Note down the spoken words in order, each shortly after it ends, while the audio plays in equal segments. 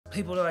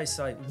people always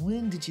say,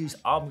 when did you...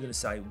 I'm going to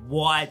say,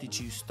 why did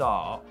you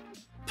start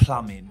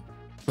plumbing?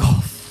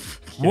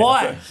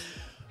 Why?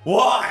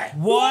 Why?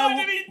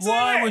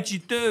 Why would you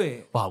do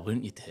it? Why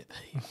wouldn't you do it,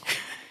 Pete?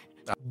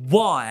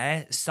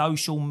 Why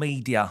social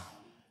media?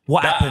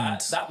 What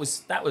happened? That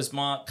was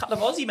my couple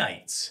of Aussie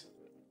mates.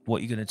 What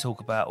are you going to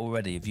talk about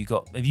already?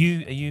 Are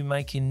you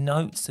making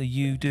notes? Are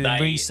you doing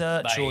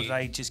research, or do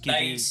they just give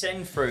you? They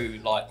send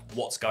through like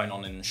what's going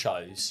on in the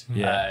shows,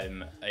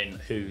 and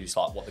who's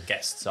like what the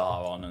guests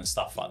are on and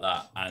stuff like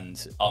that. And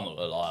I'm not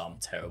gonna lie, I'm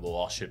terrible.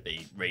 I should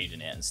be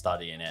reading it and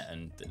studying it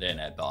and doing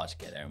it, but I just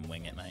get there and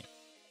wing it, mate.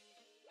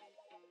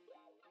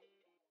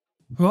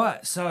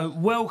 Right, so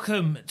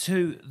welcome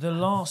to the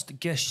last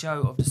guest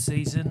show of the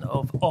season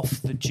of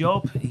Off the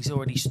Job. He's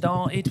already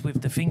started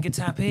with the finger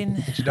tapping.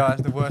 Do you know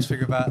that's the worst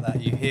thing about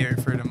that? You hear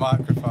it through the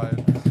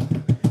microphone.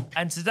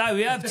 And today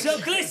we have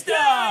Todd Glister! So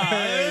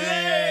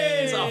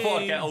I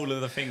thought I'd get all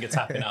of the finger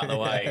tapping out of the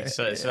way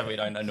so we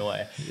don't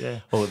annoy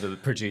all the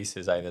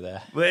producers over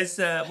there. Where's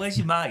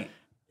your mate?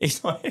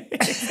 He's like,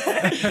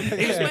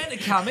 he was meant to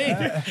come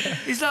in.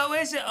 He's like,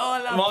 where's it? Oh,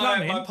 I love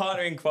plumbing. My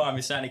partner in crime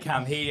is Sandy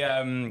Cam.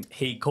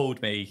 He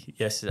called me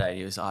yesterday.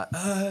 He was like,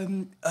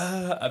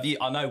 have you?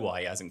 I know why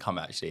he hasn't come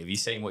actually. Have you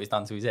seen what he's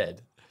done to his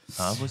head?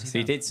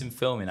 He did some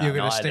filming out in Ireland.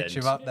 You're going to stitch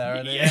him up there,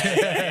 aren't you?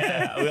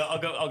 Yeah. I'm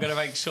going to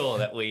make sure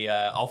that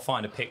I'll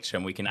find a picture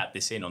and we can add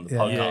this in on the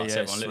podcast so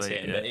everyone looks at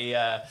it. But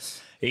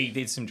he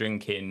did some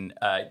drinking,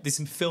 did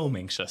some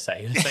filming, should I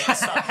say? He did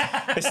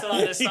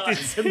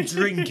some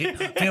drinking,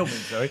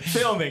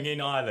 filming in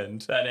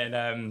Ireland, and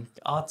then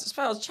I was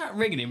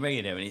ringing him,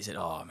 and he said,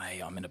 "Oh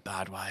mate, I'm in a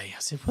bad way." I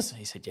said, "What's it?"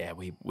 He said, "Yeah,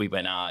 we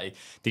went out.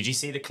 Did you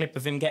see the clip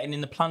of him getting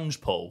in the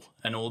plunge pool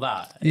and all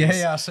that?"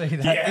 Yeah, I see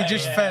that. Yeah, he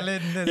just fell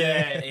in.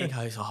 He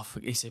goes, "Oh,"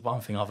 he said, "One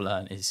thing I've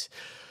learned is."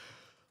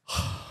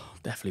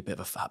 Definitely a bit of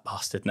a fat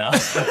bastard now.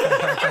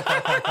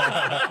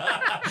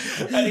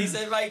 And he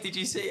said, "Mate, did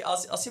you see?" I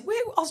said,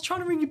 "Where?" I was trying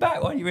to ring you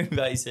back. Why don't you ring me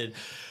back? He said,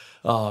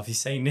 "Oh, have you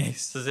seen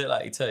this?" I said,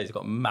 "Like, you tell you, he's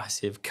got a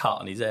massive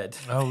cut on his head."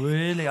 Oh,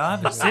 really? I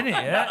haven't seen it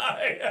yet.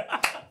 Oh,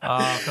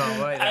 I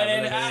can't wait.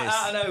 And then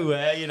out of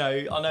nowhere,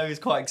 I know he was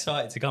quite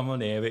excited to come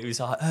on here, but he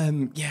was like,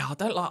 "Yeah, I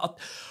don't like."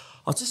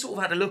 I just sort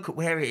of had a look at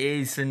where it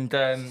is, and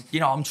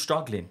I'm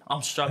struggling.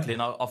 I've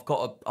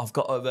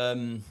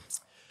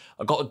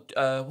got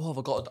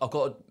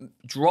to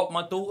drop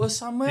my daughter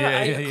somewhere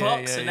at 8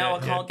 o'clock, so now I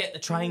can't get the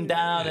train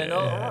down and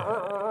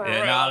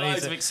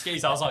loads of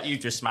excuses. I was like, you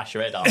just smash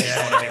your head up.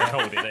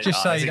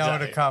 Just say you don't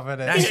want to cover it.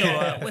 That's all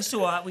right. It's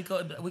all right. We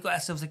got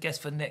ourselves a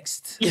guest for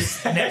next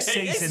season. Then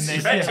split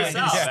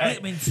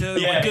them in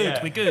two.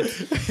 We're good.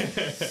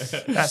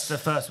 That's the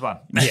first one.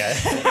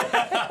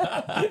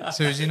 Yeah.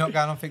 So is he not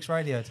going on fixed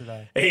radio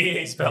today? He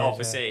is, but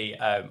obviously,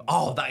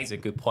 that is a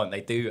good point.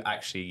 They do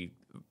actually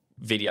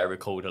video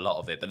record a lot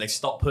of it, but they've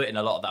stopped putting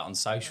a lot of that on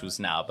socials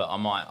now. But I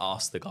might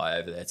ask the guy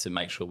over there to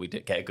make sure we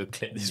get a good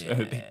clip this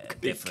room.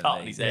 Big cut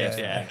on his head.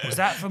 Yeah. Was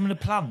that from the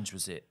plunge?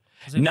 Was it?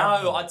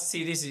 No, I'd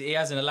see this. He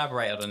hasn't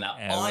elaborated on that.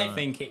 I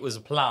think it was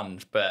a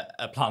plunge, but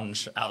a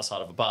plunge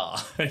outside of a bar.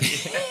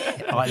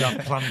 I love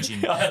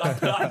plunging.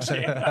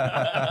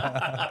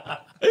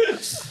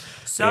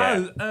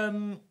 So,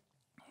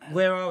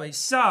 where are we?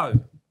 So,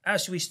 how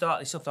should we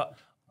start this off?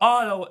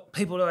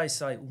 People always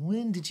say,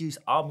 when did you...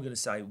 I'm going to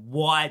say,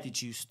 why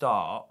did you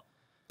start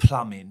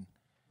plumbing?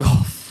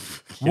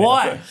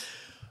 Why?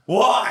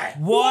 Why?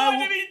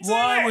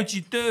 Why would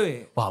you do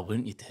it? Why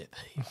wouldn't you do it,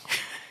 Pete?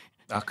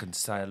 I can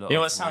say a lot. You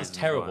know what sounds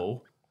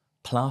terrible?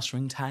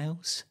 Plastering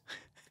tails.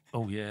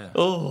 Oh, yeah.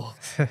 Oh.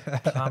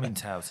 Plumbing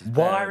tails.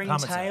 Wiring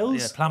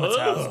tails? Yeah, plumber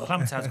tails.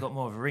 Plumber tails got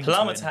more of a ring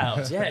plumber to it.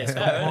 Tails, yeah. It's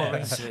got more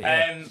ring to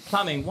it.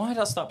 Plumbing, why did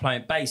I start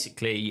plumbing?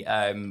 Basically,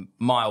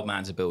 my old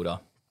man's a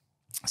builder.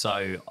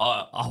 So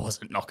I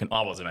wasn't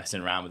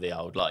messing around with the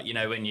old,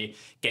 when you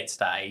get to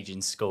that age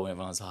in school,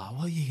 everyone's like,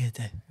 what are you going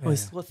to do?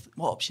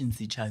 What options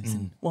have you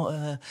chosen?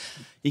 What,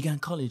 you going to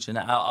college? And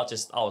I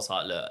was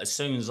like, look, as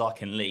soon as I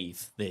can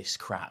leave this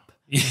crap,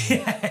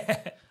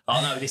 I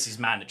know this is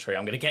mandatory.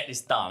 I'm going to get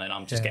this done and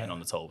I'm just getting on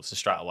the tools. So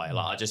straight away,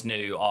 I just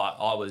knew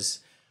I was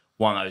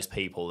one of those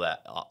people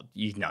that,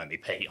 you know me,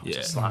 Pete, I'm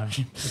just like,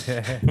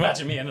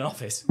 imagine me in an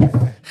office.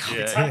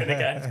 Tapping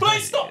again.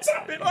 Please stop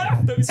tapping. I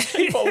have to. It's a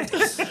keyboard.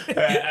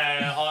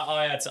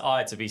 I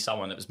had to be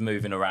someone that was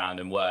moving around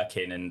and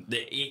working, and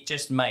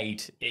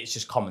it's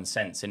just common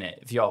sense, innit?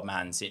 If your old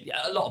man's in,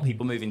 a lot of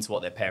people move into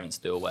what their parents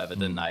do or whatever,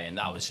 don't they? And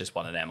that was just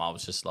one of them. I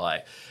was just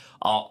like,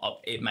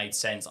 it made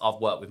sense. I've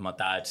worked with my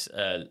dad,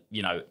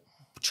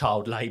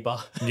 child labour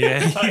over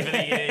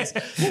the years,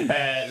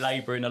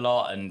 labouring a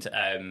lot, and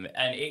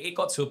it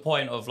got to a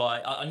point of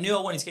I knew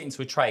I wanted to get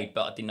into a trade,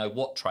 but I didn't know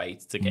what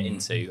trade to get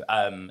into.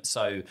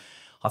 So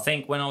I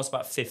think when I was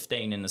about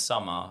 15 in the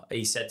summer,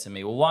 he said to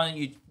me, "Well,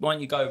 why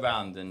don't you go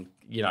around and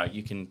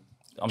you can."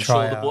 I'm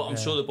sure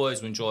the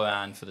boys will enjoy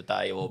Anne for the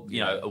day or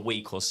a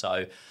week or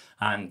so.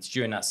 And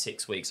during that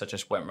 6 weeks, I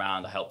just went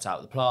around. I helped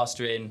out with the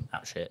plastering.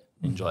 That shit.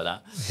 Enjoy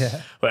that. Yeah.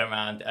 Went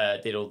around, I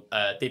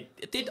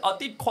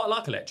did quite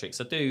like electrics.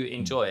 I do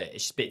enjoy it.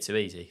 It's just a bit too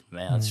easy.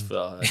 Man, there's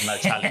no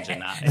challenge in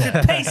that. It's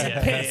a piece of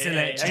piss,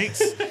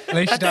 electrics. At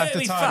least you don't have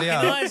to tidy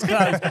up. Eyes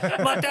closed.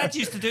 My dad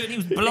used to do it and he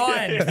was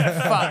blind, for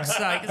fuck's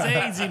sake.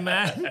 It's easy,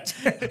 man.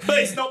 But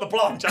it's not the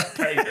blind Jack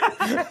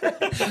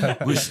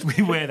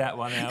We wear that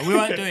one out. We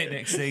won't do it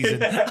next season.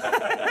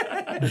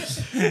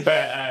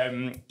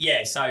 But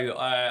yeah, so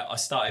I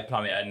started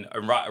plumbing, and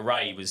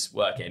Ray was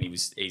working, and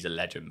he's a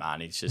legend,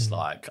 man. He's just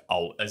like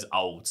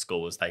old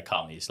school as they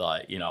come. He's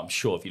like, you know, I'm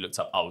sure if you looked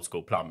up old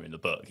school plumber in the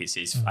book, it's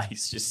his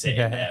face just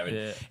sitting there,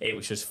 and it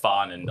was just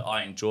fun, and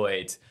I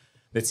enjoyed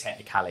the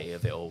technicality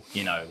of it all,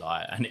 you know,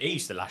 like, and he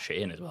used to lash it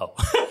in as well.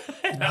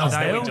 I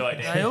still enjoyed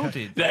it. They all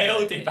did. They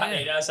all did back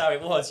then. That's how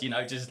it was, you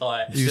know, just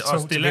like. Let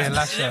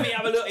me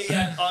have a look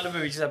at Oliver.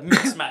 We just have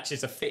mixed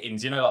matches of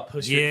fittings, you know, like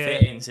push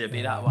fittings. It'd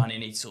be that one,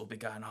 and he'd sort of be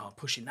going,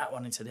 pushing that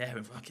one into there,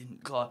 and fucking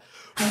God,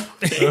 all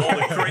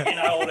the grit, you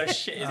know, all the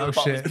shit in the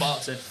bottom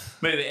parts, and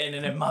move it in,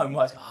 and then moan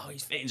was,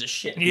 his fittings are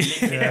shit,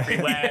 leaking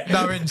everywhere.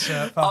 No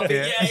insert. Fuck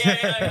it.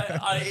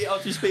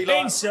 I'll just be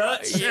like,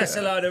 inserts. That's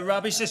a load of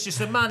rubbish. That's just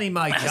a money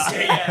maker.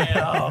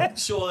 I'm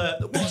sure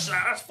what's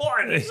that? That's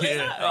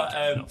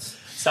fine.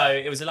 So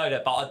it was a load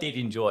of, but I did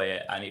enjoy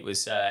it, and it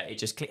was it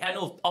just clicked. And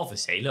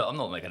obviously, look, I'm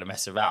not going to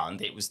mess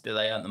around. It was they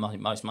earned the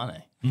most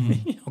money.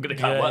 I'm going to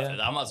come work for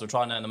that. I might as well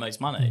try and earn the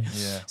most money.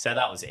 So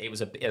that was it. It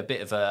was a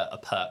bit of a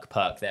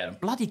perk there. I'm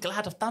bloody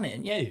glad I've done it,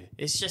 and you.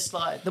 It's just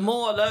like the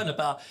more I learn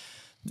about.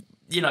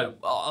 You know,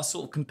 I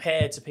sort of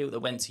compared to people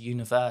that went to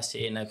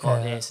university and they've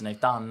got this and they've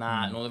done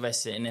that and all the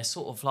rest of it, and they're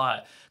sort of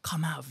like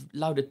come out of a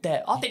load of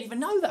debt. I didn't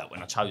even know that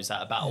when I chose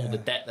that about all the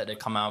debt that they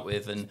come out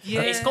with, and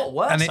it's got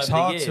worse. And it's over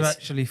hard the years. to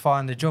actually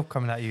find a job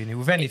coming out of uni.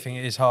 With anything,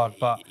 it is hard,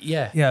 but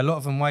a lot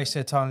of them waste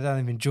their time. They don't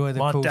even enjoy the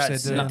course. My dad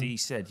said, he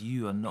said,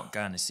 you are not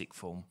going to sixth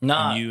form. No.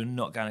 And you are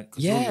not going to,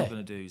 because all you're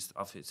going to do is,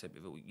 I've said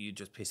before, you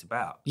just piss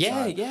about.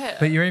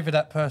 But you're either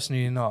that person or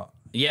you're not.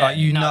 Yeah, like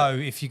know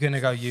if you're going to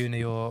go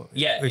uni or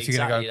if you're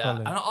going to go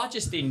college. And I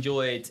just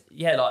enjoyed,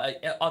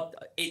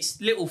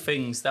 it's little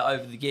things that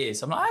over the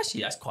years, I'm like,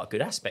 actually, that's quite a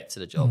good aspect to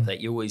the job,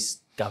 that you're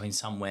always going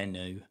somewhere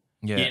new.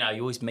 Yeah. You know,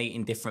 you're always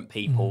meeting different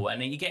people,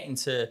 and then you get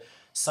into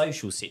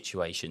social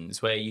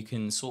situations where you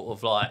can sort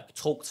of like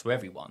talk to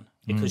everyone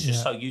because you're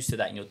so used to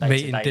that in your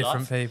day-to-day life. Meeting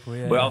different people,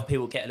 where other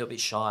people get a little bit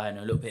shy and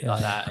a little bit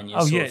like that. And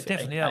you're it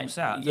definitely helps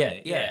out.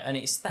 And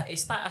it's that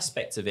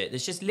aspect of it.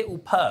 There's just little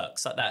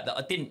perks like that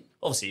I didn't,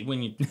 obviously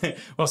when you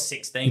was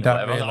 16 or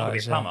whatever, I was like, I'll be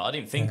a plumber. I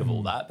didn't think of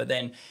all that, but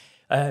then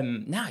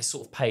now it's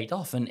sort of paid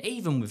off. And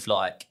even with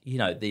like, you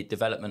know, the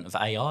development of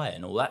AI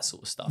and all that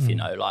sort of stuff, you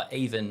know, like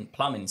even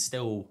plumbing's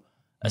still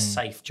a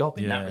safe job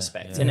in that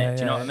respect, isn't it?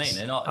 Do you know what I mean?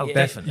 They're not,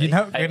 definitely. You're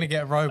not going to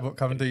get a robot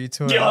come and do your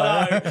tour. Yeah,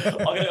 I know.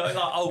 I'm going to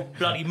like old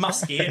bloody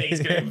Muskie, and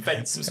he's going to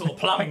invent some sort of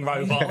plumbing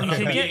robot, and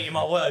I'm giving you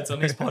my words on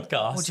this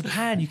podcast. Well,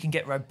 Japan, you can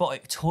get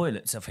robotic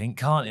toilets, I think,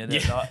 can't you?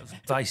 That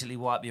like basically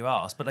wipe your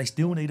ass, but they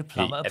still need a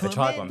plumber. Ever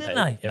tried one, Pete?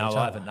 No,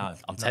 I haven't. No,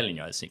 I'm telling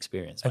you, it's an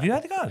experience. Have you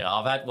had to go? Yeah,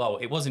 I've had. Well,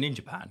 it wasn't in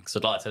Japan because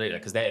I'd like to do that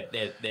because they're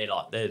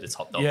the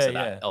top dogs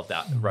of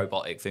that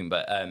robotic thing.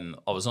 But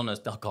I was on I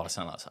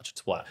sound like such a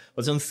twat. I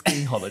was on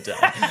skiing holiday.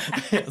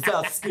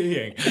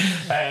 Skiing,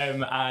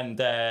 and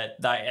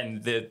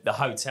the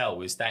hotel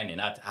we were staying in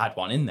had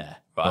one in there,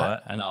 right?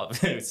 And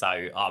so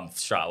I'm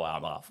straight away,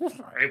 I'm like,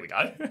 here we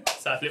go.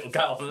 So a little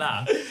go on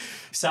that.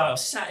 So I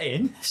sat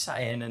in,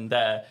 and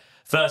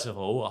first of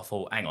all, I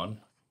thought, hang on,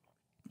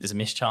 there's a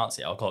missed chance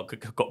here. I've got to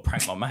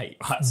prank my mate,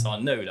 right? So I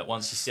knew that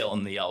once you sit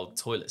on the old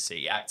toilet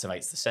seat, it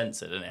activates the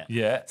sensor, doesn't it?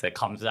 Yeah. So it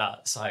comes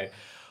out. So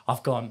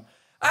I've gone,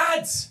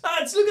 Ads,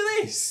 look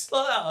at this.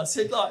 Like that. I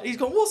said, like, he's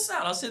gone, what's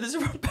that? I said, it's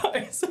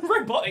a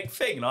robotic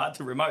thing. And I had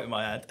to remote in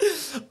my hand.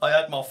 I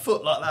had my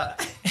foot like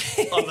that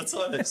on the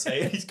toilet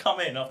seat. He's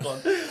come in. I've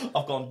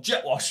gone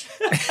jet wash.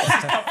 He's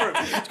come through.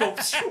 It's gone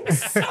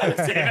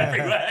soaked in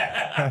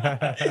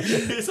everywhere.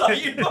 It's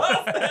like, you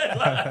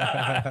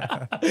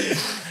bastard.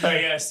 So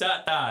yeah,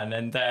 sat down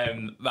and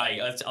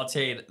mate, I'll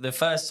tell you, the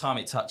first time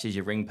it touches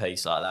your ring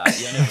piece like that,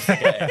 you'll never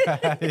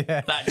forget it.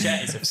 That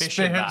jet is efficient,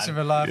 Experience man. of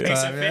a lifetime.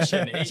 It's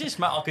efficient. It's just,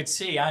 I could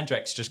see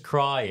Andrex just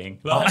crying.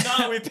 Like,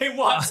 no, we've been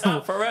wiped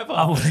out forever.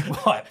 I was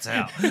wiped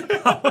out.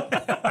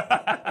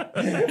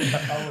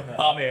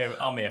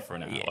 I'm here for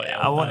an hour.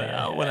 I want to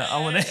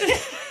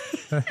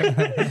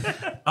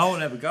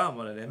have a go on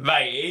one of them.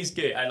 Mate, it is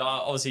good. And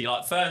like, obviously,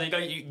 like further you go,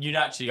 you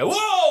naturally go,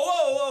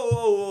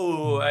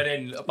 whoa, and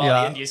then by the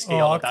end of your ski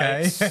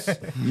holiday.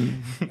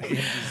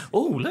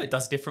 Oh, look, it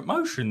does different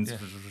motions.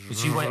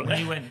 When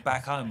you went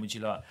back home, would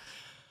you like?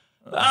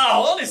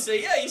 Oh,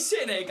 honestly, yeah, you're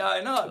sitting there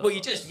going, well, you're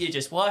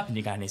just wiping,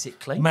 you're going, is it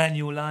clean?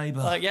 Manual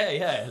labour. Like,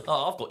 yeah. Like,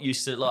 I've got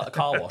used to like a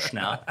car wash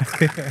now.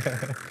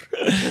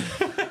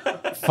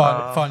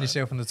 Find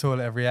yourself on the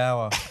toilet every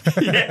hour. Todd's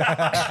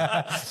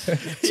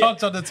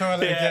on the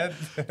toilet again.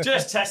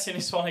 Just testing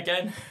this one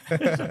again.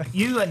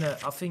 You and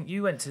I think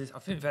we've had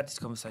this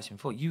conversation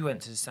before. You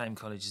went to the same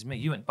college as me.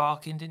 You went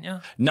Barking, didn't you?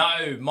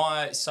 No,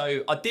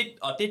 so I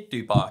did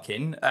do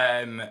Barking.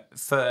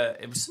 For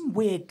it was some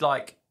weird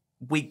like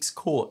week's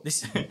court.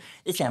 This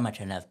is how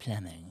much I love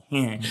plumbing.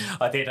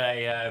 I did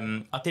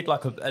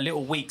like a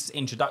little week's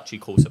introductory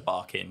course at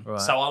Barking.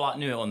 Right. So I like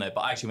knew it on there,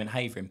 but I actually went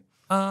Havering.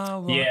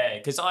 Oh, right. Yeah,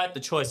 because I had the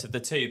choice of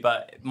the two,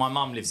 but my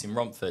mum lives in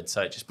Romford,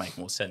 so it just made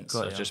more sense.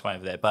 So I just went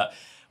over there. But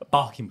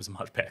Barking was a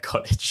much better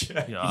college.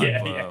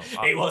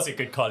 It was a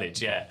good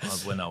college, yeah.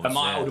 And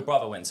my older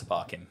brother went to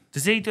Barking.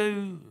 Does he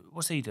do...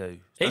 What's he do?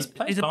 He's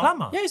a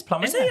plumber? Yeah, he's a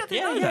plumber. Is he? I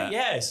didn't know that.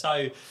 Yeah.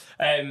 So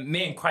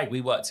me and Craig,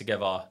 we worked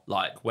together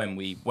like when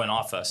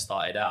I first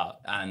started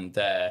out, and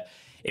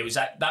it was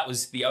that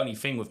was the only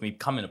thing with me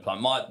becoming a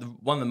plumber.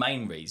 One of the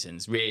main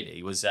reasons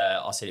really was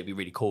I said it'd be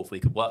really cool if we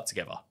could work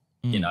together.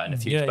 You know, in the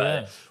future,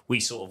 but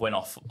we sort of went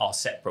off our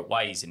separate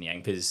ways in the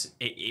end because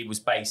it was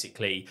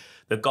basically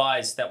the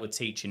guys that were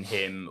teaching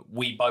him.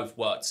 We both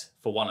worked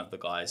for one of the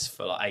guys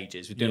for like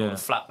ages. We're doing all the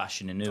flat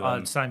bashing in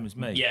Newham. Same as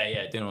me.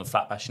 Yeah, doing all the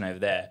flat bashing over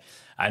there.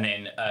 And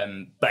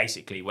then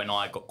basically when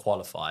I got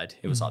qualified,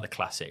 it was like the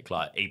classic,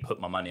 like he put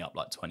my money up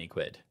like 20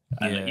 quid.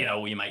 And you know,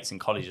 all your mates in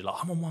college are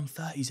like, I'm on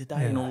 130s a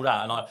day and all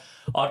that. And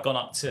I'd gone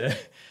up to...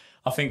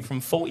 I think from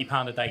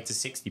 £40 a day to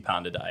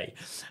 £60 a day.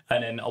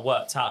 And then I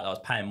worked out I was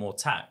paying more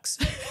tax.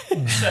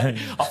 So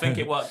I think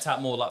it worked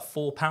out more like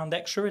 £4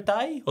 extra a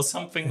day or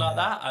something like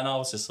that. And I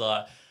was just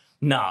like,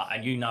 nah,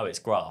 and you know it's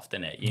graft,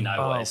 innit? You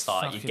know what it's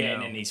like. You're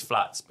getting in these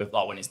flats, but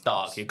like when it's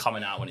dark, you're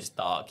coming out when it's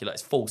dark. You're like,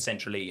 it's full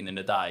central heating in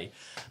the day.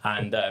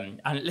 And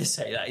let's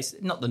say that it's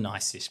not the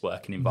nicest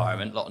working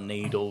environment. A lot of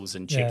needles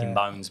and chicken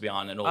bones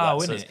behind and all that.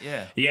 Oh, isn't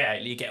it? Yeah,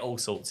 you get all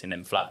sorts in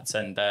them flats.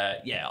 And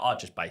I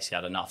just basically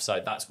had enough.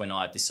 So that's when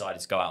I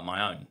decided to go out on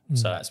my own.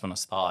 So that's when I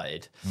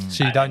started.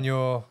 So you done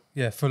your...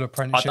 full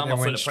apprenticeship. I'd done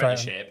my full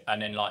apprenticeship,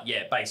 and then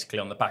basically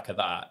on the back of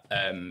that,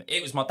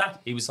 it was my dad.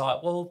 He was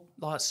like, "Well,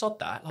 like sod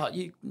that, like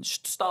you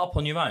start up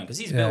on your own," because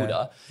he's a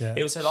builder. Yeah.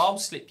 He was like, "I'll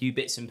slip you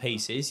bits and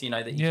pieces, you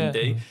know, that you can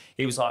do."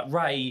 He was like,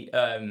 "Ray,"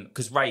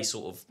 because Ray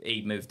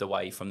he moved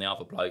away from the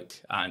other bloke,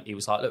 and he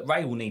was like, "Look,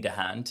 Ray will need a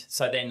hand."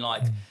 So then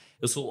it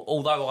was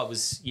although I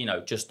was, you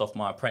know, just off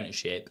my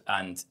apprenticeship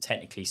and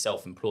technically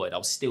self-employed, I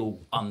was still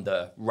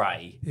under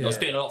Ray. I was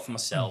doing a lot for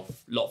myself, a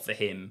lot for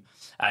him.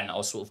 And I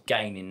was sort of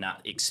gaining that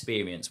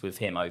experience with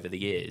him over the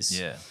years.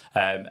 Yeah.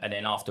 And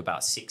then after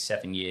about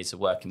 6-7 years of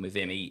working with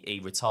him,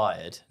 he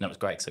retired. And that was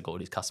great because I got all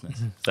his customers.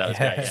 So that was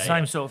great.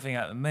 Same sort of thing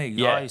happened to me.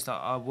 Yeah.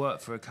 I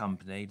worked for a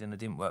company, then I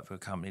didn't work for a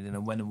company, then I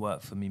went and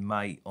worked for my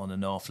mate on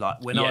and off.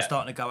 Like when I was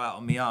starting to go out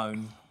on my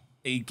own,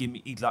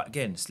 he'd like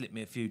again slip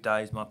me a few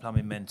days, my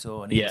plumbing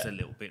mentor, and he was a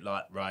little bit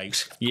like Ray.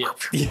 Yeah.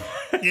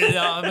 You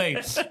know what I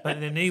mean? But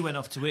then he went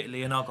off to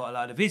Italy and I got a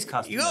load of his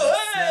customers.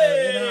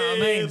 Hey, you know what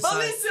I mean?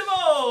 Bellissimo!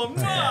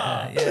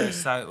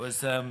 So it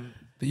was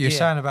but you're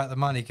saying about the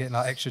money getting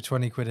like extra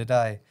 20 quid a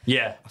day.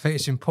 Yeah. I think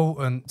it's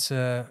important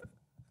to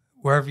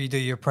wherever you do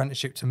your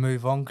apprenticeship to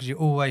move on because you're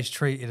always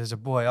treated as a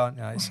boy, aren't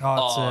you? It's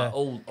hard to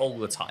all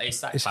the time.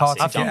 It's hard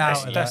to get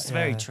out of that's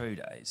very true,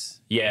 that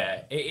is.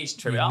 Yeah, it is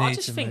true. I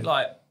just think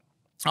like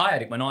I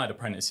had it when I had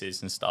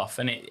apprentices and stuff,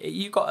 and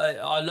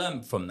I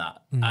learned from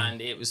that,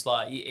 and it was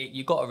like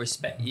you got to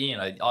respect. You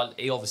know,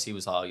 he obviously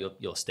was like,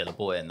 you're still a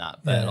boy in that,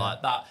 but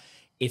like that.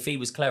 If he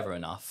was clever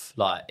enough,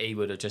 like he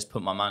would have just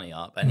put my money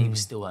up, and he was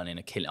still earning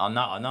a killing. I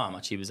know how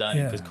much he was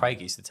earning because Craig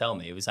used to tell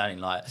me he was earning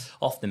like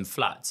off them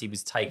flats. He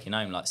was taking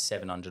home like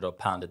 £700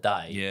 odd a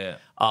day. Yeah.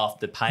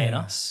 After paying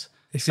us.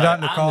 If you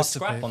don't look after the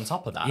scrap on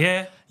top of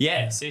that.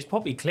 Yeah. So he's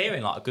probably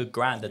clearing like a good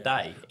 £1,000 a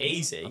day.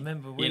 Easy. I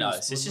remember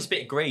it's just a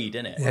bit of greed,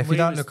 isn't it? Yeah, if you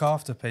don't look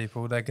after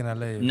people, they're going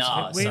to leave.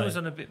 No. We was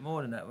on a bit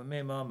more than that. When me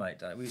and my mate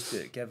done it, we used to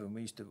do it together, and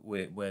we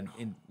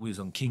was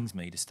on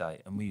Kingsmead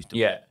Estate, and we used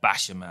to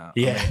bash them out.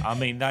 Yeah. I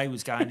mean, they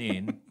was going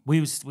in. We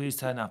was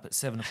turning up at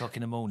 7 o'clock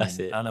in the morning,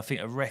 and I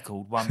think a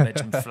record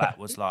 1-bedroom flat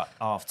was like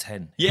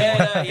 10:30.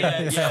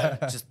 Yeah.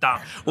 Just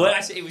done. Well,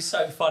 actually, it was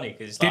so funny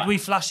because did we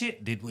flush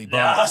it? Did we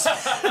buy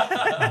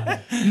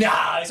it?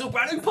 Nah, it's all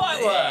brand new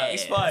pipework.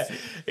 It's fine.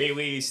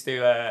 We used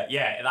to,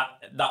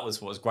 that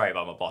was what was great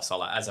about my boss. I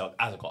like as I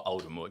got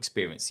older, more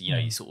experienced, you know,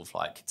 you sort of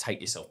like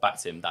take yourself back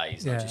to them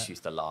days. I just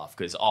used to laugh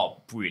because I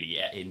really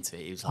get into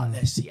it. He was like,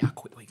 let's see how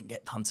quick we can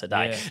get done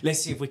today.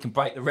 Let's see if we can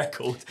break the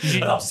record.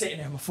 And I'm sitting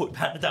there with my foot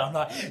pounded down, I'm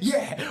like,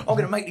 I'm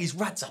going to make these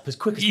rads up as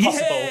quick as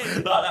possible.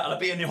 Like that, and I'll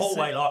be in the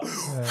hallway like,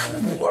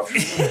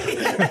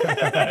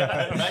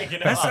 making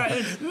it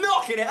up,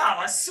 knocking it out,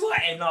 like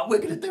sweating, like we're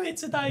going to do it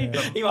today.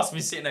 He must be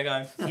sitting there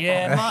going,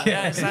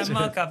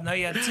 my governor,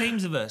 he had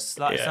teams of of us.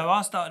 Like, so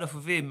I started off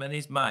with him and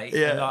his mate,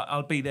 and like,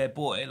 I'll be their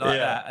boy like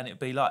that, and it'd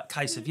be like a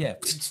case of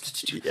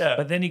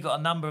But then he got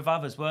a number of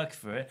others working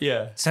for it.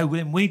 Yeah. So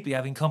then we'd be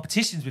having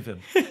competitions with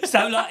them.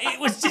 So like, it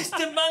was just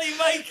a money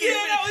making.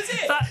 Yeah, that was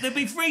it. But there'd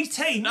be 3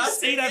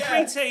 teams. He'd have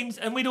 3 teams,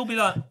 and we'd all be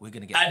like, we're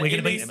gonna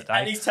beat them today.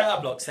 And these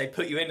tower blocks, they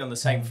put you in on the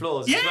same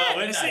floors as well,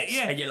 wouldn't they? It,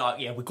 yeah. And you're like,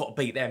 we've got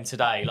to beat them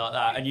today, like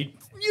that. And you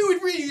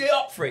would really get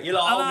up for it. You're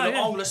like,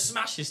 I'm gonna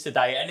smash this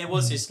today. And there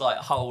was this like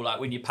whole like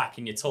when you're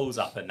packing your tools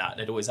up and that,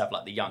 they'd always have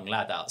like the young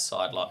lad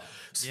outside like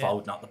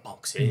folding up the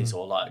boxes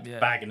or like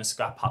bagging a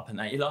scrap up and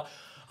that. You're like,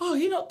 oh,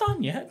 you're not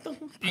done yet?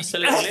 That's a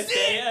little lift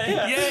there,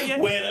 yeah.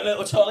 Wearing a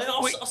little trolley.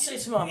 I'll see you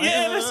tomorrow, mate.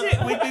 Yeah, that's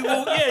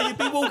it. You'd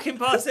be walking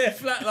past their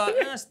flat like,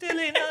 still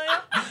in,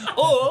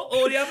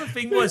 or the other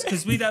thing was,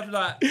 because we'd have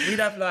like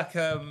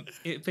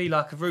it'd be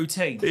like a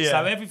routine. Yeah.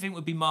 So everything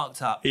would be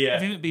marked up. Yeah.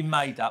 Everything would be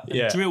made up.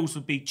 And drills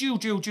would be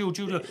drill.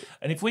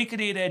 And if we could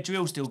hear their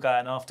drill still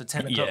going after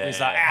 10 o'clock, it's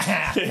like,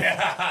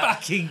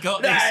 fucking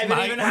got this, mate.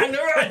 They even hang the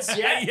rats,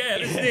 yeah,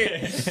 that's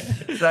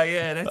it. So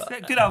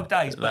that's good old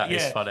days. But that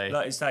is funny.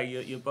 Like you say,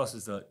 your boss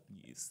is like,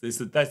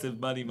 that's a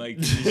money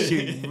making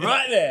machine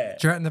right there.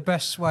 Do you reckon the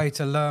best way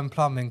to learn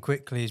plumbing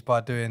quickly is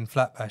by doing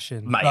flat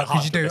bashing? Mate, like,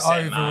 could you do it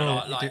 100%,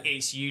 overall? man.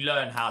 You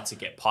learn how to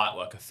get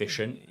pipework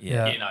efficient.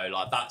 Yeah. You know,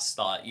 like that's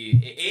like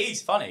it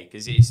is funny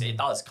because it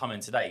does come in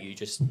today. You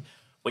just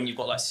when you've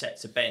got like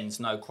sets of bends,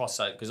 no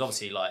crossover, because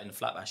obviously like in the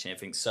flat bashing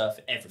everything's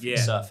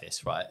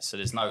surface, right? So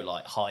there's no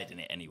like hiding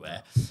it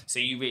anywhere. So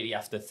you really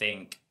have to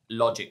think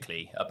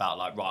logically about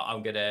like, right,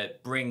 I'm gonna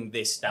bring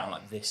this down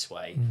like this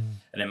way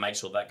and then make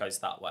sure that goes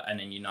that way, and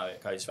then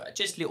it goes right.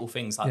 Just little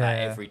things like that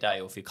every day.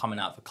 Or if you're coming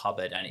out of a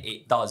cupboard, and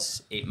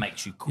it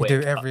makes you quick.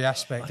 You do every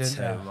aspect, didn't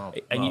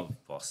you? My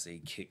boss, he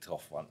kicked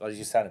off one. I was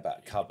just saying about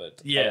a cupboard.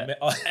 Yeah.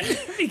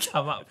 He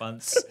come up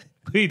once.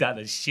 We'd had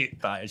a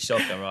shit day, a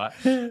shocker, right?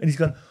 And he's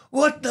gone,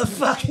 what the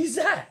fuck is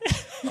that?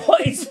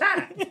 What is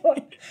that?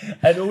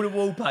 And all the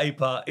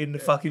wallpaper in the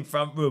fucking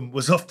front room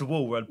was off the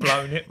wall. I'd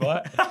blown it,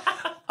 right?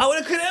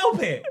 I couldn't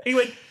help it. He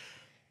went,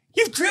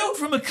 you've drilled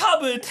from a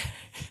cupboard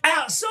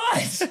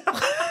outside.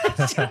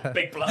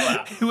 Big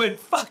blowout. He went,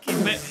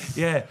 fucking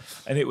yeah.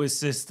 And it was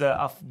just,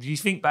 you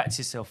think back to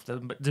yourself,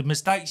 the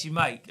mistakes you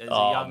make as a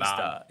youngster,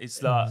 man.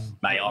 It's like,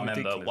 mate, I ridiculous.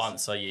 remember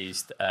once I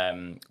used,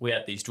 we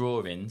had these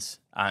drawings,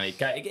 and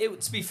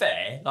it to be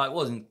fair, like it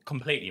wasn't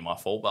completely my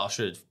fault, but I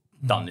should have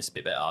done this a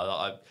bit better.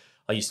 I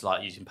used to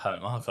like using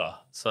permanent marker.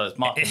 So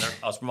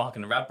I was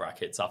marking the rad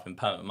brackets up in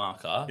permanent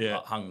marker,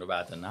 like hung the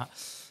rad and that.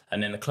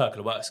 And then the clerk of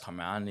the works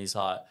come around and he's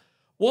like,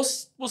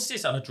 what's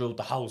this? And I drilled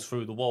the holes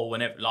through the wall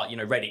whenever,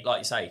 ready, like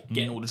you say,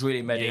 getting all the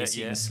drilling ready so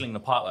you can sling the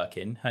pipework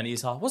in. And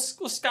he's like,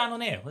 what's going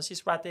on here? What's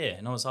this rad here?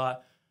 And I was like,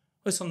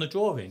 it's on the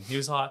drawing. He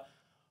was like,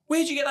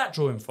 where'd you get that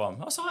drawing from?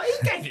 I was like, he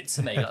gave it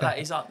to me. Like that.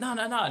 He's like, no.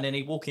 And then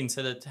he'd walk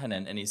into the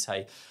tenant and he'd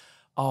say,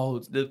 oh,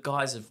 the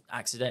guys have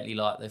accidentally,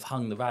 they've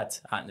hung the rad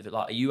out of it.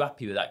 Like, are you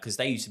happy with that? Because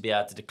they used to be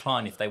able to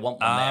decline if they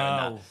want one there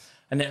and that.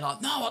 And they're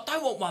like, no, I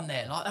don't want one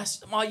there. Like,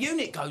 that's my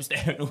unit goes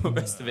there and all the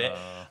rest of it.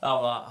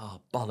 I'm like, oh,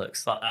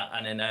 bollocks, like that.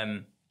 And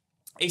then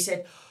he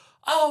said,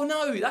 oh,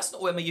 no, that's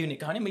not where my unit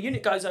going in. My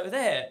unit goes over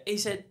there. He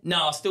said,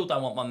 no, I still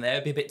don't want one there.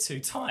 It'd be a bit too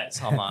tight.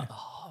 So I'm like,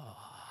 oh,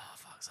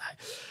 fuck's sake.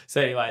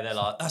 So anyway, they're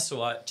like, that's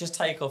all right. Just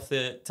take off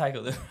the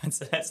and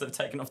so that's them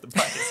taking off the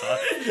brackets.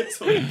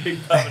 It's all a big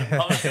permanent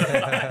marker.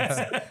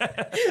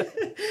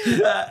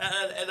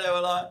 And they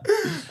were like,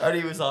 and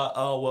he was like,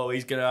 oh, well,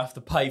 he's going to have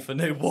to pay for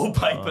new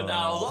wallpaper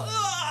now. I was like,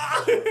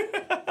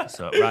 ah!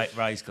 So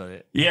Ray's got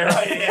it. Yeah,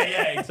 right,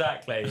 yeah,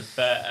 exactly.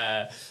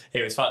 But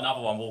it was like another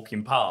one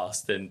walking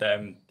past,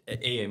 and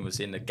Ian was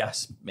in the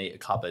gas meter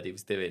cupboard. He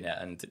was doing it,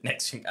 and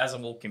next thing, as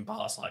I'm walking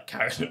past, like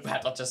carrying it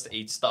back,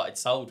 he'd started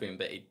soldering,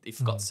 but he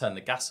forgot to turn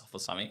the gas off or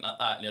something like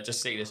that, and I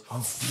just see this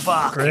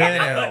fuck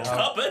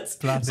cupboard.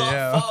 It's like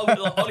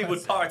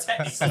Hollywood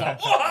pyrotechnics. Like,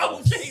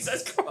 oh,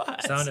 Jesus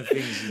Christ! Some of the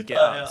things you get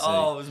up to.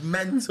 Oh, it was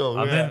mental.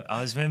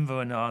 I remember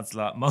when I was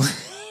like,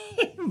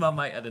 my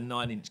mate had a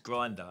 9-inch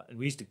grinder, and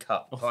we used to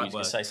cut. I thought you were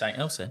going to say something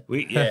else then.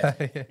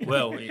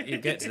 Well, you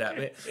get to that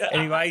bit.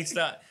 Anyway, he's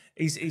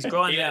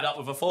grinding. He ended up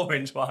with a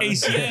 4-inch one. He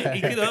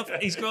could have.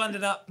 He's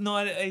grinding up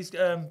his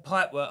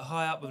pipe work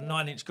high up with a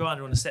 9-inch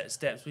grinder on a set of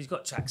steps. But he's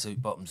got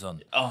tracksuit bottoms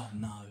on. Oh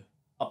no.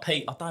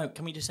 Pete, I don't.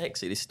 Can we just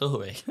exit this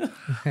story? He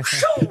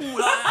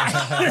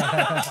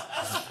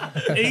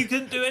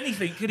couldn't do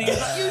anything, could he? He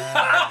was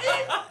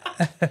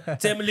like,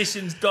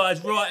 demolitions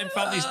guy's right in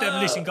front of this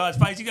demolition guy's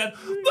face. He goes,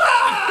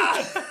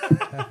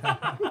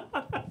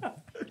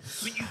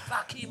 you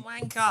fucking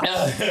wanker.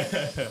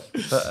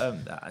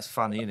 But that's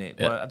funny, isn't it?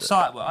 Well,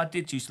 site work, I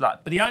did used to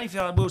like. But the only thing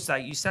I will say,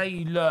 you say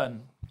you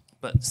learn,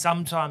 but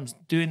sometimes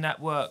doing that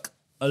work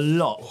a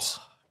lot,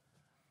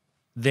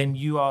 then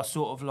you are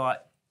sort of like,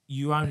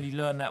 you only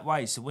learn that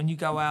way. So when you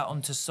go out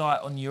onto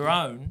site on your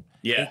own,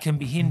 it can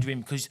be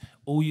hindering because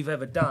all you've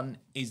ever done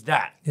is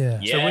that.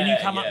 Yeah. So when you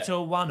come up to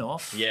a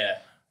one-off,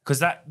 because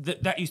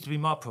that used to be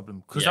my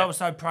problem because I was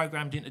so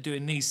programmed into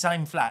doing these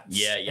same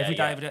flats every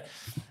day.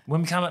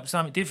 when we come up with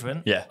something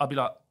different, I'd be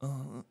like,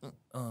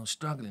 I'm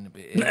struggling a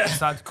bit. They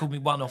started to call me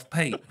one-off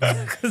Pete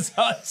because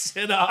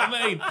you know what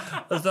I mean.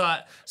 I was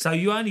like, so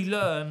you only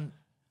learn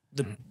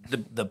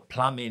the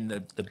plumbing,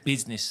 the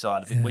business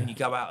side of it when you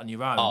go out on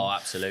your own. Oh,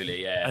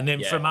 absolutely, yeah. And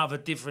then from other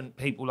different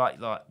people like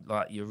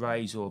your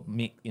Rays or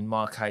Mick, in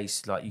my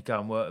case, like you go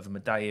and work with them a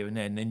day here and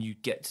there, and then you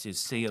get to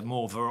see a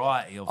more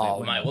variety of it.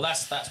 Oh, mate, well,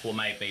 that's what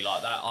made me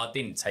like that. I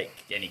didn't take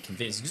any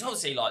convincing because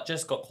obviously, like,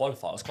 just got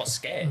qualified. I was quite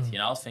scared, you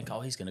know. I was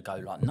thinking, he's going to go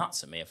like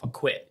nuts at me if I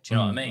quit. Do you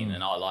know what I mean?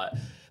 And I like.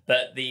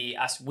 But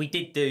as we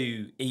did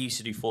do, he used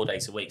to do 4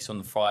 days a week. So on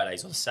the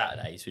Fridays or the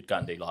Saturdays, we'd go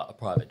and do like a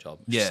private job,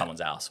 someone's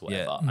house or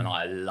whatever. And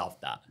I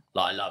loved that.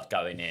 Like, I loved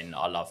going in.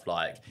 I loved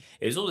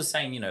it was all the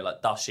same, you know,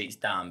 like dust sheets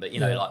down, but you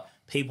know, like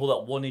people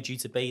that wanted you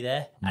to be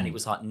there, and it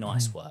was like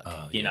nice work.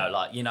 You know,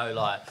 like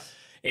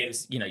it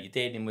was, you know, you're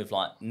dealing with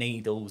like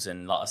needles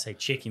and like I say,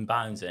 chicken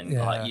bones, and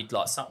like you'd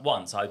like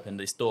once open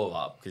this door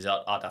up because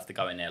I'd have to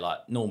go in there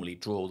like normally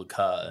draw the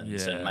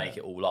curtains and make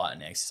it all light in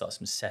there. It's like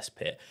some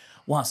cesspit.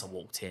 Once I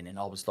walked in and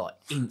I was like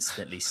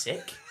instantly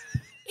sick.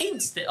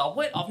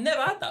 I've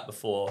never had that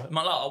before.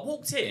 I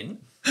walked in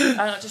and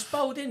I just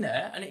bowled in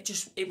there and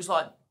it was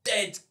like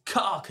dead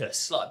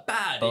carcass, like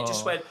bad. It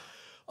just went,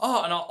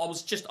 and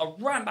I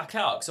ran back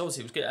out because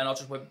obviously it was good, and I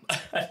just went.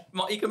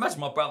 You can imagine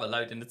my brother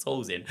loading the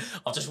tools in.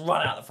 I just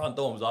run out the front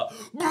door and was like,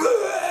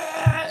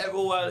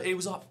 it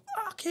was like,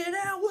 fucking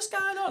hell, what's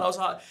going on? I was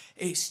like,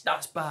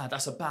 that's bad.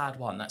 That's a bad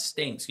one. That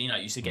stinks. You know,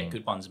 you used to get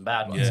good ones and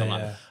bad ones. So I'm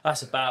like,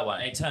 that's a bad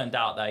one. It turned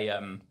out they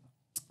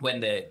when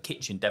the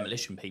kitchen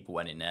demolition people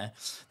went in there,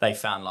 they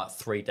found like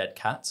 3 dead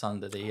cats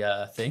under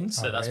the thing.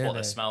 So that's what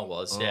the smell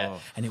was. Yeah.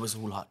 And it was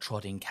all like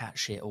trodden cat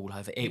shit all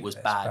over. It was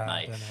bad,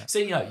 mate. So,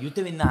 you know, you're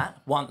doing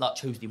that one like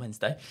Tuesday,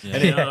 Wednesday. And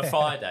then on a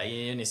Friday,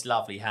 you're in this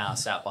lovely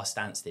house out by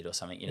Stansted or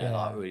something, you know,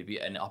 like really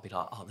beautiful. And I'd be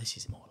like, this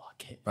is more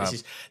like it.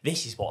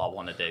 This is what I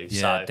want to do.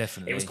 Yeah, so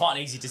definitely. It was quite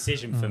an easy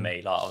decision for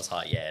me. Like I was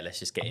like, let's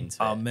just get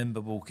into it. I remember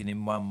walking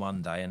in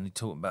one day and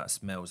talking about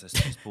smells. That's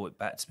just brought it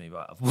back to me.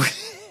 Right,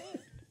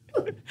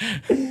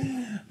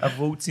 I've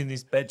walked in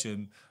this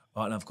bedroom,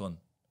 right, and I've gone,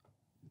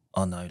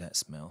 I know that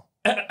smell.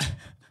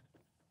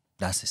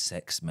 That's a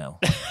sex smell.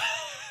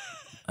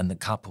 And the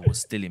couple was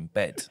still in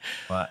bed,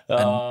 right?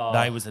 And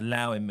they was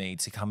allowing me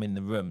to come in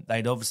the room.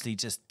 They'd obviously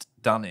just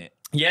done it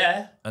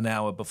an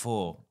hour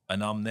before,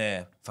 and I'm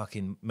there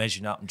fucking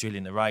measuring up and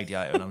drilling the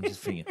radiator, and I'm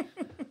just thinking...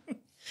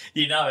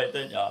 You know it,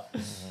 don't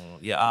you?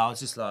 Yeah, I was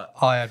just like...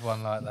 I had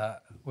one like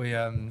that.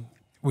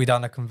 We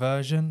done a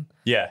conversion.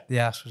 Yeah. The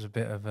house was a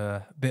bit of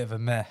a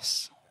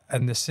mess,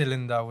 and the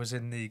cylinder was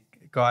in the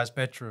guy's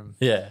bedroom.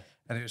 Yeah.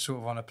 And it was sort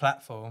of on a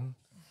platform.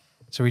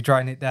 So we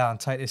drain it down,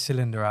 take the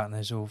cylinder out, and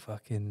there's all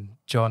fucking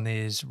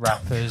Johnnies,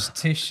 wrappers,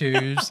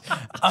 tissues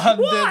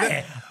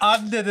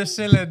under the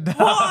cylinder.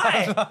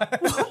 Why?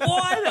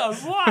 Why though?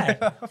 Why?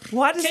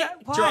 Why does that?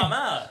 Why? Drum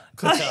out.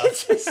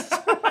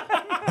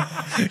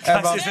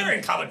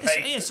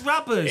 It's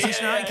rubbers,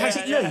 you know, in case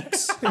it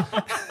leaks.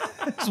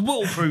 It's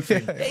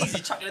waterproofing. Easy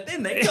chucking it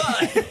in there,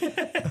 guy.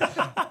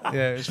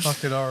 Yeah, it's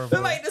fucking horrible.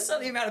 But mate, there's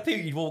the amount of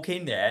people you'd walk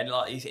in there and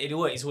like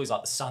it's always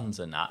like the Suns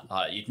and that.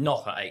 Like you'd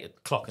knock at 8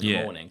 o'clock in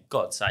the morning.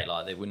 God's sake,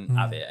 like they wouldn't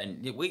have it.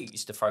 And we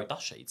used to throw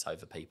dust sheets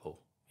over people.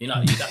 You know,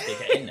 you'd have to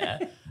get in there,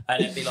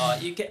 and it'd be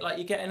like you're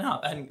getting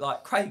up, and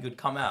like Craig would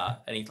come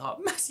out, and he'd like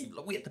massive.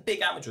 Like, we had the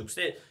big amateur drills,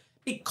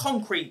 big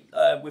concrete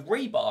with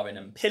rebar in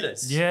them,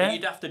 pillars that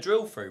you'd have to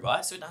drill through,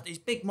 right? So we'd have these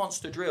big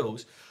monster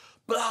drills,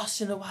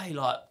 blasting away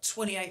like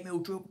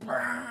 28mm drill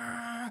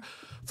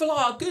for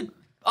like a good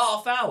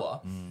half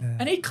hour,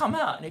 and he'd come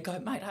out and he'd go,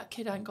 mate, that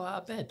kid ain't got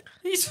out of bed.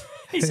 He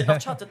said,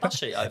 I've chucked the dust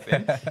sheet over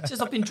him. He says,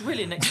 I've been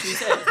drilling next to his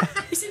head.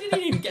 He said he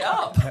didn't even get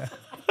up.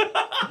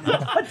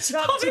 I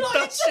chucked the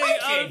dust sheet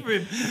over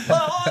him.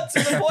 Like, to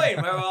the point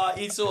where I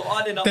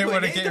ended up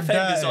putting his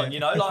defenders on,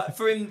 you know, like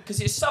for him, because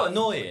it's so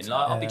annoying.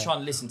 Like I'd be trying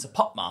to listen to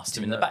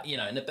Popmaster in the back, you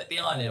know, in the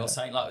behind it or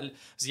something. Like,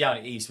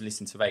 he used to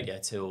listen to Radio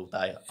 2 all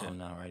day. Oh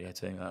no, Radio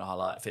 2. And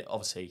I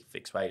obviously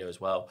fixed radio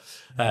as well.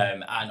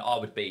 And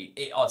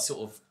I'd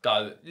sort of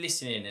go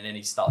listening, and then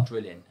he'd start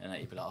drilling, and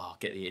he'd be like,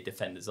 get the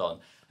defenders on.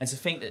 And to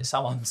think that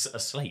someone's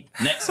asleep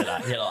next to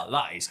that, you're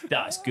like,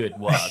 that's good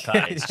work,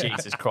 that is,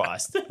 Jesus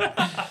Christ.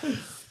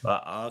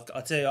 But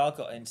I tell you, I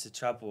got into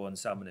trouble on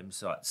some of them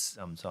sites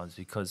sometimes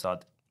because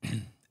I'd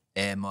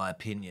air my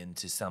opinion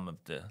to some of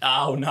the...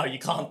 Oh, no, you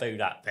can't do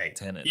that, Pete.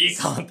 Tenants. You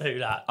can't do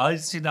that. I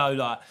just,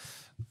 like...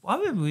 I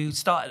remember we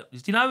started...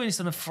 when it's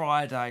on a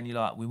Friday and you're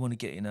like, we want to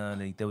get in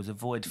early, there was a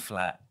void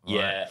flat.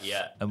 Right?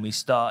 Yeah. And we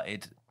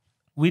started...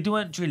 We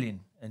weren't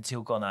drilling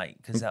until gone 8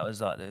 because that was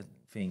like the...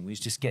 thing. We was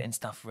just getting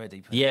stuff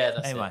ready.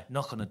 Anyway,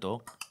 knock on the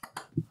door.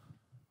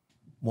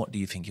 What do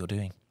you think you're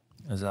doing?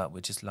 I was like, we're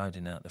just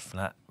loading out the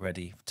flat,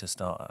 ready to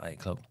start at 8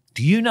 o'clock.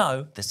 Do you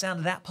know the sound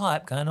of that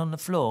pipe going on the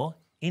floor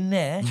in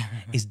there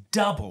is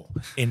double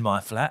in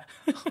my flat.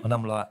 And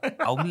I'm like,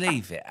 I'll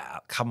leave it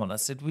out. Come on. I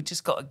said, we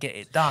just got to get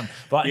it done.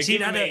 Right, You're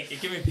giving me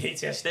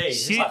PTSD.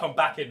 It's like I'm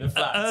back in the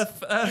flat.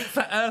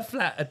 Her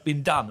flat had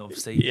been done,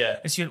 obviously. Yeah.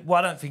 And she went,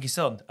 well, I don't think it's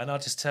on. And I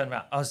just turned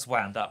around. I was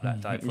wound up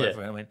that day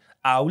forever. And I went,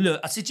 oh, look.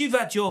 I said, you've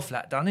had your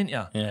flat done, didn't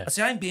you? Yeah. I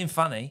said, I ain't being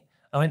funny.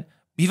 I went,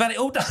 you've had it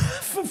all done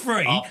for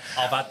free.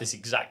 I've had this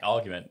exact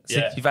argument.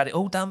 Said, you've had it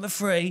all done for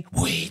free.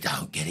 We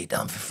don't get it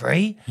done for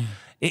free.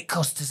 It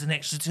cost us an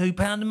extra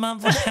 £2 a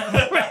month. Right?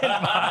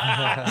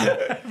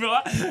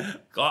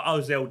 I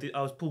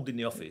was pulled in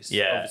the office.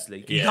 Yeah,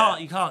 obviously.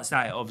 You can't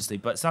say it, obviously,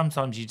 but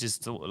sometimes you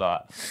just sort of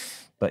like.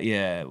 But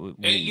yeah,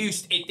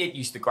 it did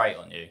used to grate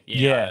on you.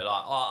 Yeah.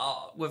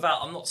 Know, like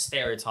I'm not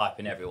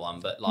stereotyping everyone,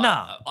 but like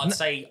I'd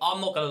say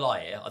I'm not gonna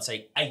lie here. I'd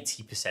say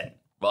 80%,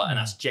 right, and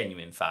that's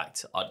genuine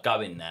fact. I'd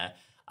go in there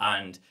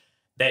and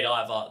they'd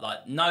either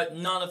like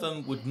none of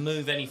them would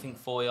move anything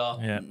for you.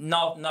 Yeah.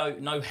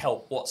 No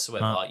help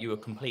whatsoever. Like you were a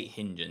complete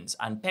hindrance.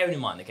 And bearing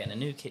in mind they're getting a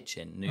new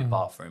kitchen, new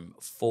bathroom,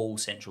 full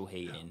central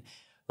heating.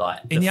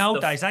 Like in the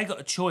old days, they got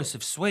a choice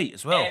of suite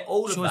as well.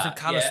 All of choice that, of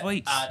colour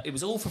suites. It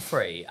was all for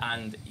free,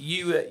 and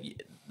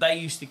they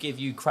used to give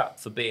you crap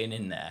for being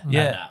in there.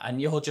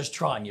 And you're just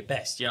trying your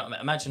best. You know,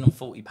 imagine on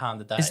 £40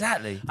 a day.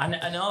 Exactly. And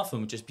half of them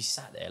would just be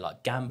sat there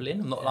like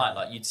gambling. I'm not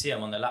like you'd see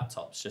them on their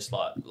laptops, just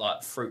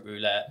like fruit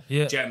roulette.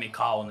 Yeah. Jeremy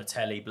Kyle on the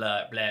telly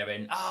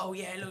blaring. Oh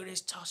yeah, look at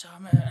this tosser.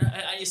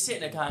 And you're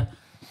sitting there going,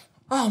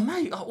 oh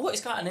mate, what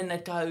is going on? And then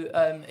they'd go,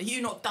 are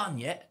you not done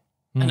yet?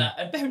 And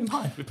bear in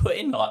mind, we put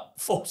in like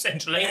full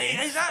central heating.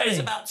 Exactly. It's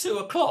about 2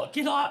 o'clock.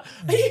 You're like,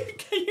 are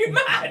you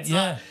mad?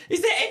 Yeah. Like,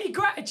 is there any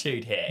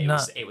gratitude here?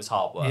 It was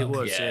hard work. It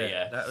was,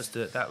 yeah.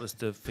 That was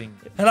the thing.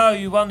 Hello,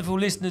 you wonderful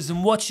listeners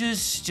and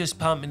watchers. Just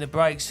pumping the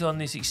brakes on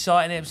this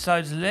exciting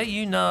episode to let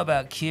you know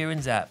about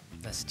Kieran's app.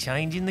 That's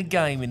changing the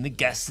game in the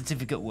gas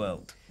certificate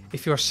world.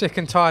 If you're sick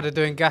and tired of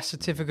doing gas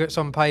certificates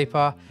on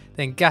paper,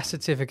 then Gas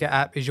Certificate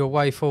app is your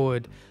way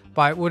forward.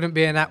 But it wouldn't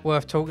be an app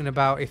worth talking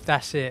about if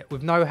that's it.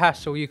 With no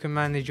hassle, you can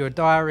manage your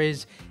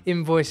diaries,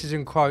 invoices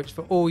and quotes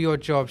for all your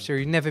jobs, so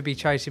you'll never be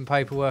chasing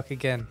paperwork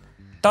again.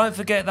 Don't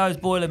forget those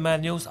boiler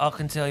manuals. I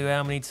can tell you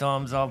how many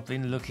times I've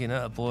been looking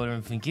at a boiler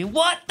and thinking,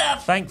 what the?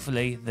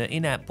 Thankfully, the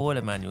in-app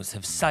boiler manuals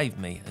have saved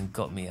me and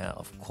got me out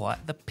of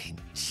quite the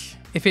pinch.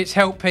 If it's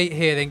helped Pete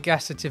here, then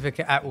Gas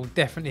Certificate app will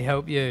definitely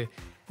help you,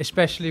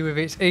 especially with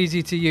its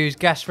easy-to-use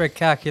gas reg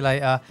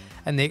calculator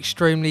and the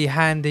extremely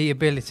handy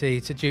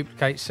ability to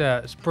duplicate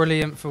certs.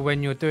 Brilliant for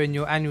when you're doing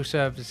your annual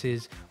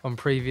services on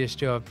previous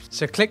jobs.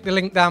 So click the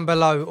link down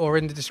below or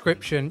in the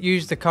description.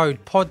 Use the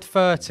code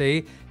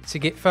POD30 to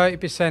get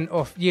 30%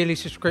 off yearly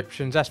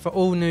subscriptions. That's for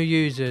all new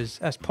users.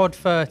 That's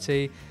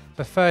POD30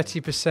 for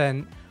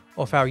 30%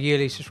 off our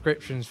yearly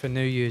subscriptions for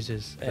new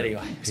users.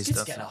 Anyway, it's good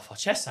to get off our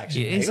chest,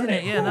 actually. It is, isn't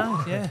it?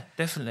 Yeah,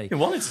 definitely. We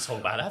wanted to talk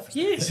about that for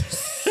years.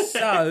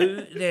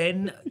 So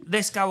then,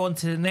 let's go on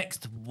to the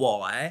next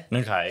why.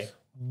 Okay.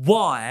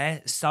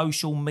 Why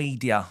social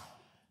media?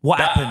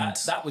 What happened?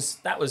 That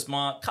was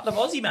my couple of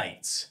Aussie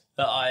mates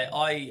that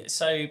I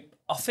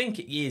think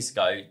years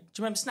ago. Do you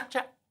remember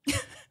Snapchat?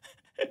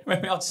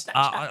 Remember old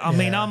Snapchat? I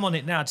mean, I'm on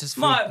it now just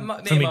for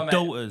my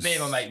daughters. Me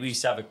and my mate, we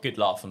used to have a good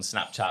laugh on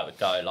Snapchat. We'd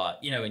go like,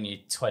 you know, in your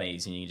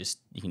 20s and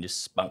you can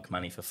just spunk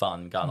money for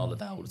fun, go on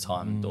holiday all the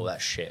time and all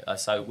that shit.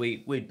 So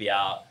we'd be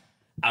out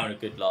having a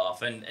good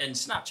laugh, and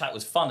Snapchat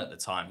was fun at the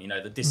time. You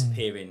know, the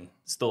disappearing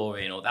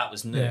story and all that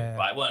was new,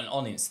 right? It wasn't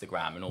on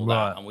Instagram and all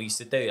that, and we used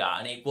to do that,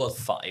 and it was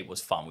fun. It was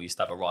fun. We used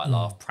to have a right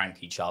laugh,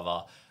 prank each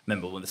other.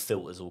 Remember when the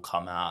filters all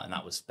come out, and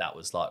that was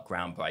like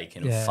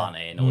groundbreaking and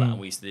funny and all that. And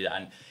we used to do that,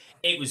 and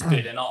it was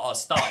good. And I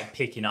started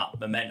picking up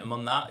momentum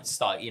on that.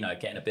 Started,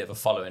 getting a bit of a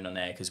following on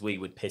there because we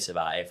would piss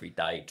about every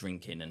day,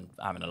 drinking and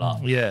having a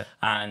laugh. Yeah.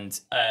 And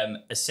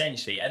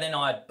essentially, and then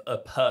I had a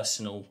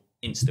personal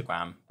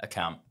Instagram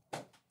account.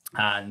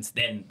 And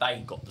then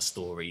they got the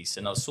stories,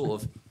 and I was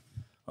like,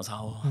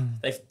 oh,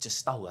 they've just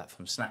stole that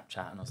from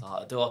Snapchat. And I was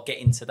like, do I get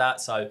into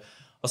that? So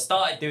I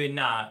started doing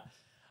that.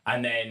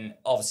 And then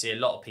obviously a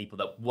lot of people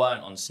that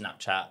weren't on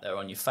Snapchat, they're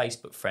on your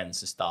Facebook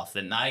friends and stuff.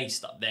 Then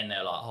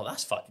they're like, oh,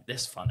 that's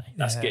funny.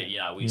 That's good. You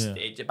know,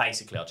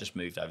 basically I just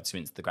moved over to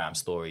Instagram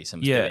stories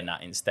and was doing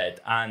that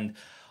instead. And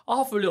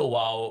after a little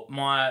while,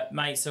 my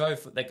mates are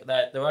over.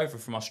 They're over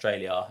from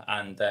Australia,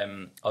 and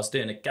I was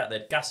doing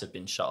the gas had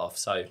been shut off,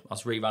 so I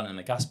was rerunning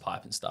the gas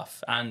pipe and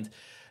stuff. And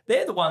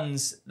they're the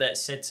ones that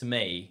said to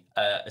me,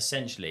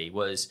 essentially,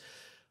 was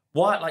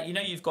why, like,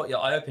 you've got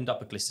I opened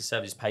up a Glister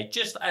service page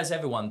just as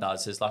everyone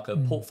does, as like a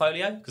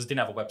portfolio, because I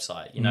didn't have a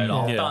website.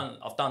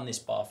 I've done this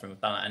bathroom,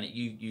 I've done it, and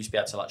you used to be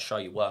able to like show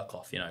your work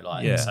off.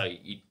 So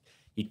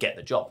you'd get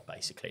the job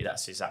basically.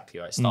 That's exactly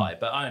where it started.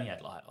 But I only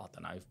had like, I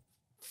don't know,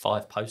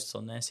 5 posts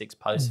on there, 6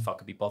 posts if I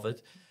could be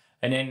bothered.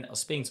 And then I was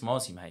speaking to my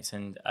Aussie mates,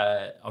 and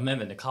I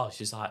remember in the car,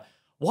 she's like,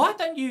 why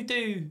don't you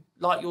do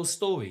like your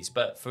stories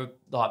but for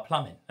like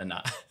plumbing and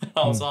that?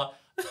 I was like,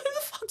 who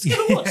the fuck's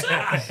gonna watch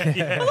that?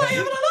 I was like,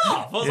 having a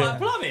laugh. I was like,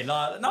 plumbing,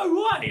 like, no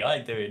way, I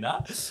ain't doing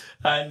that.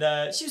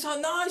 And she was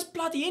like, no, it's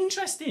bloody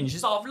interesting.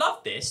 She's like, I've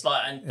loved this.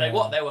 Like, and they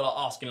were like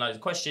asking loads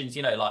of questions,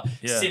 you know, like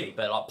silly,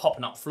 but like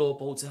popping up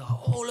floorboards. Like,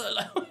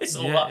 oh look, it's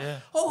all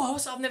oh,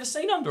 I've never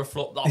seen under a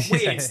floor, like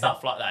weird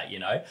stuff like that, you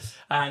know.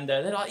 And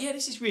they're like, yeah,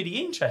 this is really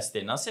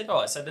interesting. I said,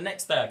 all right. So the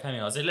next day I came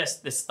in, I said,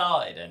 let's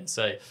start it. And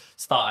so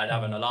started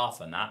having a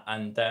laugh on that,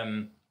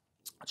 and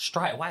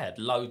straight away I had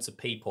loads of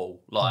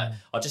people, like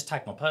I just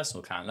tagged my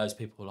personal account, loads of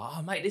people were like,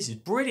 oh mate, this is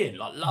brilliant,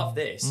 like love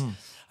this.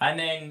 And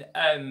then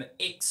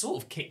it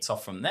sort of kicked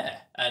off from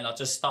there, and I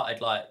just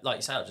started like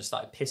you say, I just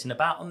started pissing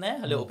about on there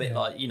a little bit,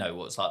 like, you know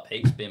what it's like,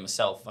 peeps, being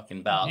myself, fucking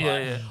about.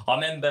 I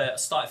remember I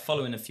started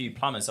following a few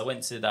plumbers. I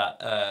went to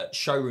that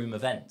showroom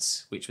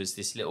events, which was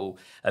this little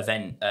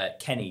event.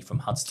 Kenny from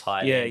Hud's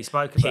Tile, he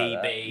spoke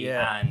about PB,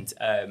 that.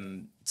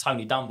 and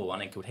Tony Dumble, I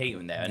think, called Heater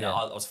in there, and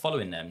I was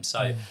following them.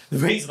 So the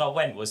reason I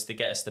went was to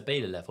get a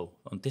Stabila level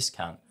on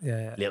discount.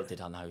 Little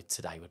did I know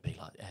today would be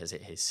like as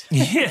it is.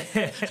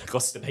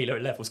 Got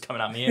Stabila levels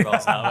coming out my ear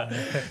right now.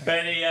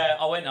 But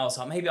I went, I was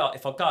like, maybe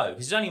if I go,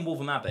 because it's only in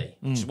Waltham Abbey,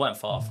 which weren't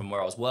far from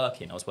where I was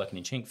working. I was working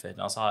in Chinkford, and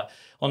I was like,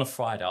 on a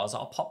Friday, I was like,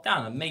 I'll pop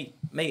down and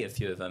meet a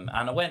few of them.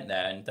 And I went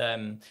there,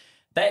 and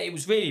it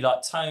was really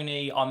like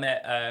Tony. I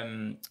met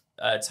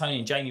Tony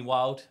and Jamie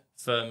Wild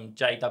from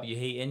JW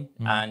Heating,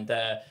 and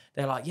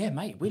they're like, yeah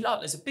mate,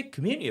 there's a big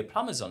community of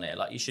plumbers on here,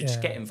 like you should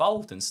just get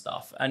involved and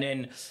stuff. And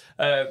then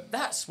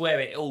that's where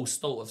it all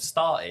sort of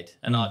started,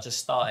 and I just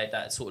started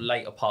that sort of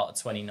later part of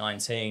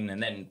 2019,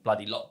 and then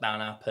bloody lockdown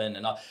happened,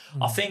 and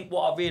I think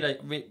what I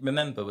really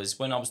remember was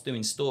when I was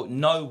doing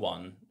no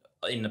one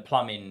in the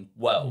plumbing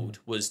world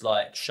was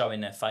like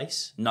showing their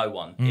face. No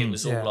one. It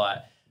was all like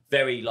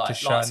very like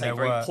I say,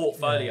 very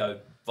portfolio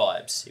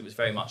vibes. It was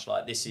very much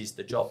like, this is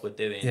the job we're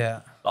doing.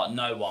 Like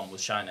no one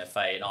was showing their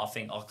face, and I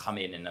think I come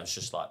in and I was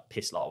just like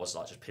pissed, like I was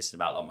like just pissing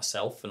about like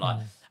myself, and like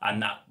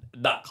and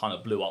that kind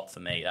of blew up for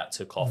me. That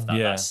took off,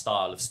 that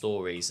style of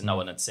stories, and no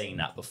one had seen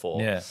that before.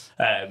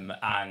 Then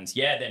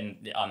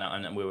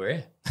and we were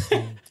here.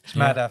 It's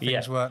mad how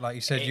things work. Like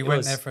you said, you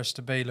went there for a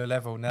Stabila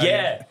level. Now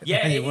it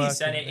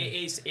is, and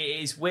it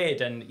is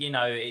weird, and you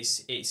know,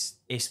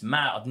 it's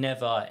mad. I'd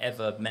never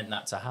ever meant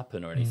that to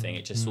happen or anything.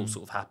 It just all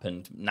sort of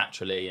happened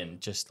naturally,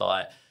 and just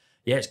like,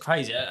 yeah, it's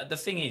crazy. The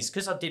thing is,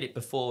 because I did it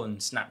before on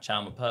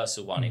Snapchat, my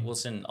personal one, it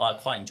wasn't. I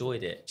quite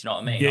enjoyed it. Do you know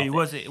what I mean? Yeah,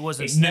 it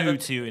wasn't new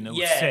to you in a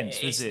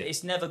sense, was it?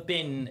 It's never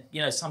been.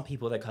 You know, some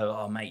people they go,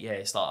 "Oh, mate, yeah,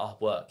 it's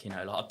like work." You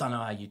know, like I don't know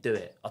how you do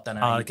it. I don't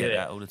know how you do it. I get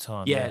that all the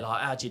time. Yeah,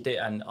 like how do you do it?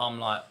 And I'm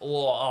like,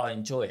 oh, I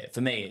enjoy it.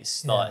 For me,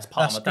 it's like it's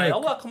part of my day. I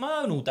work on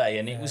my own all day,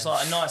 and it was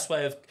like a nice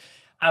way of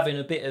having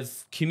a bit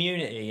of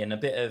community and a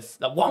bit of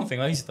like. One thing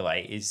I used to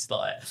hate is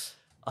like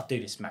I do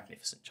this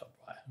magnificent job.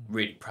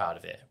 Really proud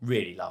of it,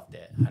 really loved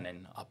it, and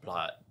then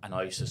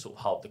I used to sort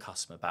of hold the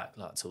customer back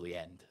like till the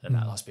end, and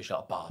that, like, especially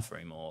like a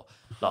bathroom or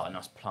like a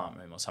nice plant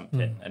room or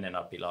something, and then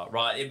I'd be like,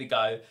 right, here we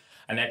go,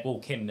 and they'd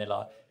walk in and they're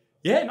like,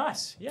 yeah,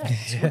 nice, yeah,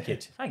 it's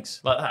wicked,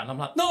 thanks, like that, and I'm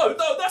like, no,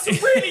 that's a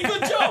really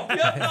good job, you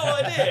have no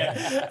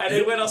idea. And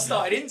then when I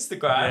started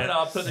Instagram and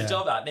I put the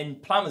job out, then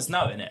plumbers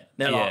knowing it,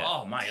 they're like,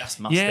 oh mate, that's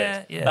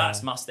mustard,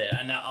 that's mustard,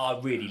 and I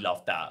really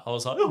loved that. I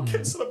was like, oh,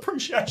 get some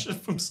appreciation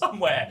from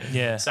somewhere.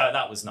 So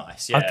that was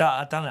nice.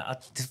 I've done it.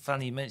 It's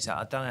funny you mentioned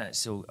that.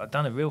 I've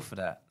done a reel for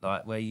that,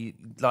 like where you,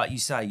 like you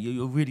say,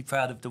 you're really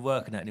proud of the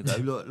work and that, and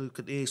you go, look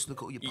at this,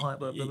 look at all your pipe,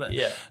 blah, blah, blah.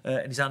 And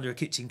it's under a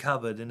kitchen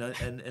cupboard,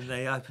 and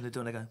they open the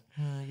door and they go,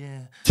 oh yeah.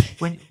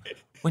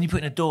 When you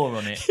put a door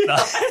on it,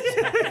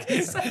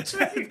 it's so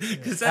true.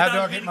 How do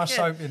I get my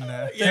soap in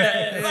there?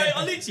 Mate,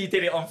 I literally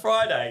did it on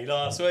Friday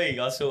last week.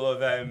 I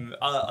sort of,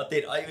 I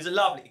did. It was a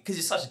lovely, because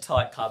it's such a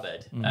tight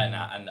cupboard, and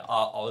I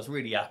was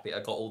really happy. I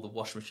got all the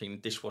washing machine,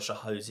 dishwasher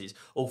hoses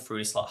all through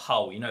this like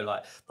hole. You know,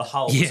 like the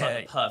hole was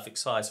like the perfect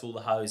size for all the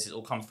hoses.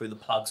 All come through the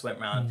plugs, went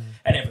round,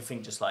 and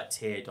everything just like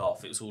teared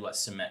off. It was all like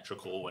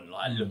symmetrical and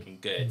like looking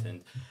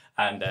good,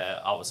 and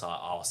I was like,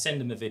 I'll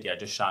send them a video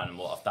just showing them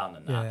what I've done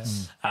and that.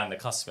 And the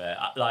customer,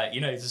 like, you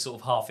know, just sort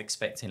of half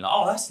expecting, like,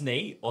 oh, that's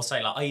neat. Or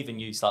saying, like, I even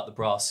used like the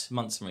brass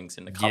Munson rings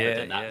in the cupboard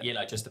and that, you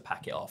know, just to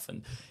pack it off, and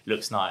it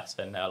looks nice.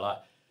 And they're like,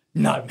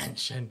 no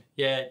mention.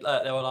 They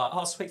were like,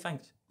 oh, sweet,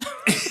 thanks. And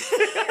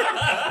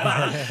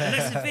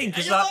that's the thing,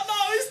 because like, no,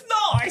 it's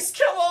nice.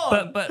 Come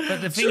on. But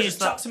the thing is,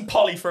 chuck some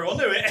poly through. I'll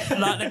do it.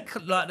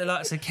 like the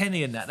likes of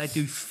Kenny and that, they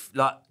do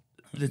like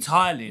the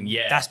tiling.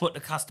 That's what the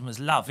customers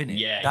love, isn't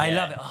it? They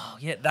love it. Oh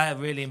yeah, they're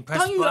really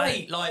impressed. Don't you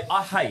hate? Like,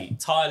 I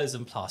hate tilers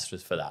and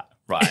plasterers for that.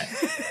 Right.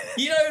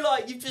 You know,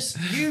 like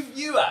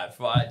you have,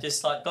 right,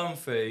 just like gone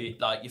through,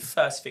 like your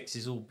first fix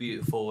is all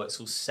beautiful,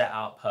 it's all set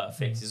out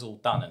perfect, it's all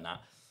done and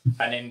that.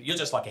 And then you're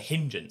just like a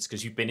hindrance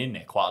because you've been in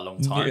there quite a long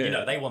time. You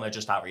know, they want to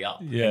just hurry up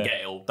and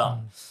get it all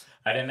done.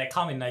 And then they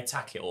come in, they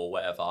tack it or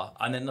whatever,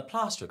 and then the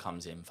plasterer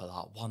comes in for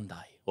like 1 day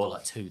or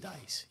like 2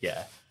 days.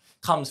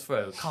 Comes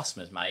through,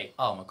 customers, mate.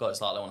 Oh my God,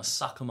 it's like they want to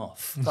suck them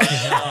off. Like,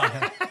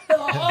 they're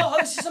like, oh,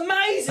 this is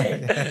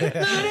amazing. Look at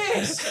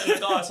this. And the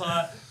guy's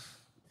like,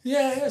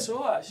 Yeah, it's all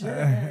right. Actually.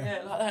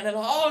 Yeah, like that. And they're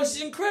like, oh, this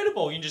is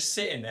incredible. You're just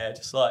sitting there,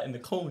 just like in the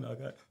corner. I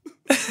go,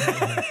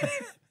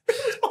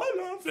 I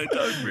love. They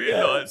don't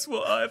realise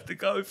what I have to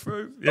go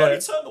through. Yeah. Like,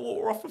 you turn the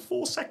water off for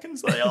 4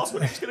 seconds. They ask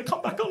when it's going to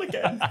come back on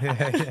again.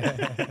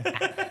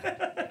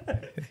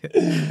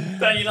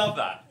 Don't you love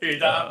that?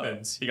 That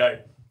happens. You go,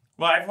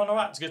 right, everyone all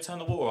right? Just going to turn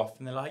the water off.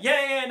 And they're like,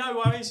 yeah, no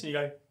worries. And you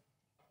go,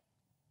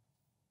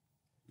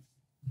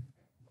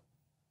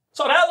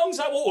 so how long's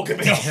that water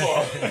going to be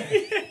off for?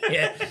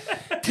 Yeah.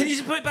 Can you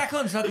just put it back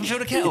on so I can fill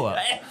the kettle up?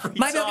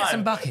 Maybe I'll get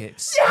some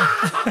buckets.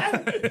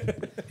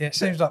 Yeah, it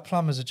seems like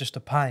plumbers are just a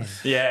pain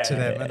to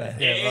them, isn't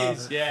it? It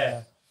is,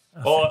 yeah.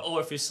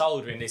 Or if you're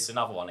soldering, this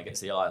another one that gets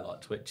the eye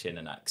like twitching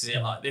and that. Because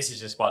like, this is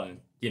just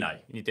one, you know,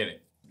 you're doing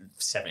it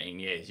for 17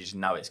 years, you just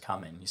know it's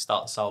coming. You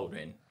start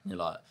soldering, and you're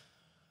like,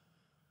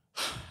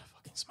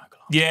 fucking smoke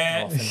alarm.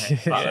 Yeah.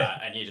 Like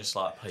that. And you're just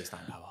like, please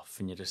don't go off.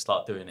 And you just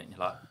start doing it, and you're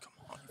like, come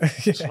on.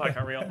 Just like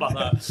hurry up like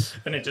that.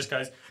 And it just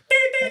goes,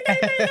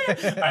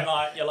 and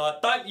like you're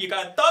like,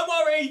 don't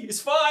worry, it's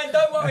fine,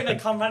 don't worry. And they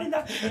come running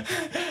down.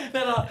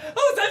 They're like,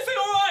 oh, is everything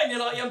all right? And you're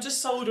like, yeah, I'm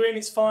just soldering,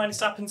 it's fine, this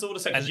happens all the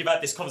time. Because you've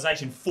had this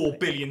conversation 4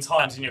 billion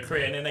times in your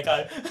career, and then they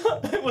go,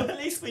 well, at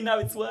least we know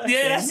it's working.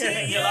 Yeah,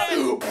 and you're like,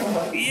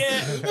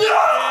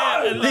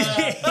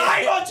 I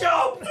hate my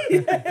job.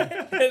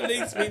 At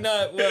least we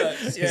know it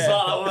works. It's like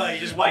that way,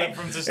 you're just waiting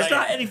for them to say. It's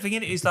like anything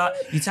in it. It's like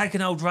you take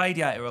an old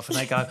radiator off and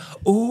they go,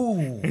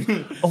 oh,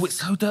 it's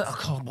so dirty. I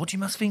can't. What do you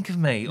must think of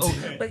me? Oh,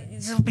 but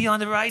it's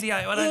behind the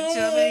radiator. I don't. Do you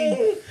know what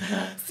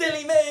I mean?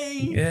 Silly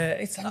me. Yeah,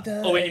 it's so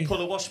dirty. Or when you pull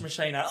the washing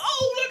machine out.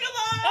 Oh, look at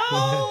that.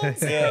 Oh,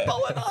 yeah.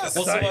 What's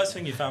the worst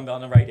thing you found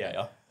behind the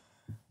radiator?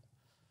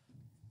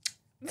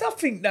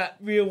 Nothing that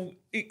real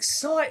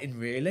exciting,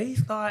 really.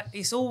 Like,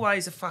 it's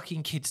always a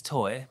fucking kid's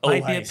toy.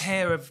 Maybe a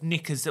pair of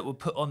knickers that were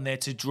put on there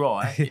to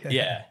dry.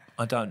 Yeah.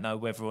 I don't know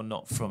whether or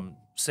not from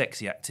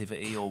sexy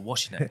activity or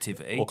washing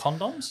activity. Or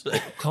condoms.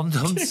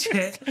 Condoms,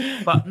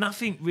 yeah. But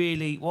nothing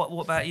really. What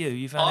about you?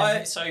 You found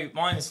anything? So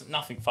mine's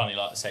nothing funny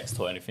like a sex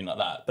toy or anything like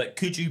that. But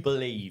could you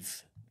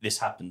believe this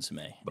happened to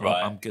me?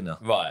 Right. I'm gonna.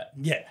 Right.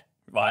 Yeah.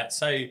 Right.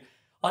 So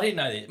I didn't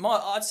know this.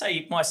 I'd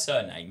say my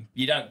surname,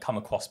 you don't come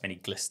across many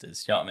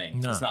glisters, you know what I mean?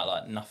 No. It's not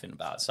like nothing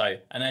about it. So,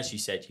 and as you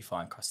said, you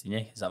find crusty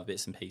knickers, other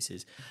bits and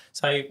pieces.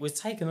 So we're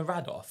taking the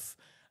rad off.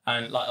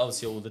 And like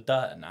obviously all the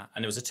dirt and that,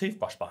 and there was a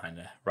toothbrush behind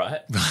there,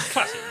 right?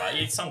 Classic,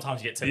 right?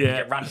 Sometimes you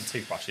get random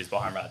toothbrushes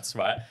behind rads,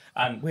 right?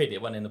 And weirdly,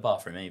 it wasn't in the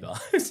bathroom either;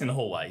 it's in the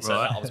hallway. So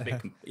that was a bit,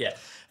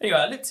 Anyway,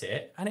 I looked at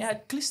it, and it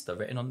had Glister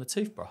written on the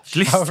toothbrush.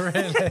 Oh,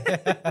 really?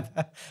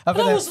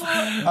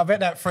 I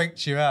bet that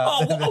freaked you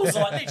out. Oh, I was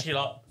like literally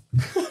like.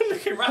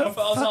 Looking around,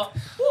 but I was like,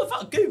 "What if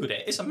I googled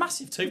it? It's a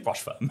massive toothbrush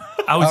firm."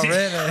 Oh, really?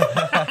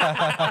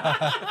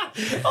 I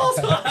was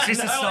like, Is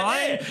this a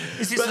sign?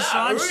 Is this a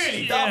sign?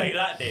 Really dummy,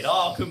 that did.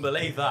 Oh, I couldn't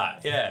believe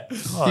that. Yeah. You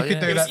could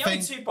do It was that the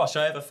only thing. toothbrush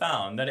I ever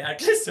found, and it had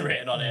Glister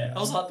written on it. I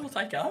was like, "I'll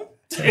take it home."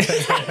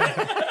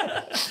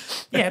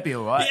 Yeah, it'd be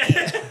all right.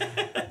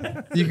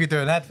 You could do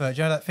an advert.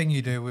 Do you know that thing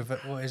you do with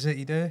what is it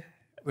you do?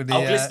 With the,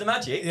 Glister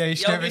Magic? Yeah, you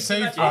should have a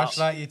toothbrush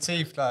like your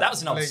teeth. Like, That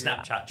was an old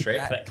Snapchat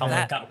trick that come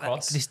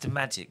across. Glister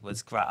Magic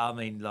was great. I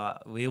mean,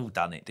 like, we all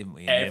done it, didn't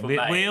we? Mate,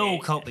 we all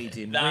copied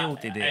him. We all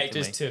did it. It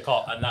just took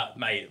off, and that,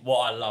 mate, what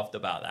I loved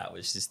about that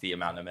was just the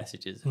amount of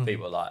messages.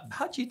 People were like,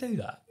 how'd you do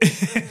that?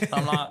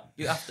 I'm like,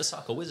 you have to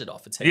suck a wizard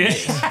off for 10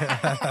 years to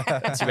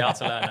be able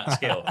to learn that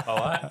skill, all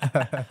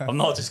right? I'm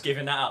not just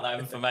giving out that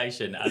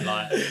information. And,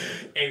 like,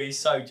 it was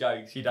so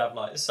jokes. You'd have,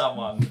 like,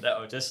 someone that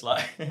would just,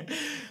 like,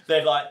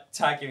 they'd, like,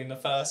 tag you in the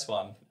first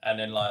one, and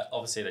then, like,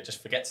 obviously they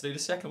just forget to do the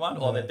second one,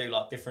 or they do,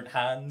 like, different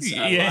hands.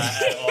 And,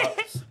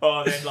 like,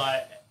 or then,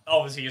 like,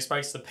 obviously you're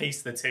supposed to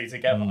piece the two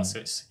together, so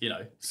it's, you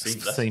know,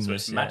 seamless, so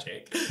it's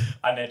magic.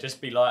 And they'd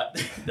just be like,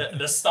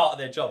 the start of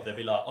their job, they'd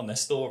be like on their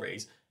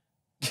stories.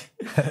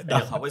 And you're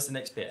like, where's the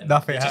next bit? And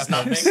nothing just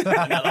happens. nothing.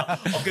 And they're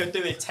like, I'm going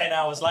to do it 10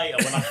 hours later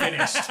when I'm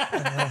finished.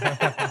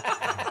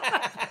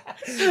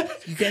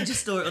 You can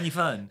just store it on your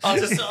phone. I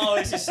was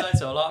just saying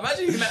to him, like,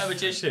 imagine you met a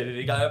magician and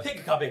you go, pick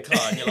a cupboard card,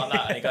 and you're like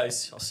that, and he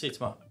goes, I'll see you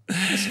tomorrow.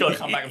 Just got to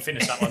come back and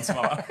finish that one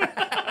tomorrow.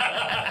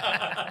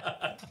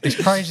 It's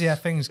crazy how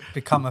things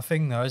become a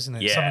thing, though, isn't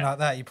it? Yeah. Something like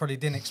that you probably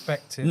didn't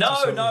expect it. No,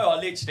 I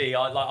literally,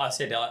 like I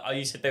said, I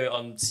used to do it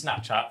on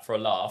Snapchat for a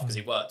laugh because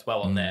it worked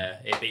well on there.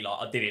 It'd be like,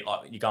 I did it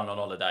like you're going on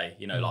holiday,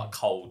 you know, like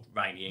cold,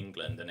 rainy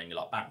England, and then you're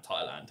like back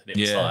Thailand, and it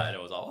was like, and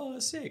it was like, oh,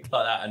 sick,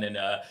 like that. And then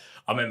I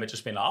remember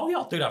just being like, oh yeah,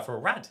 I'll do that for a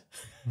rad.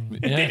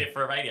 Did it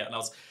for a radio, and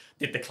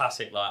did the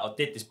classic, like, I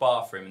did this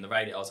bathroom in the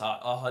radio. I was like,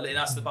 oh,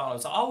 that's the bathroom. I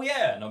was like, oh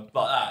yeah, and I'm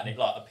like that, and it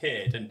like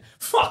appeared, and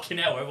fucking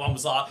hell, everyone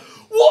was like,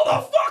 what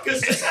the fuck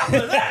has just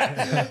happened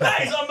there?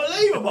 That is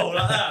unbelievable,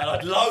 like that. And I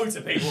had loads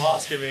of people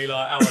asking me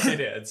like how I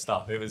did it and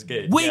stuff. It was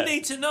good. We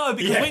need to know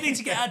because we need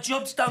to get our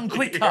jobs done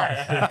quicker.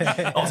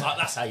 I was like,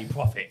 that's how you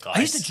profit, guys.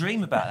 I used to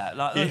dream about that.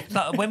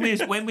 Like when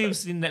we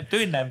was doing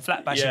them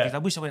flat bashing things, I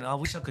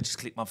wish I could just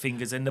click my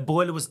fingers and the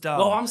boiler was done.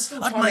 Well, I'm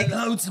still I'd make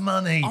loads of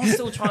money. I'm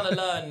still trying to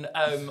learn,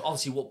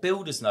 obviously, what building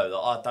builders know that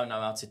I don't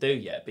know how to do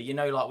yet. But you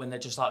know, like when they're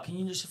just like, can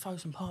you just throw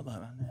some pipe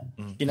around there?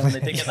 You know, when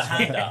they do get the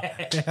hand up.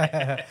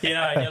 You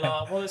know, and you're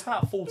like, well, there's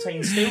about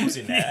 14 steels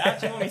in there. How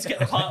do you want me to get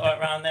the pipe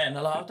around there? And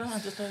they're like, I don't know,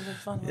 just do it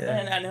fun.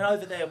 And then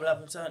over there we'll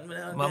have a certain.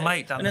 My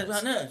mate done that. And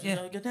it's like,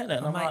 no, get there.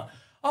 And I'm like,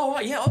 oh,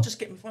 right, yeah, I'll just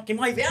get my fucking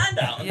wavy hand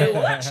out and do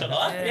all that, shall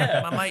I?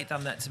 Yeah. My mate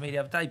done that to me the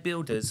other day.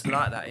 Builders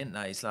like that, ain't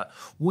they? It's like,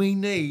 we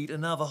need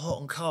another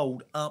hot and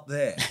cold up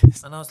there.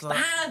 And I was like,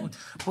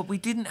 but we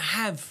didn't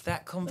have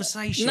that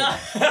conversation. No.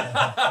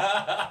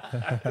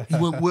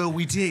 well,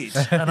 we did.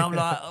 And I'm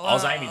like, I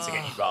was aiming to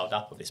get you riled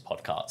up with this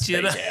podcast.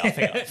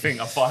 I think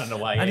I'm finding a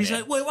way. And he's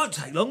like, well, it won't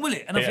take long, will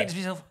it? And I think to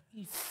myself,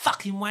 you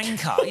fucking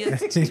wanker.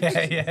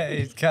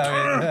 He's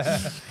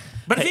going.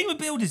 But the thing with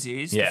builders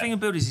is,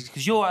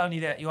 because you're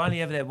only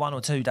ever there 1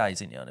 or 2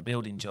 days, aren't you, on a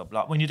building job?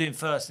 Like when you're doing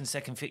first and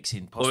second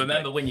fixing, possibly. Well,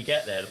 remember when you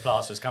get there, the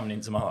plaster's coming in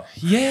tomorrow.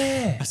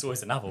 Yeah. That's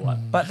always another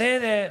one. But they're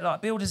there,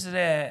 like builders are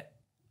there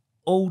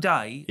all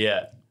day.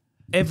 Yeah.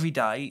 Every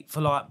day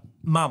for like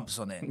months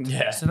on end.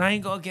 Yeah. So they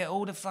ain't got to get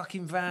all the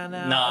fucking van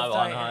out. No,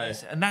 I know.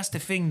 And that's the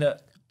thing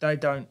that they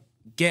don't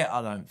get,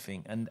 I don't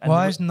think. And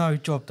why is no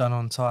job done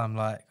on time?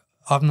 Like,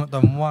 I've not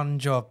done one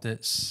job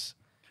that's...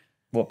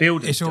 What,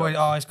 builders? It's always,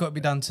 it's got to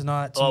be done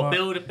tonight. Well,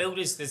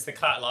 builders, there's the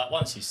like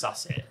once you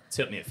suss it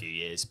took me a few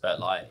years,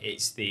 but like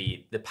it's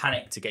the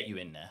panic to get you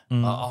in there.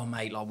 Like, oh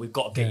mate, like we've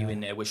got to get you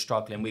in there. We're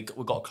struggling. We've got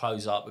to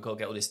close up. We've got to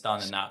get all this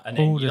done and that. And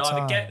then you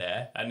either get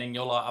there, and then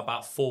you're like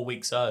about 4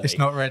 weeks early. It's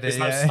not ready. There's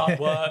no stud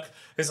work.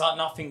 There's like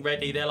nothing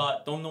ready. They're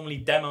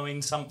normally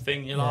demoing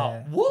something. You're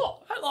like,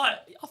 what? Like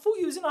I thought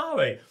you was in a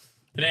hurry.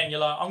 And then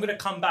you're like, I'm gonna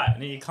come back,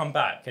 and then you come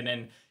back, and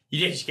then.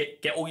 You just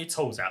get all your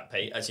tools out,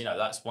 Pete. As you know,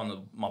 that's one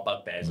of my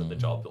bugbears of the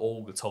job.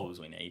 All the tools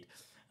we need,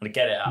 and to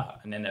get it out.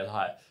 And then they're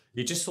like,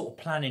 you're just sort of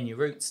planning your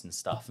routes and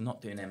stuff, and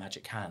not doing their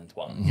magic hand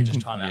one. You're just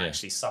trying to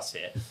actually suss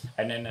it.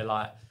 And then they're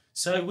like,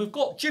 so we've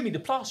got Jimmy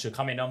the plasterer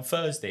coming on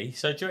Thursday.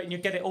 So do you reckon you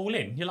get it all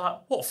in? You're like,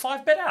 what,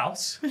 5-bed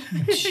house?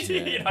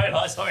 You know,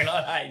 like something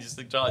like that. It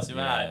just drives him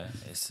out.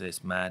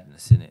 It's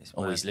madness, isn't it?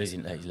 He's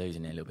losing it a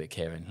little bit,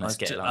 Kieran. Let's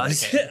get it. Do you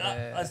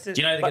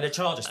know they're going to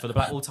charge us for the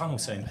Blackwall Tunnel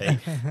soon, Pete?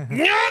 I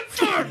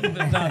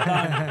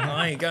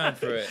ain't going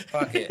for it.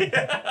 Fuck it.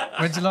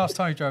 When's the last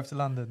time you drove to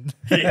London?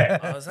 Yeah,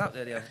 I was up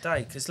there the other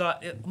day because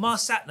like my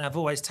sat nav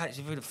always tries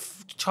to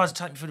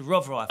take me through the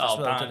Rotherhithe as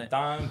well, doesn't it?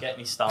 Don't get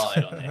me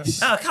started on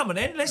this. Oh, come on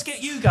then, let's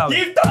get you going.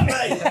 You've done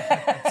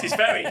it. This is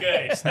very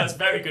good. That's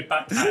very good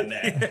backhand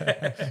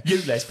there.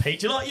 You Les, Pete.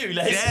 Do you like you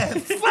Les? Yeah,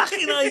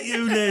 fucking hate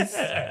you Les.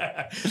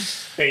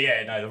 But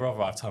yeah, no, the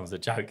Rotherhithe time was a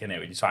joke, isn't it?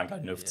 When you try and go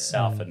north to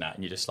south and that,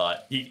 and you're just like,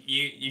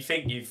 you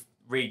think you've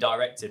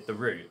redirected the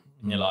route,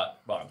 and you're like,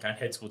 right, I'm going to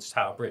head towards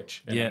Tower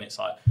Bridge, and then it's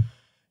like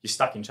you're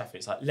stuck in traffic.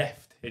 It's like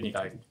left, and you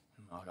go,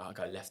 oh, I'll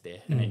go left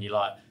here, and then you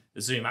like.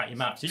 Zoom out your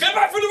maps. You go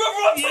back through the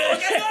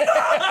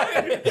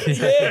Rotherhithe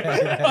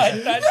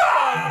again.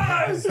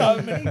 No!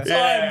 So many times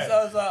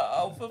I was like,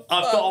 oh, for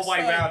I've got a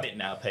way around it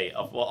now, Pete.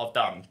 What I've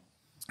done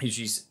is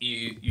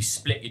you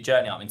split your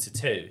journey up into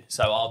two.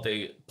 So I'll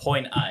do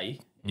point A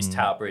is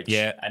Tower Bridge,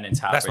 and then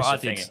Tower Bridge to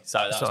thingy.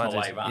 So that's my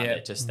way around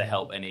it, just to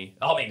help any.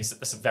 I mean,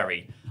 that's a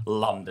very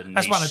London.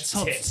 That's one of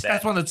Todd's.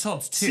 That's one of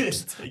Todd's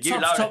tips.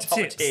 Todd's top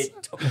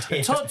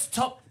tips. Todd's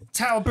top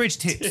Tower Bridge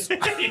tips.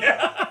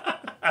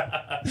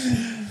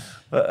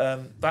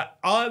 But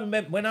I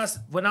remember when I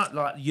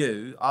like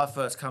you, I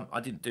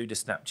didn't do the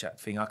Snapchat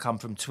thing. I come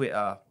from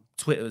Twitter.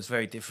 Twitter was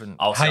very different.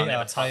 Oh, so I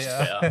never touched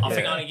Twitter. I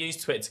think I only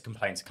use Twitter to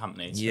complain to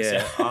companies.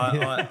 Yeah,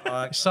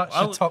 such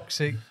a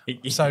toxic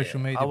social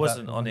media. I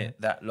wasn't on it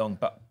that long,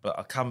 but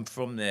I come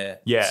from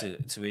there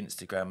to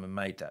Instagram and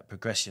made that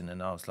progression.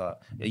 And I was like,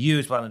 you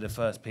was one of the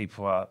first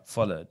people I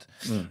followed,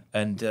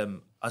 and I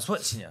was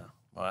watching you,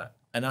 right?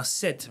 And I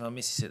said to my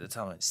missus at the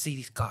time, "See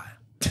this guy."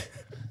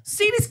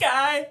 See this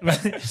guy?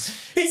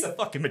 He's a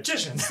fucking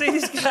magician. See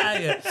this guy?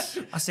 Yeah.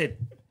 I said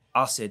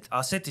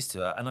this to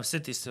her, and I've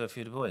said this to a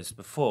few of the boys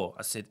before.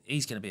 I said,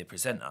 he's going to be a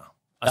presenter.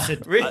 I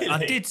said, really? I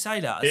did say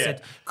that. I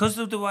said, because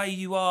of the way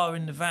you are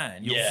in the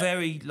van, you're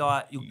very,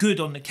 like, you're good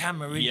on the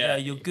camera,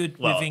 you're good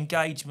with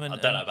engagement. I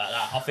don't know about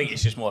that. I think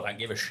it's just more I don't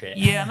give a shit.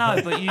 Yeah, I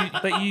know, but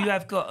you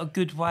have got a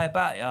good way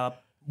about it.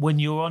 When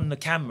you're on the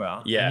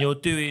camera and you're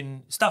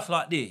doing stuff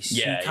like this,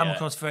 you come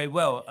across very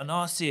well. And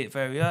I see it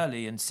very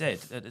early and said,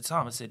 at the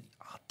time, I said,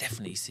 I'll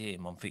definitely see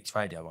him on Fixed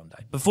Radio one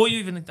day. Before you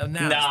even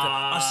announced it,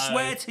 I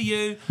swear to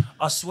you,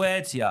 I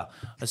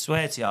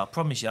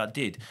promise you I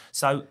did.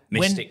 So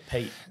Mystic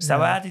Pete. So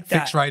how did that...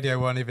 Fixed Radio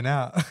weren't even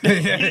out.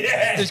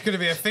 There's going to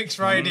be a Fixed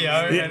Radio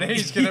and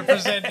he's going to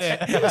present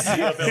it. I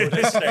see a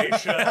building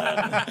station.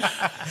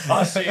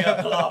 I see a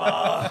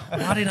plumber.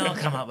 Why didn't I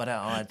come up with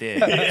that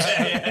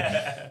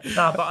idea?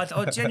 No, but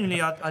I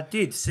genuinely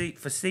did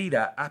see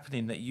that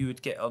happening, that you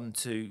would get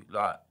onto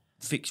like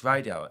Fixed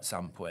Radio at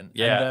some point.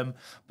 Yeah. And,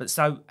 but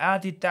so how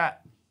did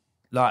that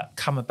like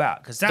come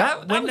about? Because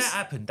that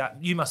happened,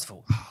 that you must have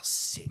thought, oh,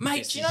 sick.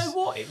 Mate, do you know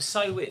what? It was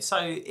so weird. So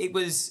it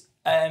was.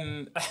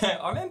 I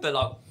remember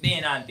like me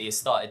and Andy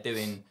started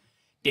doing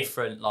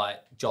different like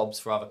jobs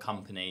for other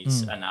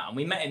companies and that. And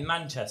we met in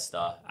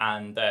Manchester,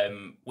 and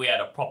we had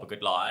a proper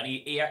good laugh. And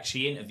he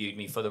actually interviewed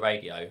me for the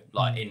radio,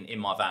 like in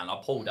my van. I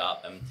pulled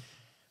up and.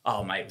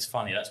 Oh mate, it was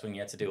funny. That's when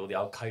you had to do all the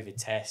old COVID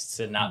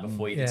tests and that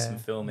before you did some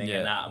filming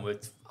and that, and we're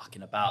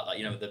fucking about like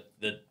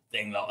the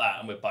thing like that,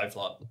 and we're both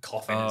like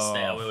coughing and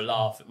stuff. We were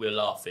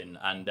laughing,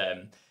 and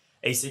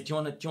he said, "Do you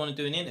want to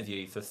do an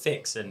interview for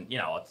Fix?" And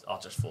I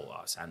just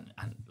thought, it's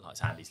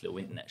Andy's little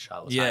internet show.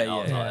 I was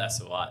like, that's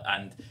all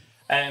right.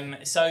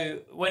 And so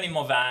went in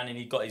my van, and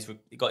he got his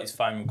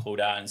phone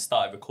recorder out and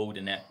started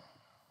recording it.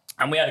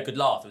 And we had a good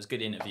laugh. It was a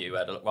good interview. We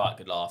had a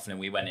good laugh. And then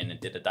we went in and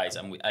did a date.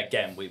 And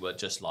we were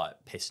just like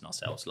pissing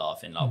ourselves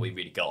laughing. Like we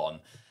really got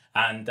on.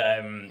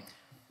 And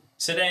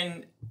so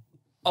then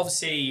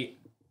obviously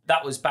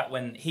that was back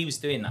when he was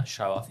doing that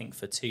show, I think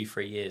for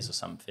 2-3 years or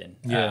something.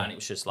 Yeah. And it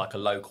was just like a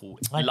local...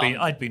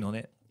 I'd been on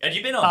it. Had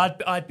you been on?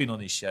 I'd been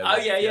on his show. Oh,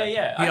 yeah.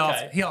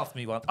 He asked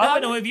me once. I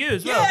went on with you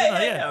as well, didn't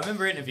I? Yeah, I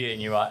remember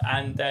interviewing you, right?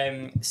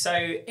 And so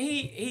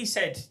he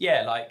said,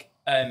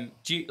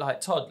 do you,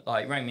 like Todd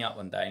like rang me up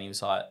one day and he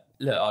was like,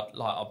 look,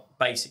 I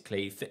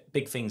basically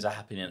big things are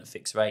happening at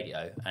Fix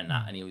Radio and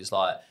that, and he was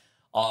like,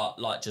 I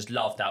like just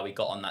loved how we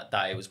got on that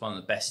day. It was one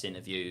of the best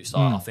interviews.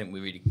 Like I think we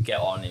really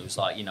get on. It was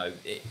like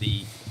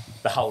the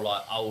whole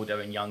like older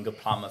and younger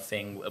plumber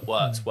thing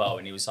works well.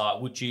 And he was like,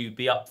 would you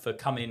be up for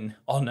coming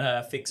on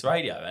Fix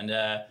Radio? And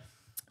I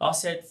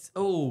said,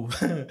 oh,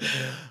 I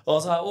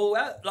was like,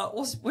 well,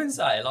 what's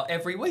Wednesday? Like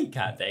every week,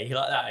 Andy,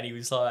 like that. And he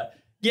was like,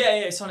 yeah,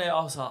 it's on it.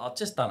 I was like, I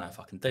just don't know if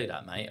I can do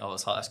that, mate. I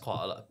was like, that's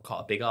quite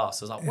a big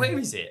ask. I was like, where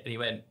is it? And he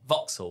went,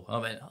 Vauxhall. And I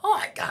went,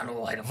 I ain't going all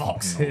the way to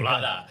Vauxhall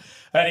like that.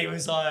 And he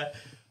was like,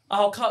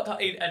 oh, can't.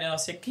 And then I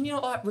said, can you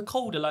not like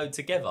record a load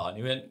together? And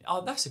he went,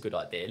 oh, that's a good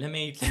idea. Let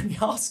me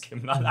ask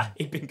him like that.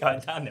 He'd been going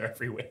down there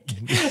every week.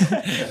 And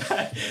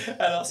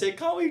I said,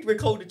 can't we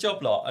record a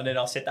job lot? And then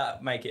I said,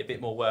 that'd make it a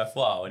bit more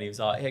worthwhile. And he was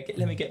like, yeah,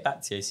 let me get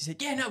back to you. So he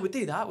said, yeah, no, we'll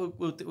do that.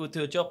 We'll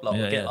do a job lot.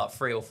 We'll get like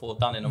 3 or 4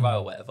 done in a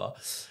row or whatever.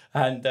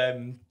 And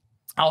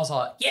I was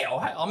like, yeah, all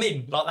right, I'm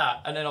in, like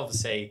that. And then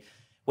obviously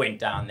went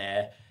down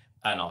there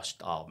and I was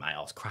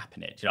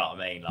crapping it. Do you know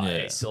what I mean? Like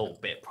it's all a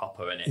bit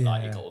proper, and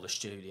like you got all the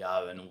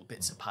studio and all the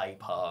bits of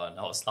paper, and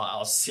I was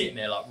sitting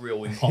there like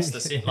real imposter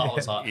sitting. Like I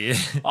was like,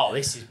 oh,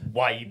 this is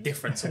way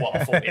different to what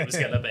I thought it was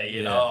gonna be.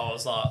 You know, I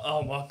was like,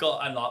 oh my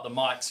god, and like the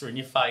mics were in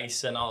your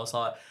face, and I was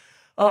like.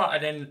 Oh,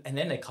 and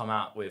then they come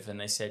out with and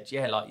they said,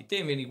 yeah, like you're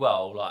doing really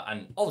well, like,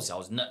 and obviously I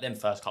was them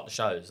first couple of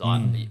shows,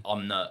 like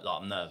I'm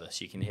nervous,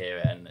 you can hear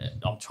it, and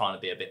I'm trying to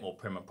be a bit more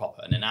prim and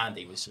proper. And then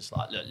Andy was just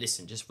like, look,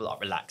 listen, just like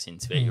relax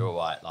into it, you're all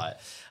right, like.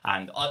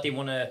 And I didn't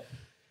want to,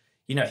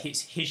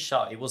 his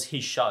show. It was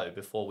his show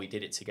before we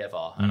did it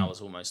together, and I was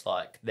almost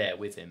like there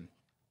with him.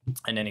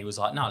 And then he was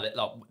like, no,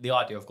 like the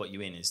idea I've got you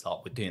in is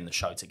like we're doing the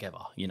show together,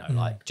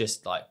 like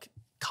just like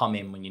come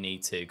in when you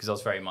need to, because I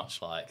was very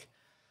much like.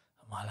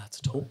 Am I allowed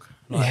to talk?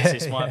 Like, is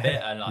this my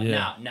bit? And like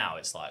now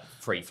it's like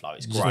free flow.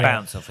 It's great.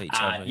 Bounce off each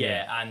other.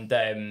 And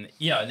and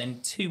then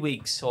 2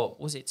 weeks, or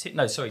was it 2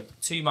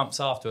 months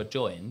after I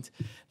joined,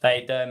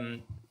 they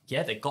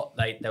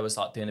was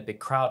like doing a big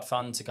crowd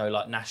fund to go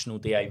like national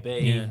DAB,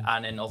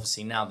 and then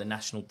obviously now the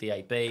national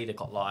DAB they've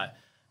got like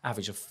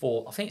average of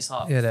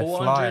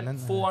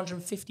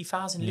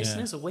 450,000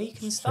 listeners a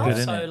week and stuff.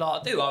 Good, so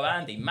like I do owe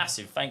Andy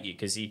massive thank you,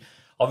 because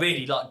I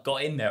really like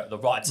got in there at the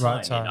right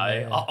time.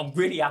 I'm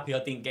really happy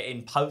I didn't get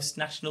in post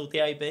national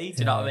DAB. Do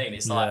you know what I mean?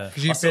 It's like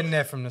because you've been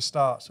there from the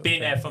start.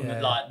 Been there from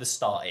the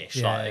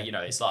start-ish. Like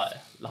it's like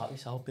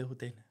this old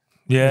building.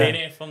 Yeah. Been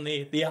here from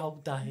the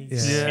old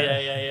days.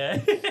 Yeah.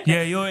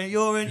 Yeah,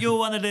 you're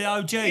one of the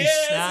OGs.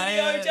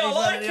 Yeah,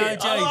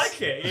 I like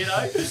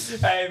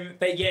it,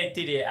 But yeah,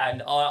 did it,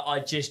 and I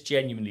just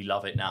genuinely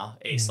love it now.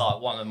 It's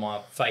like one of my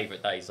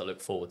favourite days I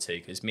look forward to,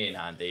 because me and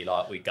Andy,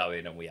 like, we go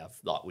in and we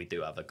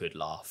do have a good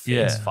laugh.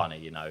 Yeah. It's funny,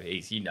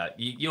 He's,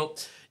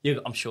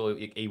 I'm sure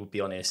he will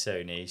be on here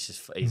soon.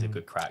 He's a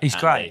good crack. He's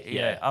Andy. Great.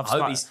 Yeah. I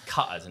hope his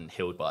cut hasn't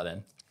healed by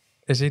then.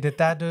 Is he the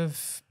dad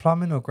of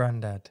plumbing or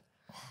granddad?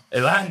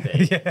 Who,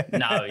 Andy?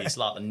 No, he's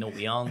like the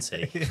naughty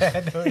auntie. He's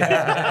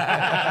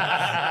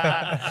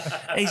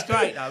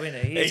great though,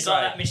 isn't he? He's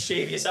like that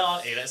mischievous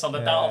auntie that's on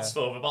the dance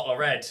floor with a bottle of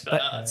red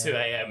at 2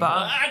 a.m.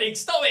 But Andy,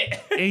 stop it!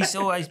 He's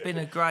always been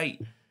a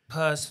great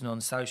person on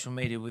social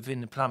media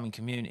within the plumbing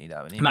community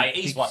though, isn't he? Mate,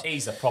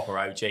 he's a proper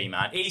OG,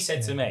 man. He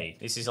said to me,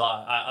 this is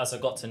like, as I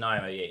got to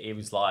know him, he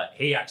was like,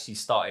 he actually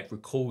started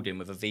recording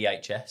with a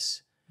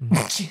VHS.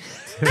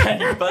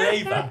 Can you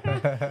believe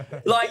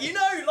that? Like, I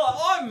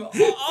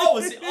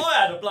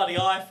had a bloody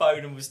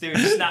iPhone and was doing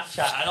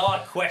Snapchat, and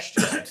I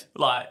questioned,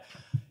 like,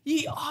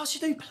 I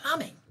should do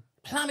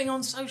plumbing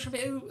on social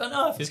media. Who on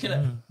earth is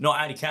gonna not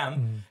Andy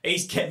Cam?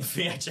 He's getting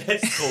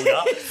VHS called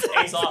up.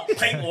 He's like,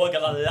 people are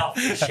gonna love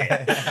this shit.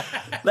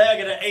 They're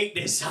gonna eat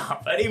this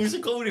up. And he was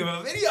recording with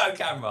a video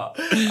camera.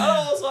 And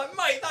I was like,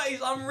 mate, that is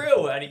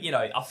unreal. And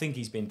I think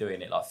he's been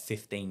doing it like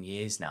 15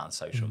 years now on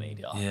social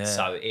media. Yeah.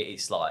 So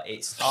it's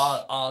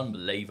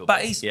unbelievable.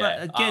 But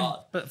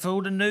but for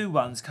all the new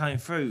ones coming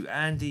through,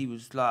 Andy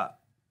was like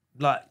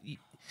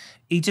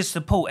he just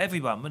support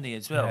everyone, wouldn't he,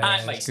 as well?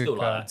 And mate, he's still a good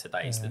like guy. that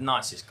today. He's the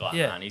nicest guy,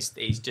 Yeah. man. He's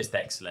just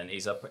excellent.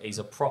 He's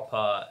a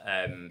proper.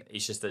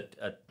 He's just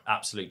a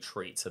absolute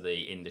treat to the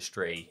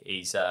industry.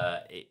 He's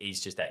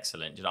just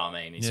excellent. Do you know what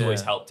I mean? He's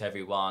always helped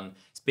everyone.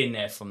 He's been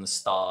there from the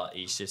start.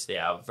 He's just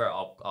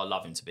I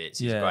love him to bits.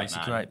 He's a great he's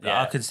man. a great.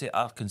 Yeah.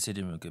 I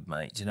consider him a good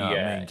mate. Do you know what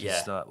I mean?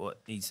 Just like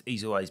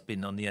he's always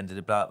been on the end of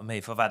the blow with me.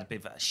 If I've had a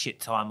bit of a shit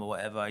time or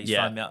whatever, he's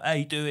phoned me up. How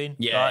you doing?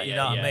 Yeah, Like, you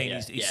know what I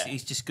mean? yeah.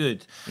 He's just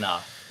good. No.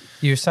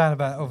 You were saying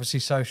about obviously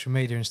social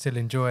media and still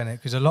enjoying it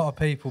because a lot of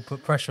people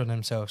put pressure on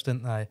themselves,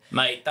 didn't they?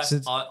 Mate, that's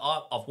So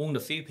I've warned a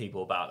few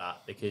people about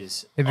that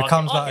because It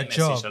becomes I like get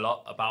a messaged job. a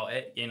lot about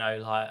it, you know,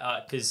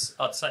 like because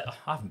I'd say I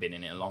haven't been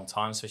in it a long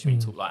time, especially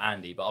when you talk like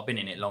Andy, but I've been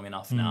in it long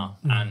enough now,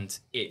 and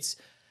it's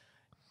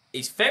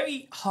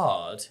very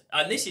hard,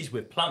 and this is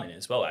with plumbing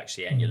as well,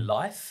 actually, and your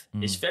life.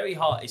 It's very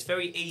hard. It's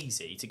very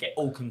easy to get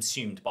all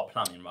consumed by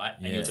plumbing, right?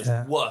 And you're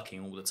just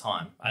working all the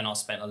time. And I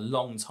spent a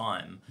long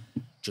time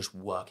just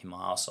working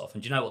my ass off.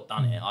 And do you know what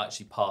done it? I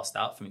actually passed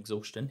out from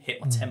exhaustion, hit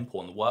my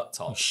temple on the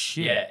worktop. Oh,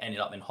 shit. Yeah, ended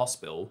up in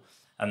hospital.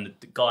 And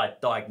the guy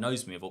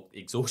diagnosed me with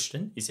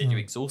exhaustion. He said, you're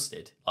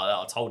exhausted.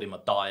 I told him my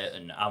diet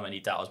and how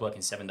many days. I was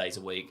working 7 days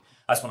a week.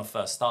 That's when I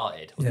first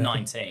started. I was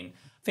 19.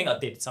 I think I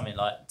did something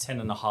like 10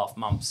 and a half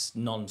months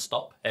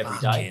non-stop every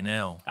day. Fucking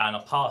hell. And I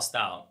passed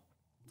out.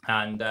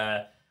 And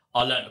I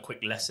learned a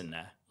quick lesson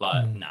there.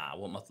 Like, nah,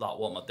 what am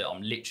I doing?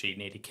 I'm literally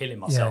nearly killing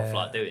myself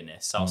like doing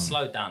this. So I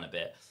slowed down a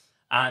bit.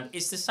 And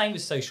it's the same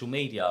with social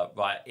media,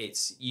 right?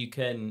 It's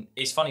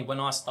funny,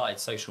 when I started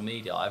social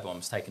media, everyone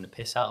was taking the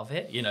piss out of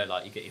it. You know,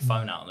 like you get your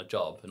phone out on a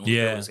job and all the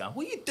girls going,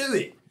 what are you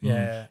doing?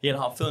 Yeah. You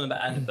know, I'm feeling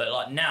about but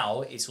like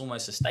now it's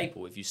almost a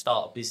staple. If you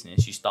start a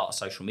business, you start a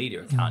social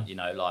media account, you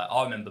know, like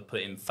I remember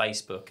putting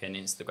Facebook and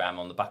Instagram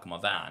on the back of my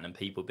van and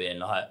people being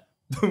like,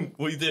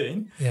 what are you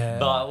doing? Yeah.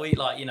 But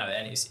you know,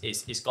 and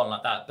it's gone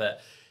like that.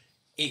 But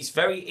it's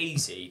very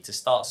easy to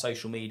start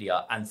social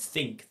media and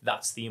think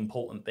that's the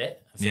important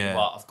bit. I think,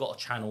 right, I've got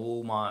to channel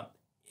all my...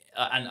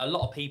 and a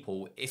lot of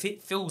people, if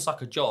it feels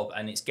like a job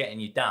and it's getting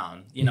you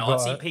down, you know, I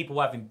see people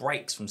having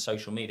breaks from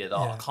social media that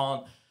I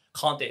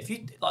can't do it. If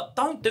you like,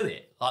 don't do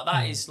it. Like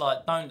that is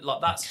like, don't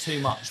like that's too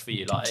much for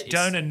you. Like,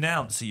 Don't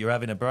announce that you're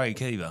having a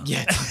break either.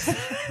 Yeah.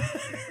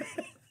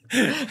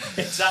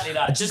 Exactly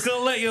that. Just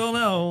gotta let you all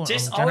know.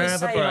 Just I'm I gonna would have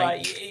say a break.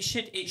 like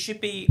it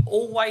should be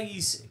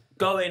always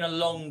going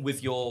along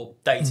with your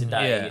day to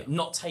day,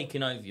 not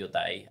taking over your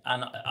day,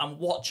 and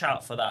watch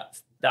out for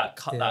that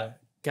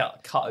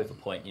cut over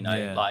point. You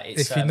know, like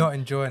it's, if you're not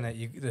enjoying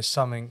it, there's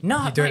something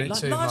you're doing it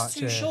too life's much.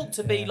 too short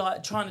to be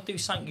like trying to do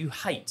something you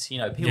hate. You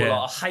know, people are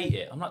like, I hate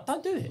it. I'm like,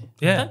 don't do it.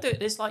 Yeah. Don't do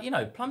it. It's like, you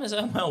know, plumbers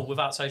earn well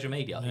without social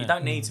media. You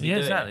don't need to be doing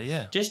exactly, it.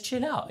 yeah. Just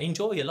chill out,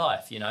 enjoy your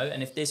life. You know,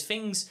 and if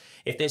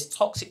there's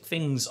toxic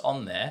things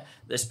on there,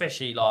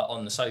 especially like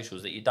on the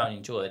socials that you don't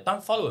enjoy,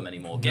 don't follow them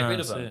anymore. Get rid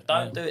of them.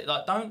 Don't do it.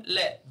 Like, don't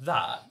let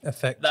that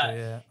affect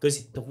you.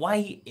 Because the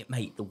way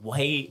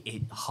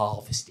it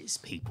harvests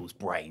people's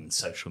brains,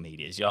 social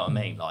media. You know what I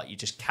mean? Like, you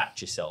just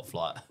catch yourself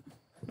like.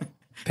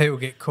 People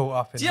get caught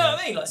up in. Do you know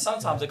what I mean? Like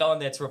sometimes I go on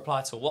there to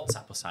reply to a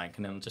WhatsApp or something,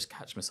 and then I'll just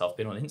catch myself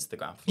being on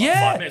Instagram for like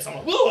 5 minutes. I'm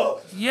like,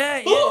 whoa,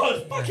 whoa,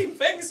 fucking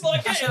things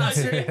like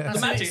it. The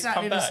magic's exactly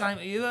come the back. same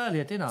to you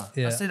earlier, didn't I?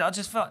 Yeah. I said I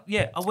just felt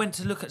I went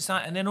to look at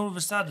something, and then all of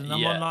a sudden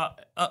I'm on like,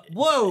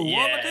 whoa,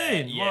 what am I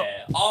doing?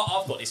 Yeah,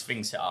 I've got this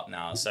thing set up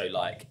now, so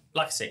like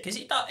I said, because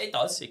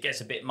it gets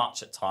a bit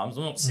much at times.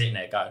 I'm not sitting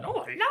there going,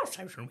 oh, I love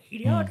social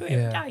media, I do it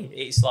every day.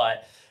 It's like,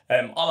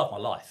 I love my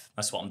life.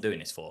 That's what I'm doing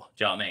this for.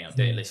 Do you know what I mean? I'm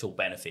doing it. This all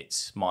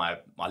benefits my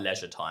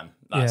leisure time.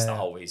 That's the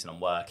whole reason I'm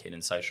working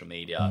in social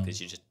media,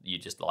 because you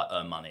just like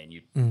earn money and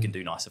you can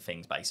do nicer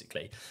things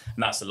basically.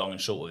 And that's the long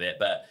and short of it.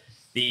 But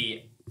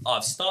the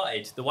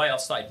way I've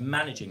started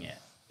managing it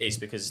is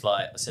because,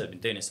 like I said, I've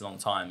been doing this a long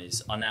time.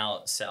 Is I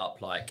now set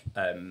up like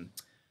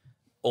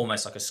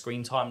almost like a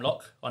screen time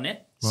lock on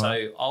it. Right.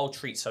 So I'll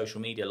treat social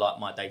media like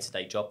my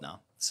day-to-day job now.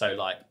 So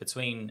like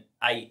between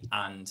 8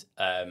 and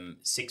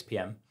 6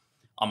 p.m.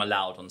 I'm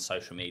allowed on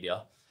social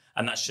media,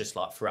 and that's just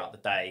like throughout the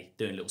day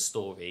doing little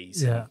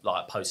stories and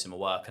like posting my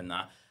work and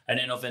that. And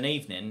then of an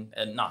evening,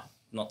 no,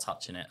 not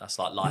touching it. That's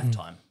like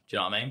lifetime. Do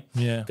you know what I mean?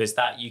 Yeah. Because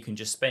that you can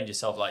just spend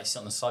yourself like sit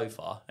on the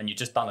sofa and you've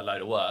just done a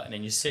load of work, and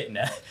then you're sitting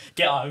there,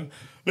 get home,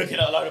 looking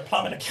at a load of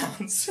plumbing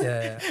accounts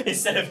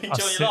instead of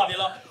enjoying your life. You're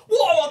like,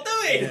 what am I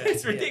doing?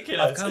 It's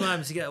ridiculous. I've come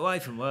home to get away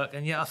from work,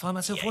 and yet I find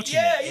myself watching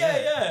it.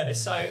 Yeah.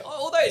 So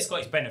although it's got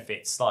its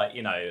benefits, like,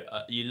 you know,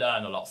 you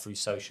learn a lot through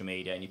social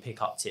media and you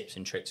pick up tips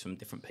and tricks from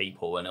different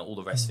people and all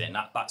the rest of it, and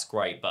that's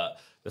great. But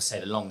let's say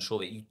the long and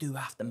short of it, you do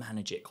have to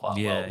manage it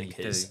quite well,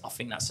 because I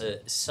think that's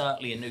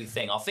certainly a new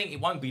thing. I think it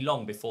won't be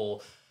long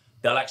before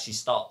they'll actually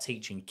start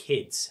teaching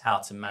kids how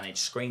to manage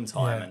screen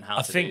time and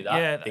how to do that.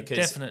 Yeah, because,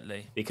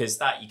 definitely. Because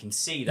that you can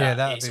see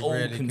that it's all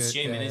really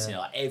consuming, good, isn't it?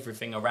 Like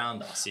everything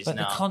around us is but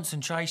now. The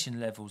concentration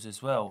levels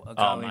as well are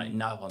Oh going. mate,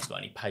 no one's got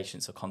any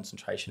patience or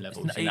concentration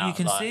levels. You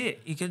can see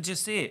it. You can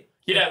just see it.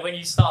 You know, when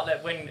you start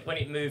that, when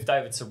it moved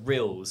over to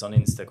Reels on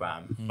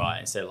Instagram,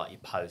 right, instead of like your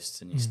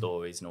posts and your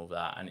stories and all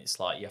that, and it's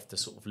like you have to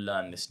sort of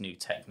learn this new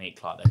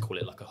technique, like they call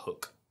it like a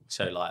hook.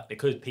 So like,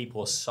 because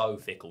people are so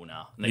fickle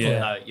now, and they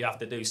know you have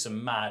to do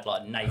some mad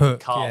like naked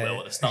cartwheel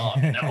at the start.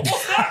 And they're like,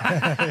 what's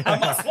that? I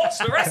must watch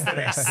the rest of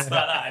this, like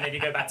that, and then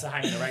you go back to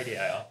hanging the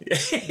radiator.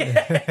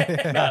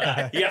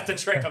 No, you have to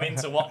trick them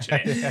into watching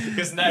it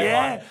because no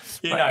one,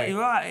 you know, you're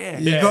right. Yeah,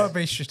 You've got to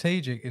be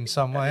strategic in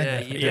some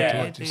way.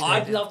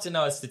 I'd love to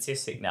know a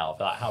statistic now of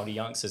like how the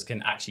youngsters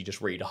can actually just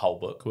read a whole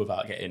book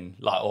without getting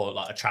like, or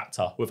like a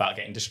chapter without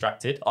getting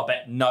distracted. I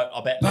bet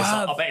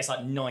it's like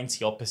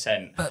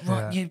 90-odd%.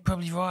 But you're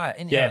probably right.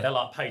 Yeah, they're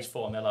like page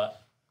 4 and they're like,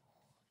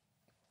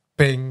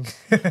 Bing.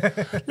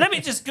 let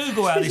me just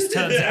Google how this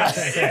turns out.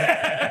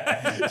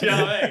 do you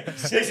know what I mean?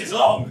 This is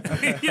long.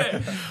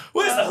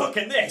 Where's the hook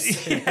in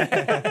this?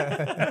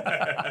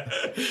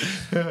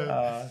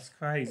 It's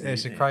crazy.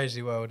 It's a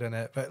crazy world, isn't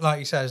it? But like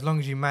you say, as long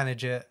as you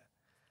manage it,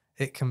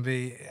 it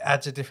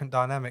adds a different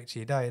dynamic to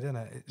your day, doesn't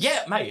it?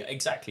 Yeah, mate,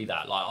 exactly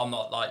that. Like, I'm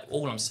not like,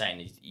 all I'm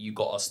saying is you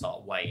got to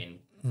start weighing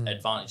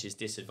advantages,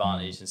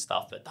 disadvantages and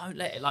stuff, but don't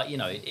let it, like, you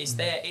know, it's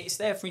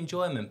there for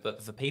enjoyment,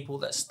 but for people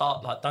that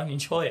start, like, don't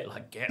enjoy it,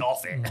 like, get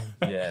off it.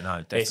 Yeah, no,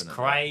 definitely. It's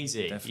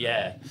crazy. Definitely.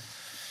 Yeah.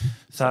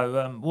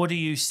 So what do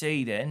you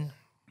see then?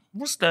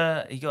 You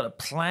got a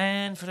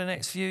plan for the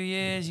next few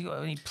years? You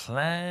got any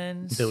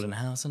plans? Building a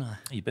house, aren't I?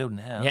 Are you building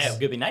a house? Yeah, we're going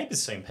to be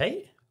neighbours soon,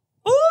 Pete.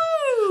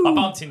 Ooh! I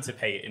bumped into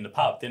Pete in the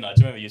pub, didn't I? Do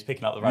you remember you was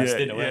picking up the roast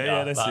dinner?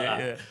 Yeah, that's like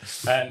it,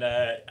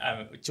 that.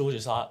 And George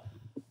was like,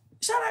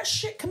 is that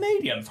shit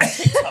comedian from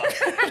TikTok?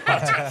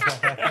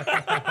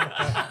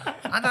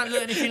 I don't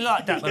look anything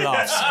like that, my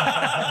laughs.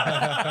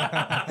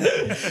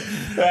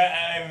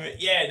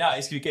 But yeah, no,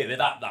 it's good.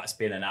 That's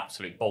been an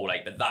absolute ball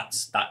ache, but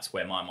that's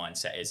where my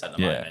mindset is at the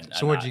moment.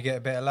 So what did you get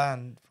a bit of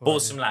land for?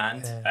 Bought some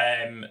land,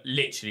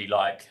 literally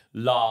like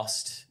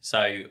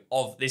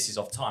this is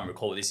off time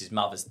recall. This is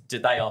the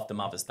day after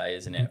Mother's Day,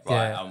 isn't it?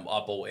 Right. Yeah.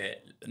 I bought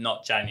it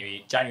not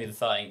January the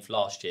 13th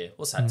last year.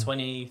 What's that?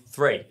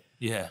 23.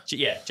 Yeah.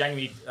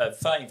 January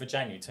 13th of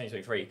January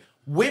 2023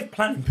 with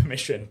planning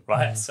permission,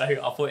 right? So I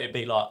thought it'd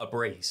be like a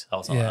breeze. I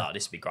was like, oh,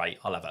 this would be great.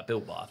 I'll have that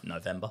built by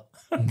November.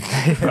 And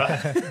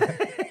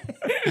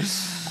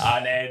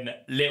then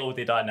little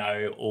did I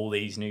know all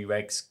these new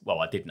regs.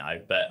 Well, I did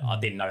know, but I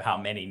didn't know how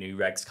many new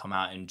regs come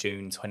out in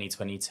June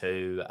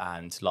 2022.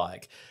 And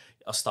like,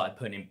 I started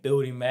putting in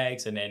building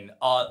regs, and then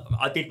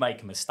I did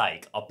make a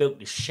mistake. I built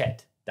this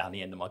shed down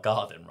the end of my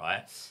garden,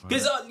 right?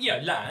 Because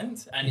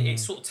land, and it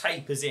sort of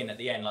tapers in at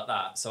the end like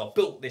that. So I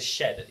built this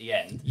shed at the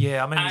end. Yeah,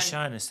 I remember you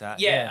showing us that.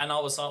 Yeah, and I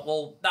was like,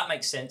 well, that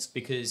makes sense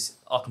because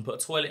I can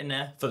put a toilet in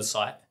there for the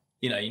site.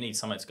 You know, you need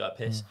somewhere to go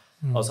piss.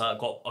 I was like,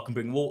 I can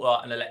bring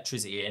water and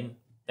electricity in.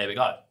 There we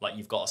go. Like,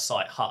 you've got a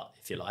site hut,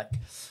 if you like.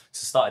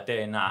 So I started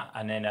doing that,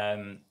 and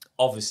then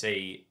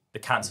obviously the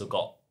council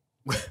got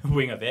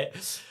wing of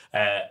it.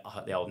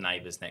 The old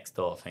neighbours next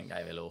door, I think,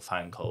 gave a little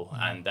phone call,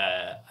 and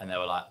they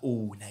were like,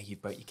 "Oh, now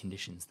you've broke your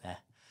conditions there."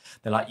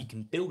 They're like, "You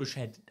can build a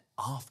shed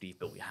after you've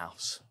built your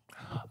house,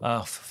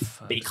 but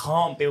you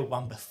can't build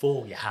one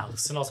before your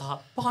house." And I was like,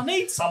 "But I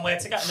need somewhere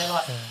to go." And they're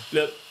like,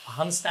 "Look,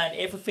 I understand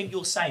everything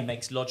you're saying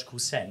makes logical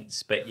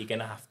sense, but you're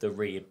gonna have to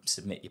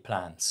resubmit your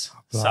plans."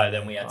 Right. So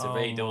then we had to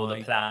redo all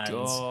the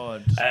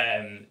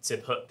plans to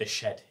put the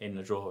shed in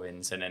the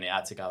drawings, and then it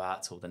had to go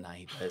out to all the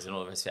neighbours and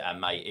all the rest of it. And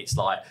mate, it's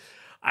like.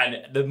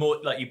 And the more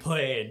like you put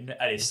it in,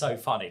 and it's so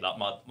funny. Like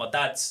my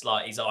dad's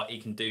like he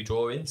can do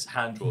drawings,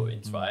 hand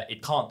drawings, right? He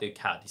can't do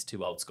CAD. He's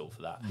too old school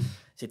for that.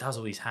 So he does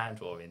all these hand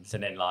drawings,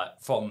 and then like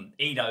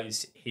he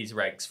knows his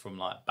regs from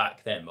like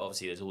back then. But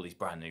obviously, there's all these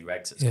brand new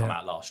regs that's come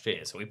out last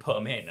year. So we put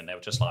them in, and they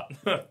were just like,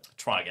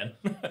 try again.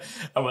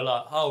 And we're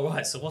like, oh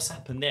right. So what's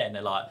happened there? And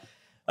they're like,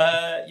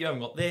 you haven't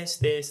got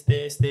this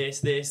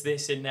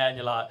in there, and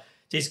you're like.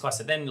 Jesus Christ,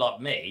 so then like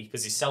me,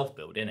 because it's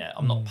self-build, innit?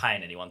 I'm not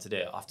paying anyone to do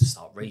it. I have to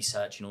start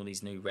researching all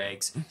these new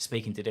regs,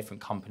 speaking to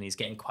different companies,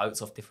 getting quotes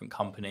off different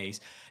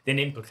companies, then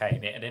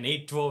implicating it, and then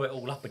he'd draw it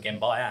all up again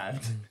by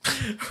hand.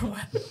 And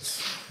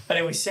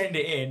then we send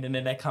it in, and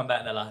then they come back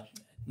and they're like,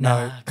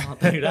 nah, I can't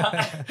do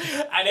that.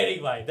 And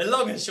anyway, the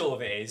long and short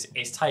of it is,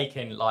 it's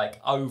taken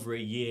like over a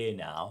year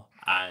now,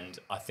 and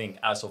I think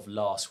as of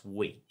last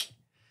week,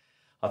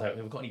 I don't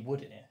think we've got any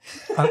wood in it.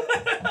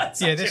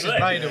 Yeah, this is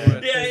made of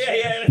wood.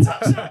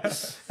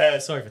 Yeah.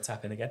 Sorry for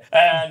tapping again.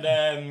 And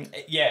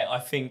I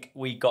think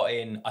we've got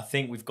in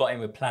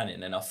with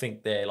planning, and I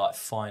think they're like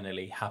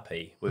finally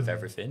happy with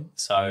everything.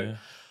 So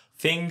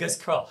fingers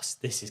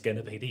crossed, this is going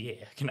to be the year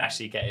I can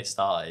actually get it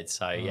started.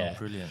 So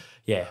brilliant.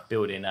 Yeah,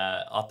 building.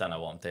 I don't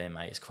know what I'm doing,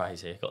 mate. It's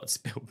crazy. I've got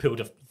to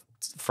build a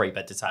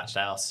 3-bed detached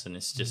house, and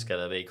it's just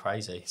going to be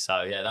crazy.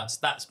 So yeah,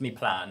 that's my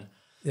plan.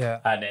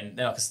 Yeah, and then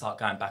I can start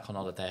going back on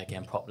holiday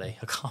again properly.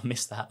 I can't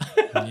miss that.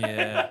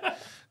 Yeah,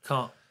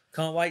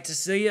 can't wait to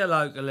see you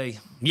locally.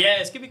 Yeah,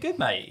 it's gonna be good,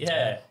 mate.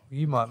 Yeah,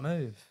 you might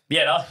move.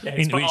 Yeah,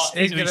 he's gonna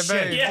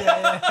move.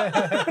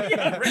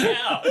 Yeah, bring it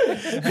out.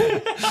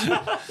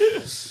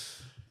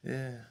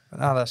 Yeah.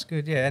 No, that's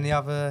good. Yeah. Any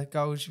other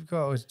goals you've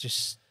got, or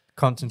just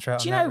concentrate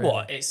Do you on know that,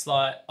 what? It's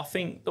like, I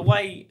think the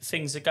way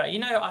things are going, you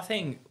know, I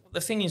think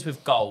the thing is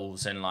with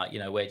goals and like, you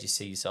know, where do you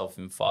see yourself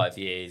in 5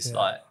 years?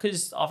 Like,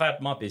 because I've had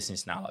my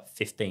business now like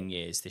 15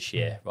 years this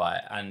year,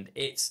 right? And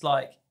it's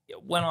like,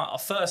 when I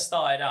first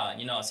started out,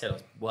 you know, I said I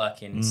was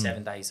working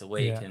 7 days a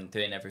week and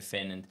doing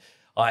everything, and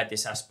I had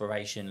this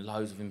aspiration,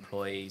 loads of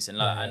employees, and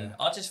like, and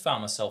I just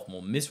found myself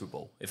more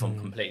miserable, if I'm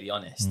completely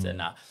honest, and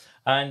that.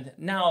 And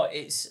now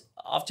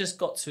I've just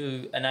got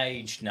to an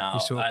age now,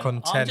 You're sort of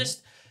and content. I'm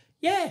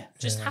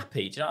just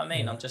happy. Do you know what I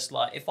mean? I'm just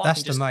like, if I That's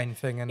can just, the main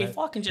thing, isn't if it?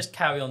 I can just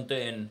carry on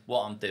doing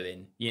what I'm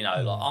doing, you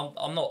know, like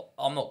I'm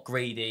not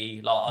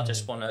greedy. Like I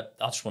just want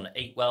to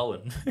eat well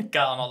and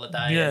go on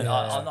holiday. Yeah.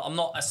 And I'm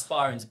not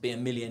aspiring to be a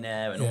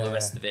millionaire and all the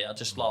rest of it. I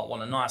just like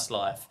want a nice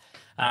life.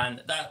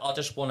 And that I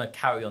just want to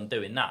carry on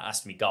doing that.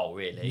 That's my goal,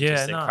 really. Yeah,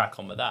 just to crack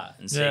on with that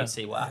and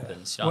see what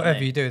happens. You know Whatever what I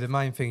mean? you do, the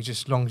main thing is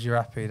just as long as you're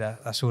happy,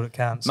 that's all that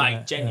counts. isn't Mate,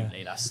 it?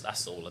 genuinely,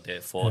 that's all I do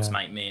it for. To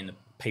make me and the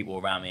people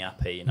around me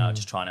happy. You know,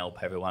 just try and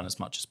help everyone as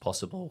much as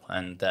possible.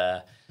 And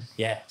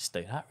just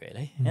do that,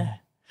 really. Yeah.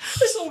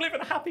 Let's all live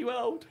in a happy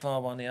world. I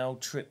won the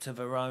old trip to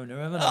Verona,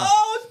 haven't I?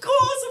 Oh, of course,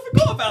 I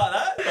forgot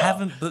about that.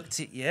 Haven't booked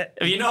it yet.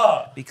 Have you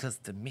not? Because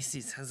the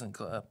missus hasn't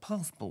got her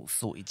passport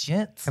sorted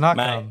yet. Can I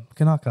Mate. come?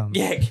 Can I come?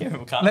 Yeah, Kieran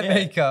will come. Let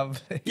me come.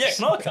 Yeah,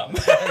 can I come?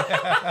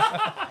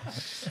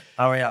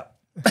 Hurry up.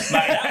 Mate,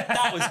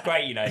 that was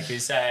great, you know,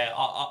 because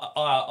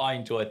I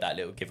enjoyed that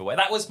little giveaway.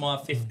 That was my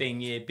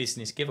 15-year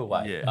business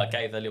giveaway. Yeah. I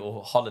gave a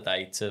little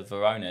holiday to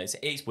Verona.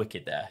 It's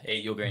wicked there.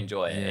 You're going to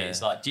enjoy it. Yeah.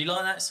 It's like, do you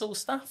like that sort of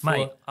stuff? Mate,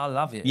 Or- I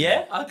love it.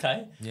 Yeah?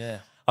 Okay. Yeah.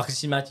 I can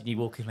just imagine you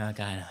walking around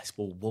going, oh, it's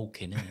all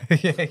walking, isn't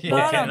it? yeah, No,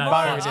 I yeah. don't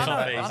mind. Coffees,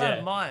 I yeah.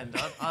 don't mind.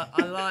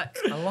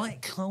 I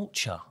like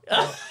culture.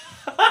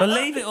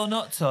 Believe it or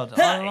not, Todd,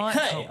 I like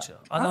culture.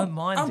 I don't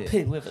mind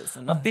it. with it.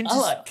 I've been to, I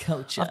like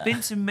culture. I've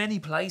been to many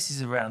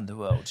places around the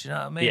world. Do you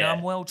know what I mean? Yeah.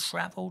 I'm well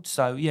travelled,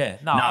 so yeah.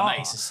 No, Mate,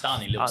 it's a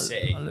stunning little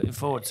city. I'm looking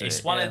forward to it.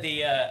 It's one of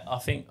the, I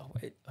think,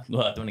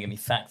 well, I don't want to get me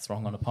facts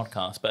wrong on a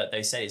podcast, but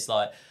they say it's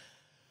like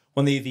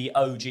one of the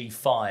OG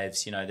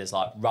fives. You know, there's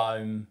like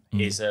Rome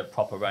is a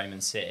proper Roman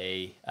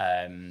city.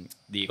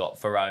 You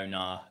got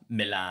Verona,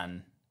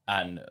 Milan,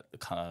 and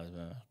can't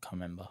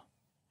remember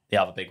the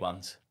other big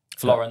ones.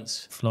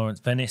 Florence,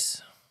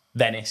 Venice.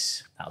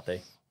 Venice. That'll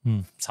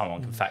do.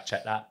 Someone can fact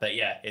check that. But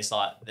yeah, it's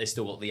like they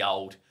still got the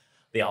old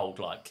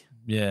like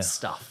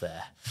stuff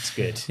there. It's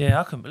good. Yeah,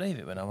 I couldn't believe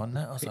it when I won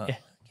that. I was like,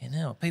 you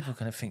know, people are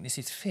going to think this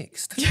is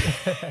fixed.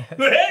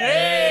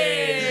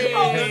 Hey!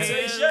 Oh, the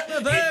t-shirt.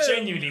 It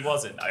genuinely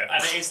wasn't though,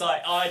 and it's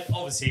like I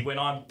obviously when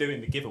I'm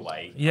doing the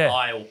giveaway,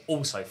 I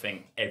also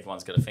think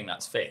everyone's going to think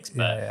that's fixed,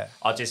 but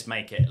I just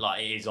make it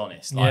like it is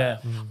honest. Like,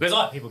 because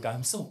I have people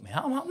going, "Sort me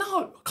out." I'm like,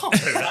 "No, I can't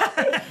do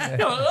that."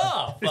 You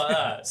laugh like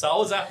that. So I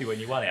was happy when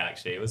you won it.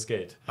 Actually, it was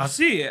good. I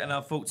see it and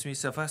I thought to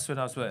myself, that's when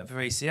I was working for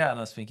ECR and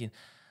I was thinking,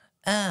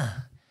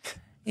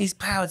 his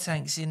power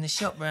tank's in the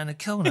shop round the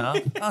corner.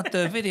 I'll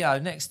do a video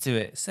next to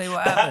it, see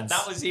what happens.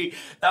 That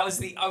was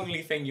the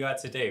only thing you had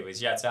to do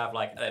was you had to have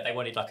like they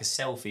wanted like a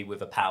selfie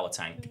with a power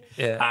tank.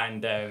 Yeah.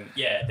 And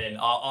then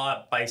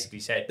I basically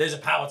said there's a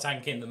power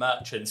tank in the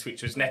Merchants,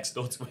 which was next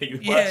door to where you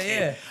were working.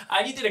 Yeah.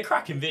 And you did a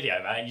cracking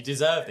video, man. You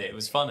deserved it. It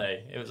was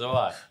funny. It was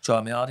alright.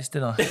 Tried my hardest,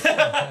 didn't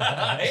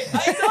I? It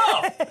paid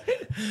off.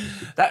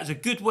 That was a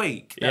good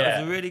week. That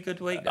was a really good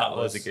week. That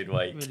was a good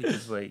week. Really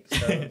good week.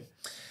 So,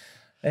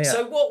 yeah.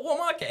 So what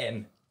am I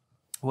getting?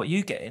 What are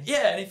you getting?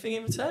 Yeah, anything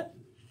in return?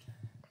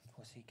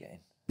 What's he getting?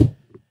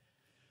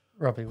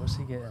 Robbie, what's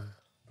he getting?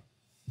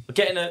 We're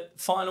getting a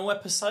final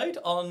episode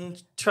on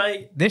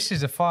Trade. This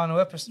is the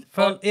final episode.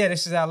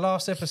 This is our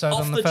last episode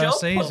Off on the the first Job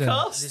season.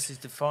 podcast. This is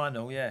the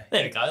final, yeah.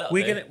 There we go. that'll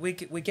do.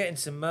 We're getting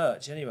some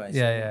merch anyway. So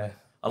Yeah.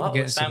 I like We'll the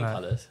get Sam some,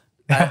 colours.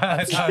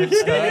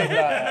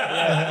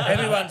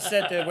 Everyone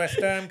said they're West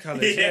Ham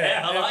colours.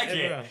 Yeah, I like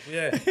everyone,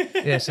 it.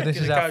 Yeah. Yeah, so this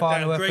is our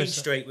final down Green episode.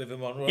 Street with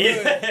them on.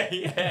 Right?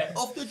 Yeah.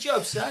 Off the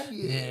job, son.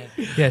 Yeah.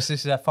 Yes,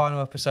 this is our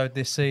final episode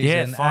this season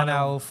and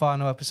final. our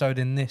final episode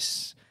in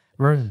this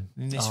room.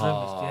 In this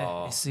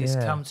room, it's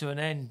come to an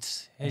end.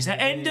 It's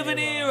the end of an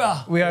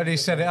era. We only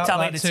set it up It's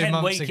only like the 2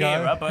 months 10-week ago.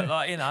 era, but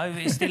like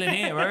it's still an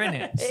era, isn't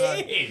it? So,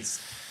 It is.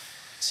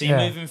 So you're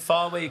Yeah. moving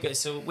far? Where you go?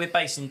 So we're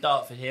based in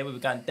Dartford here. We were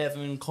going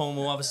Devon,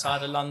 Cornwall, other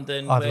side of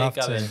London. I'd Where love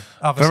you going? to.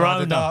 Other side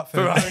of Verona.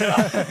 Dartford.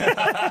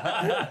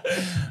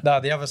 No,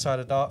 the other side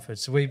of Dartford.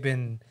 So we've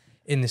been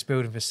in this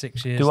building for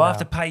 6 years Do now. I have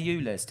to pay you,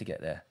 Les, to get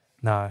there?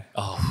 No.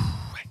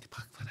 Oh,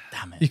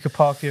 damn it! You could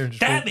park here and just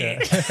Damn walk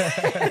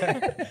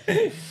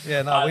there.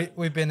 Yeah, no,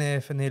 we've been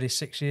here for nearly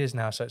 6 years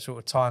now, so it's sort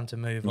of time to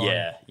move on.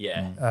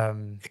 Yeah.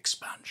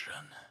 Expansion.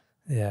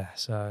 Yeah,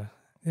 so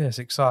yeah, it's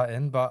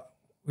exciting, but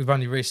we've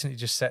only recently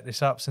just set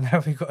this up, so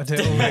now we've got to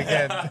do it all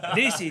again.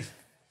 This is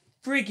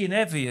frigging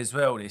heavy as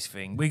well, this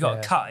thing. We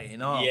got to cut it in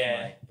half.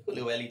 Yeah. mate. Got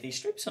little LED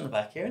strips on the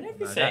back here and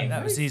everything.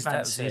 That was his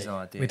Fancy.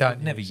 idea. We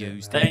don't never use it,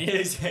 used Don't it.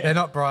 use it. They're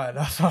not bright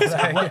enough, are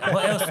they?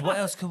 What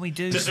else can we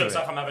do? Just for looks it?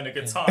 like I'm having a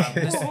good time.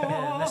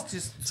 Let's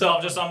just. So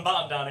I'm just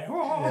unbuttoned down here.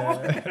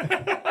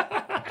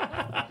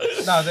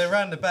 No, they're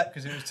round the back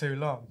because it was too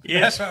long.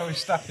 Yeah. That's why we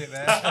stuck it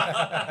there.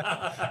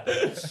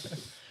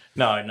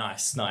 No,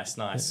 nice. Yeah, I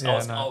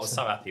was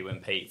so happy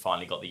when Pete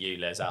finally got the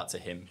ULEZ out to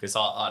him because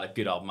I had a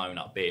good old moan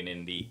up being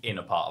in the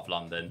inner part of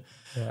London.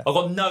 Yeah. I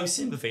got no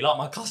sympathy, like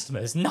my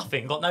customers,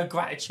 nothing. Got no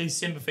gratitude,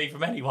 sympathy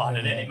from anyone.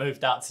 And then it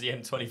moved out to the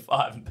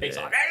M25 and Pete's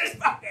like, "That is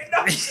fucking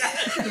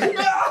nonsense."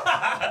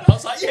 I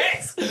was like,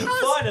 yes,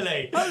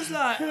 finally. I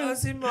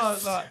was in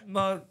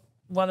my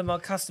one of my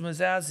customers'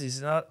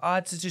 houses, and I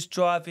had to just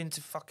drive into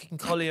fucking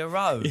Collier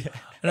Road,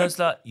 and I was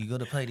like, "You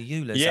got to pay the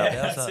ULEZ." Yeah, up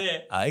there. I was that's like,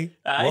 it. Hey,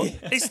 Hey.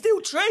 what? It's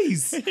still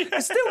trees.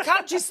 It's still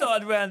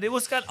countryside around it.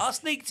 What's going? I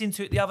sneaked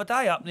into it the other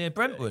day up near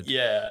Brentwood.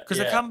 Yeah,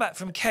 because I come back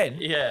from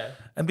Kent. Yeah.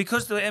 And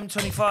because the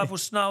M25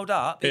 was snowed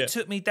up, it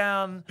took me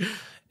down.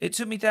 It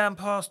took me down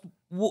past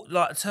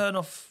like a turn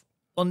off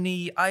on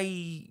the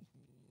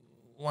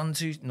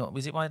A12. Not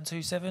was it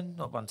 127?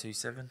 Not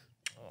 127.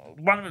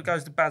 One of it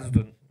goes to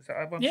Basildon. Is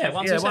that A127? Yeah,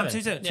 127. Yeah,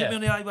 127. Took me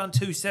on the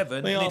A127. The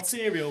and it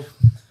arterial.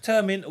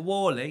 turned me into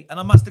Worley, and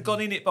I must have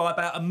gone in it by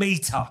about a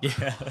metre.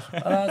 Yeah.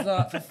 And I was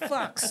like, for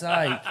fuck's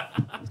sake.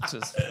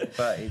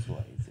 But it is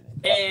what it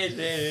is, isn't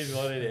it? It is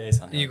what it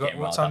is.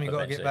 What time you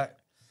got to get back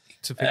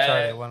to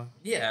Victoria?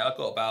 Yeah, I've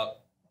got about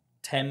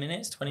 10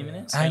 minutes, 20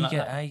 minutes. How you like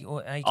get? that. How you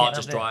I get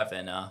just drive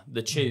there now.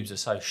 The tubes are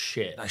so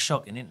shit. They're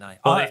shocking, aren't they?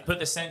 Well, they've put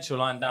the central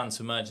line down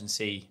to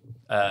emergency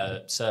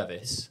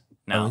service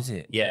now. Oh, is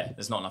it? Yeah,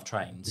 there's not enough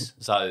trains.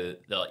 So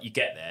you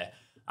get there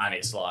and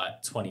it's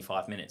like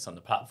 25 minutes on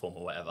the platform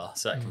or whatever.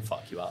 So that can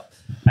fuck you up.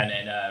 And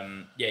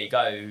then, you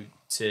go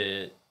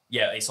to,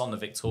 it's on the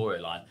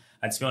Victoria line.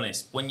 And to be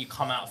honest, when you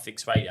come out of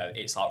fixed radio,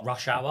 it's like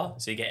rush hour.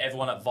 So you get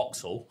everyone at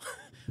Vauxhall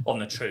on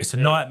the tube. It's a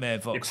nightmare,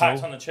 Vauxhall. You're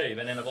packed on the tube,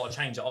 and then I've got to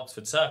change at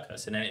Oxford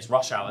Circus, and then it's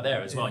rush hour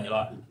there as well. And you're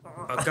like,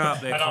 I go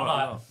up there and I'm quite a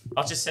like, lot.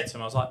 I just said to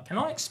him, I was like, can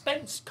I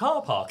expense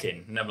car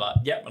parking? And they were like,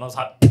 yep. And I was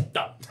like,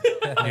 done.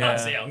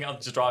 That's it. I'm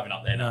just driving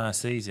up there now. No,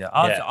 it's easier.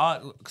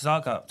 Because I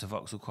go up to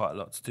Vauxhall quite a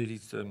lot to do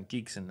these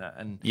gigs and that,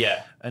 and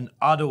and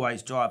I'd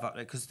always drive up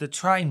there because the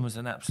train was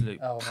an absolute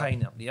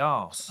pain up the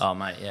arse. Oh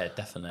mate, yeah,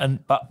 definitely.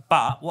 And but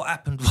what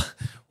happened?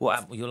 What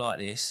happened? You're like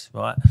this,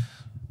 right?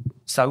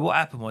 So what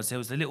happened was there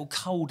was a little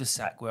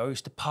cul-de-sac where I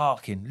used to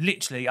park in,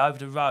 literally over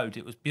the road.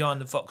 It was behind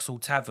the Vauxhall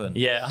Tavern.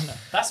 Yeah, I know.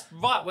 That's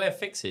right where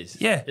Fix is.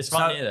 Yeah, it's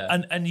right near there.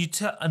 And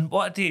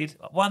what I did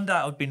one day,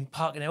 I'd been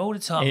parking there all the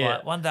time. Yeah.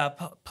 Right? One day I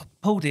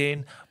pulled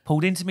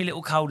into my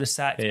little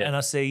cul-de-sac, and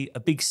I see a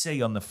big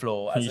C on the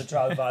floor as I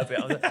drove over it.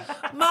 I was like,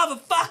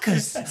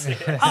 motherfuckers!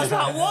 I was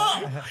like,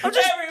 what? I'm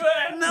just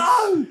everywhere.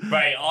 No.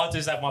 Right, I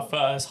just had my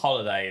first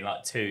holiday in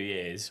like 2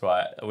 years.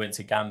 Right, I went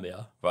to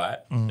Gambia. Right,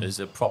 it was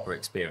a proper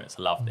experience.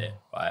 I loved it.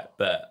 Right,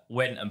 but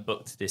went and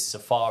booked this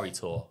safari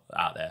tour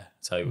out there.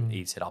 So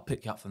he said, "I'll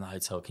pick you up from the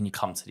hotel. Can you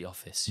come to the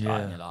office?" Yeah.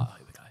 Right, and you're like, "Oh,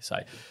 here we go." So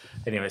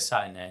anyway,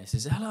 sat in there. He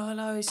says,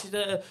 "Hello." He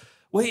said,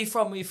 "Where are you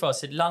from? I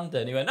said,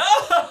 "London." He went,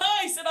 "Oh,"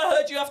 he said, "I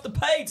heard you have to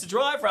pay to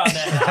drive around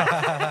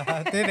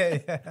there." Did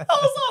it? I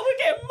was like, "We're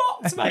getting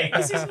mocked, mate.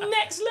 This is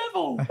next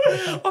level."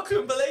 I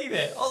couldn't believe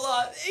it. I was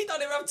like, "He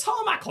don't even have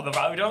tarmac on the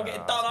road. I'm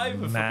getting done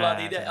over for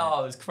bloody day."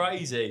 Oh, it was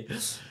crazy.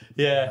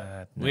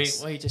 Yeah, we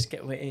just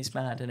get. It's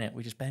mad, isn't it?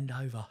 We just bend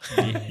over.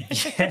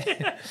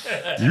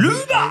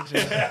 Luba. Do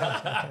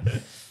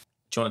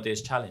you want to do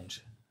this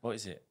challenge? What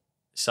is it?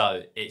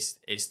 So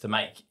it's to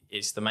make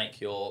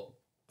your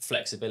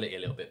flexibility a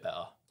little bit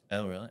better.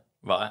 Oh, really?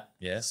 Right.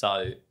 Yeah.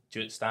 So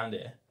do you stand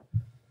here?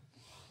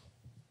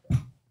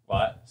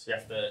 Right. So you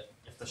have to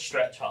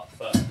stretch up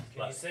first.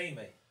 Can you see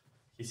me?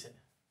 You see?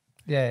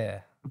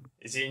 Yeah.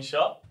 Is he in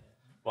shot?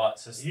 Right.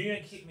 So You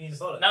gonna kick me in the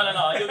bollocks?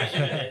 no. You're in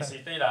here. So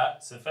you do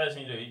that. So the first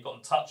thing you do, you've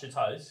got to touch your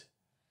toes.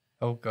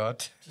 Oh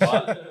God.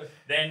 Right.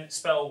 Then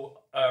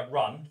spell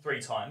run 3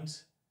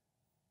 times.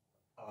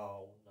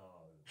 Oh no.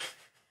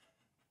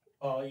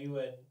 Are you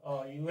in?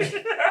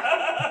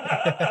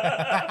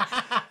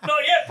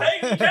 Not yet,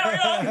 Pete. Carry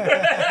on.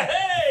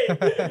 Hey.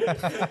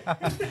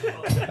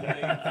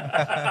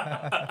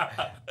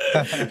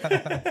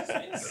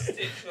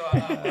 I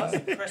was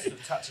impressed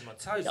with touching my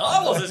toes.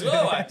 I was as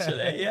well,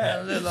 actually. Yeah.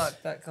 I look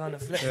like that kind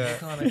of flexible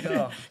kind of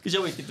guy. Because you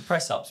always did the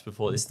press ups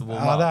before this to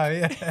warm I up. know.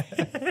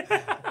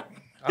 Yeah.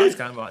 I was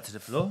going right to the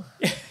floor.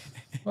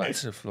 Right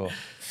to the floor.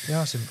 Yeah,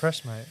 I was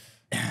impressed, mate.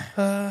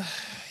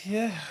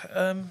 Yeah.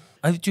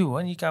 Do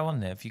when you go on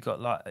there, have you got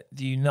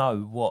do you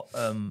know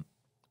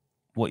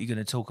what you're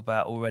going to talk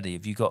about already?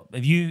 Are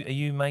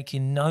you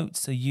making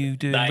notes? Are you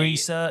doing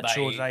research,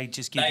 or do they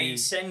just give you? They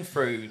send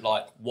through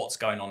like what's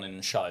going on in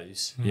the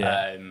shows,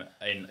 and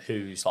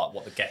who's like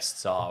what the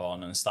guests are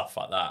on and stuff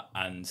like that.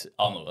 And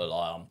I'm not gonna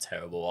lie, I'm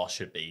terrible. I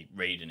should be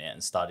reading it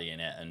and studying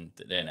it and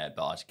doing it,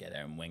 but I just get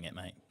there and wing it,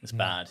 mate. It's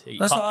bad.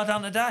 That's what I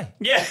done today.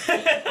 Yeah.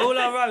 All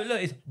I wrote,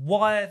 look, is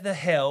why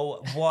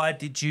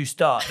did you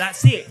start?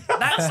 That's it.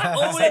 That's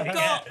all I've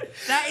got.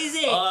 That is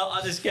it.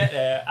 I just get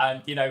there,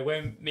 and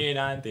when me and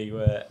Andy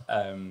were,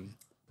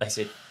 they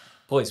said,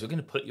 "Boys, we're going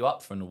to put you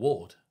up for an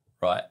award,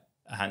 right?"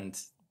 And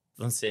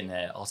I'm sitting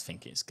there, I was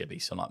thinking it's going to be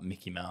some like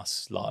Mickey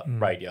Mouse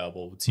radio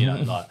awards,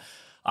 like.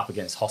 up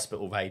against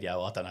hospital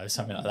radio, I don't know,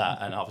 something like that.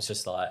 And I was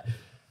just like,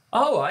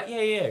 oh, right,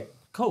 yeah,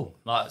 cool,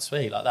 like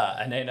sweet, like that.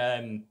 And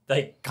then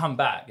they come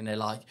back and they're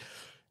like,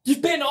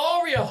 you've been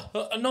Aria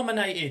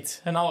nominated.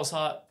 And I was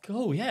like,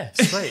 cool, yeah,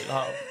 sweet,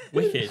 like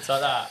wicked,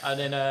 like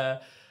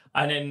that.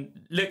 And then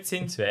looked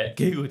into it,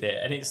 Googled it,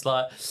 and it's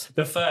like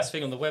the first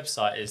thing on the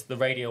website is the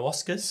Radio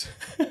Oscars.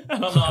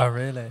 And I'm like, Oh,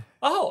 really?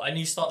 oh, and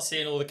you start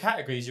seeing all the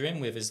categories you're in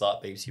with is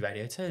like BBC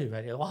Radio 2,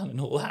 Radio 1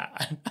 and all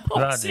that. And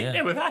I was sitting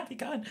there with Andy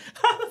going,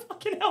 how the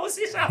fucking hell has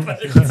this happened?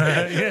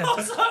 I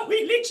was like,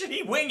 we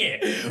literally wing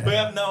it. We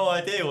have no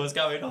idea what's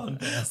going on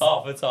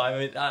half the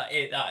time.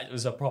 It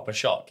was a proper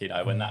shock, you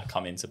know, when that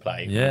come into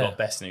play. We got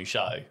Best New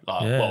Show,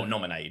 well,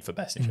 nominated for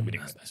Best New Show. We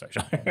didn't get Best New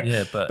Show.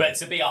 Yeah, but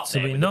to be up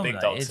there with the big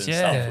dogs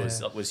and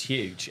stuff was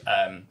huge.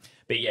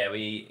 But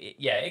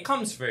it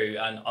comes through,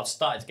 and I've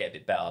started to get a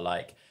bit better.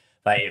 Like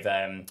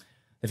they've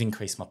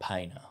increased my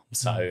pay now,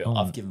 so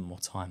I've given more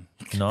time.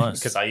 Nice.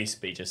 Because I used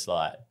to be just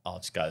like, I'll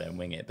just go there and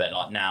wing it. But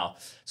like now,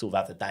 sort of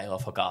have the day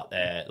off, I go up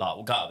there, like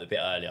we'll go up a bit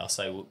earlier.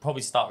 So we'll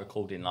probably start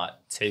recording like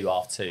 2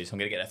 after 2. So I'm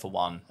going to get there for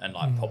 1 and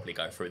like probably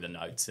go through the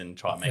notes and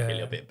try and make it a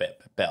little bit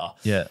better.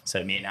 Yeah.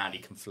 So me and Andy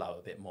can flow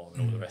a bit more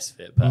and all the rest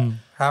of it. But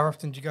How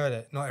often do you go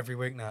there? Not every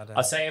week now, then.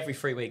 I'd say every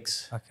 3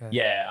 weeks. Okay.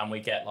 Yeah, and we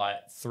get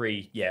like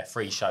 3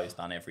 shows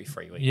done every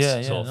 3 weeks.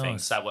 Yeah, sort of thing.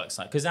 nice. So that works.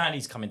 Because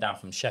Andy's coming down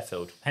from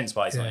Sheffield, hence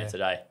why he's on here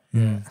today.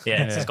 Yeah.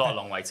 So he's got a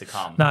long way to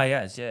come. No, he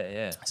has,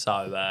 yeah.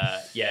 So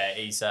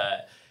he's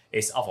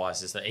it's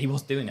otherwise is that he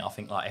was doing it. I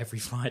think like every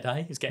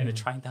Friday, he's getting a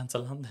train down to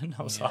London.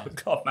 I was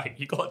like, God, mate,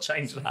 you got to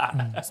change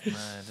that. That's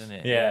mad, isn't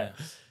it? Yeah.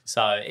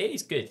 So it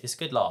is good. It's a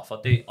good laugh.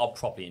 I'll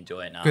probably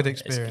enjoy it now. Good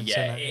experience.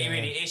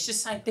 It's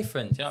just something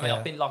different. Do you know what I mean?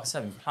 I've been, like I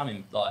said,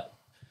 plumbing like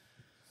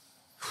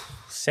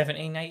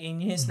 17,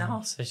 18 years now.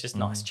 So it's just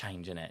nice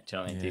change in it. Do you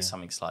know what I mean? Do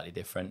something slightly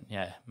different.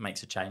 Yeah,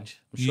 makes a change.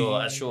 I'm sure,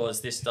 as sure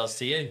as this does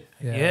to you.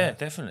 Yeah,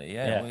 definitely.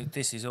 Yeah. Well,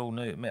 this is all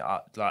new.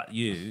 Like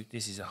you,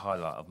 this is a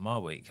highlight of my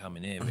week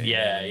coming here.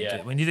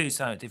 Really. When you do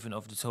something different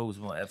off the tools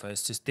and whatever,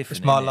 it's just different.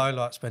 It's my low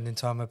light spending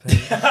time with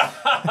Pete.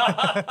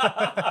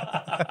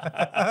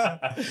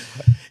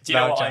 Do you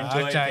know what I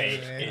enjoyed,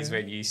 Pete, is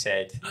when you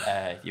said,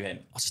 you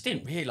went, I just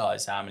didn't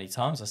realise how many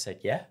times I said,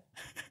 yeah.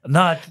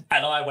 No.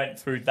 And I went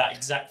through that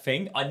exact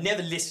thing. I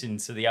never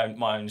listened to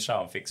my own show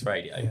on fixed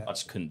radio. I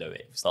just couldn't do it.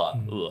 It was like,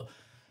 ugh.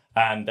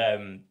 And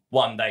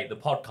one day the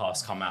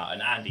podcast come out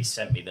and Andy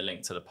sent me the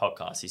link to the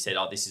podcast. He said,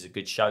 oh, this is a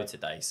good show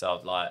today.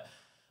 So I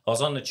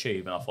was on the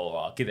tube and I thought,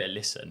 I'll give it a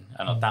listen.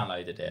 And I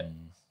downloaded it,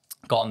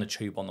 got on the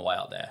tube on the way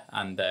up there.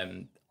 And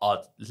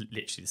I'd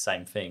literally the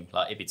same thing.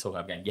 Like if you're talking,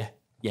 I'm going,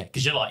 yeah,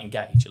 because you're like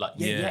engaged. You're like,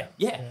 yeah.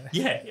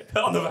 You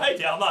put on the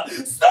radio. I'm like,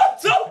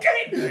 stop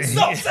talking,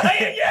 stop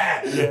saying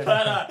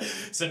yeah.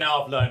 So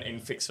now I've learned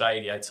in fixed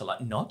radio to like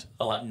nod.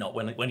 I like nod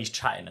when he's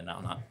chatting, and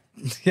I'm like,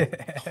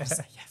 I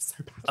say yes.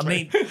 So I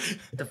mean,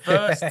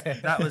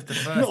 that was the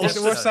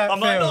first. What's that I'm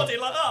like nodding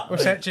like that.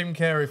 What's that Jim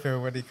Carrey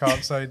film when he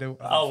can't say the?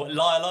 Oh,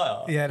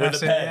 liar. Yeah, with that's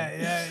the it.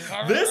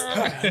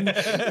 pen.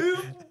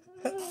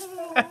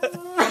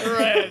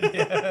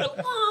 Yeah.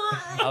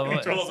 He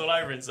draws all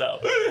over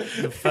himself.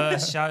 The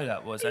first show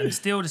that was, and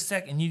still the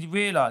second, you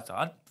realise,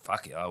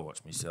 fuck it, I'll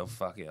watch myself,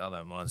 fuck it, I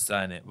don't mind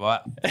saying it,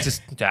 right?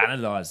 Just to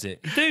analyse it.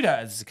 You do that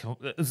as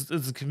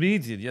a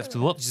comedian, you have to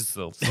watch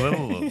yourself.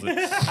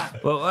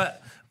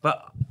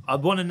 But I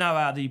want to know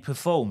how you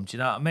performed, do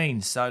you know what I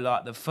mean? So,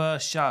 like, the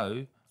first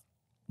show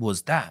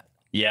was that.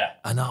 Yeah.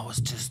 And I was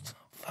just,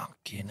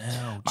 fucking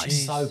hell, Mate,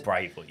 it's so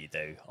brave what you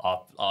do.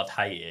 I'd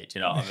hate it, do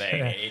you know what I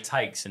mean? It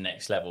takes the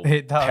next level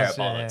It does, pair of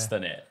bollocks,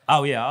 doesn't it?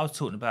 Oh, yeah, I was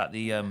talking about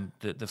the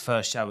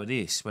first show of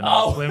this. When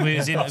we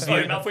was interviewing...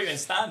 Sorry, I thought you were in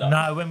stand-up.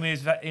 No, when we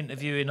was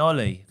interviewing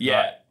Ollie.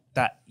 Yeah. Like,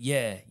 that,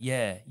 yeah.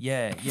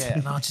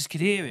 And I just could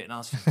hear it, and I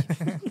was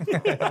thinking...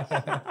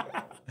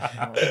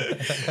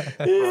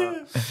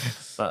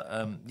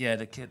 But,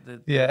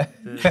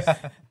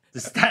 the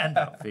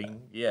stand-up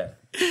thing, yeah.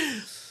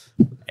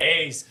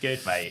 It's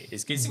good, mate.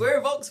 It's good. Where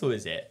in Vauxhall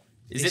is it?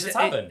 Is it the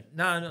tavern?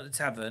 No, not the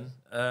tavern.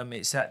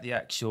 It's at the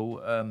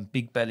actual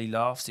Big Belly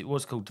Laughs. It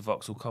was called the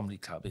Vauxhall Comedy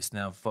Club. It's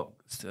now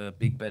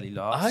Big Belly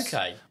Laughs.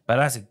 Okay. But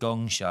that's a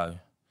gong show.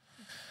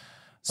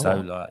 So,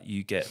 like,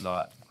 you get,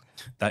 like...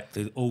 That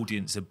the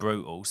audience are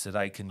brutal, so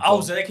they can.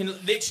 So they can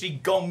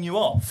literally gong you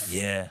off.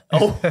 Yeah.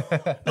 Like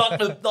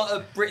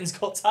a Britain's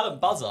Got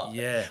Talent buzzer.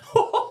 Yeah.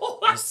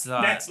 It's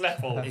like, next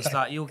level. It's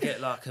like you'll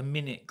get like a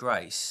minute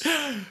grace,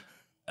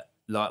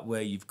 like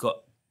where you've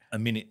got a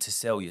minute to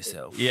sell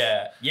yourself.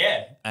 Yeah.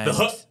 And the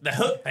hook. The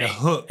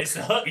hook. It's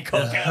the hook. You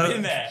can't get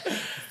in there.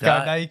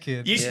 Go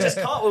naked. You just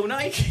cartwheel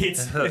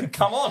naked.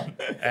 Come on.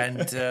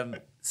 And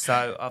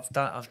so I've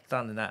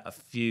done that a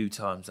few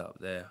times up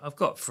there. I've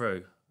got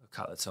through a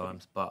couple of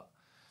times, but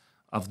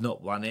I've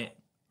not won it,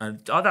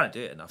 and I don't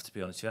do it enough, to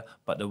be honest with you.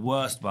 But the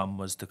worst one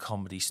was the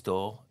Comedy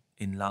Store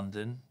in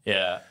London.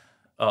 Yeah.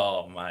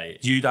 Oh, mate.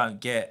 You don't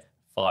get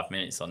 5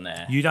 minutes on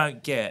there. You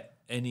don't get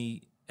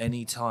any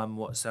any time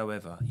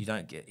whatsoever. You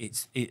don't get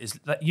it's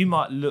like you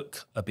might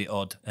look a bit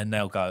odd and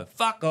they'll go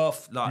fuck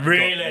off. Like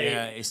really?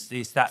 Yeah,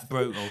 it's that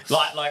brutal.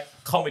 Like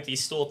Comedy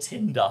Store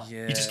Tinder.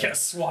 Yeah. You just get a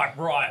swipe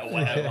right or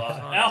whatever.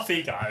 Off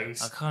he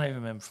goes. I can't even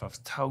remember if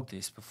I've told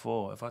this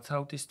before. Have I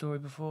told this story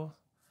before?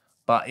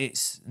 But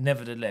it's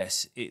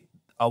nevertheless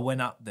I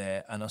went up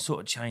there and I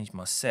sort of changed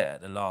my set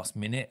at the last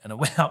minute and I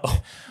went up,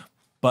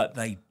 but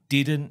they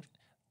didn't.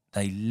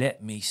 They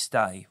let me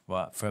stay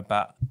for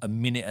about a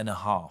minute and a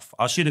half.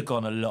 I should have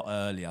gone a lot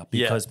earlier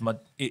because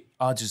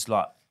I just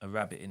like a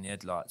rabbit in the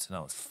headlights and I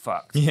was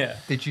fucked. Yeah.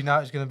 Did you know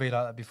it was going to be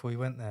like that before you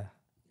went there?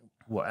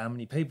 What? How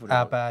many people?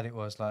 How bad it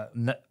was? Like,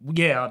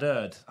 yeah, I'd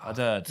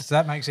heard. So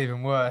that makes it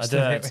even worse. I'd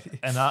heard,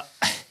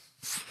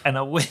 and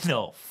I went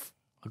off.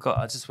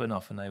 I just went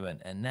off, and they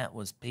went, and that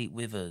was Pete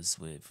Withers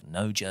with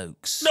No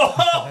Jokes.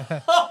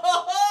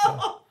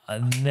 I'll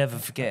never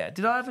forget.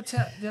 Did I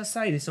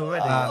say this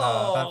already? No,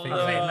 I don't think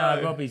so.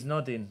 No, Robbie's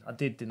nodding. I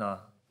did, didn't I?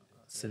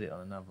 Said it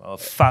on another. Oh,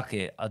 fuck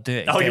it. I'll do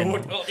it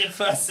again. Oh, your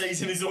first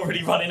season is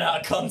already running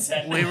out of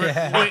content. We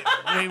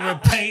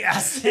repeat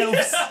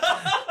ourselves.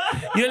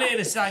 You'll hear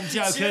the same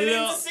joke a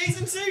lot.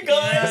 Season 2,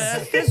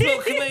 guys. That's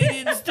what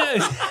comedians do.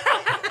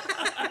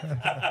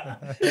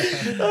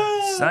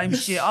 Same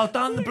shit. I've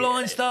done the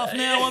blind stuff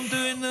now. I'm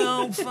doing the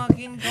old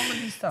fucking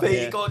comedy stuff. But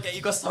you got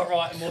to start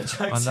writing more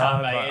jokes I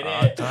know, mate.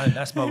 I don't.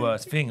 That's my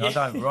worst thing. I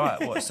don't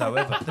write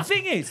whatsoever. The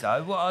thing is,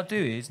 though, what I do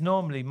is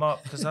normally,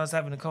 because I was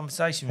having a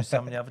conversation with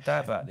someone the other day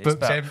about this.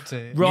 Book's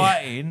empty.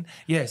 Writing,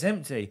 it's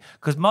empty.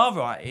 Because my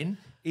writing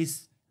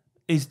is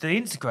the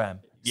Instagram.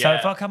 So Yeah.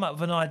 if I come up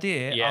with an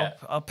idea, Yeah.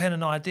 I'll pen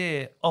an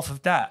idea off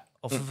of that.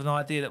 Off of an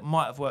idea that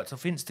might have worked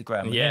off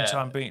Instagram and then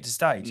try and bring it to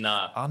stage.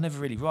 No. I'll never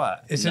really write.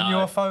 Isn't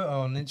your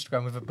photo on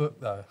Instagram with a book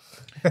though?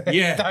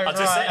 Yeah. Don't I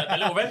just write. said the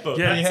little red book.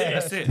 Yeah,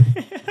 That's that's it.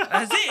 it.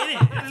 That's it,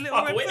 isn't it? A little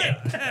Fuck red with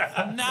book.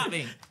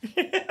 Nothing.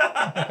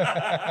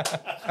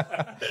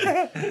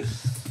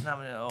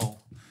 Nothing at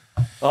all.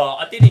 Oh,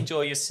 I did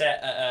enjoy your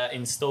set at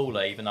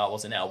Installer, even though I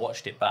wasn't there. I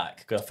watched it back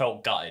because I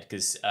felt gutted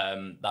because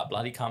that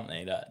bloody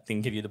company that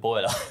didn't give you the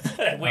boiler.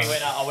 I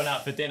went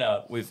out for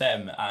dinner with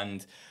them,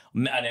 and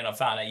then I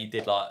found out you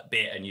did like a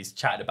bit and you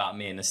chatted about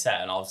me in the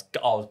set, and I was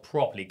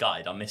properly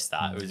gutted. I missed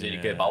that. It was really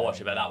good, but I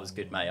watched it. But that was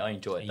good, mate. I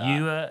enjoyed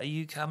that. Are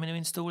you coming to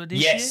Installer this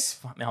year? Yes,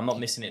 I mean, I'm not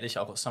missing it this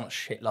year. I got so much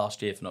shit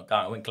last year for not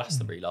going. I went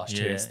Glastonbury last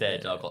year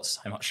instead, and I got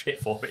so much shit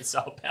for it.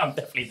 So I'm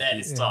definitely there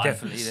this time.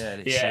 Definitely there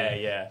this year.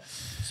 Yeah.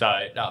 So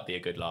that'd be a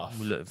good laugh.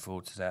 We're looking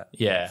forward to that.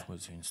 Yeah. Looking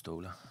forward to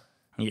Installer.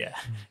 Yeah.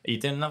 Are you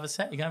doing another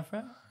set? You going for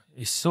it?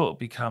 It's sort of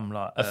become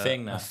like A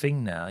thing now. A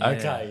thing now. Yeah.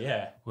 Okay,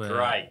 yeah. Where-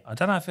 Great. I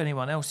don't know if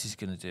anyone else is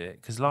going to do it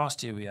because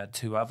last year we had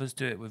two others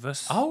do it with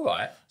us. All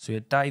right. So we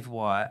had Dave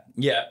White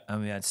Yeah.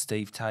 and we had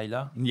Steve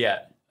Taylor Yeah.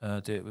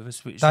 do it with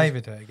us. Which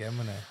David do it again,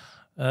 wouldn't he?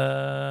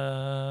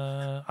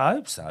 I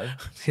hope so.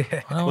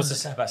 What's the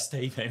say about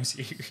Steve? You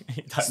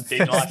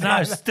didn't like No,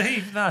 him?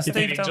 Steve. No, did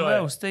Steve done enjoy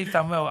well. it? Steve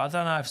done well. I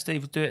don't know if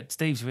Steve would do it.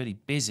 Steve's really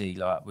busy,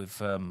 like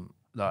with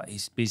like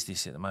his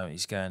business at the moment.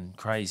 He's going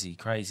crazy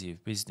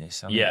with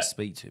business. I need to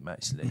speak to him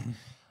actually.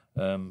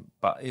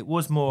 But it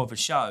was more of a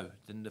show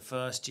than the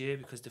first year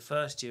because the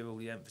first year all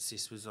the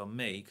emphasis was on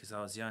me because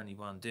I was the only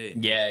one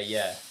doing it.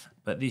 Yeah.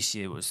 But this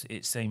year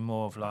it seemed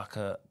more of like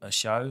a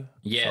show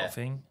sort of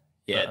thing.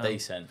 Yeah, But,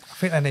 decent. I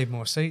think they need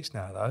more seats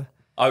now though.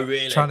 Oh,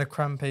 really? Trying to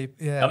cram people.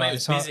 Yeah, I mean, like, it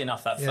was it's hard- busy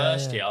enough that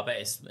first year. I bet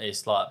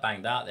it's like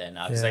banged out there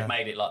now because they've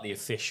made it like the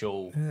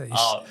official. you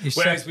Whereas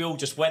said- we all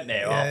just went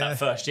there after that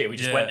first year. We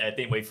just went there,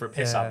 didn't we, for a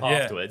piss up Yeah.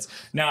 afterwards.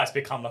 Now it's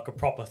become like a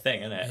proper thing,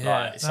 isn't it? Yeah,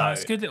 Like, so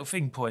it's a good little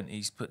thing point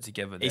he's put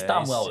together there. it's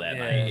done well there,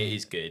 yeah. mate. It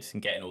is good.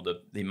 And getting all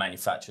the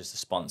manufacturers to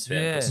sponsor it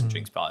and put some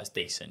drinks by is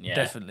decent, yeah.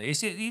 Definitely.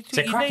 It's It's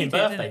a cracking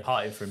birthday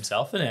party for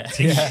himself, isn't it?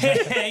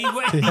 Yeah, he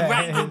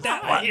wrangled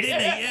that one,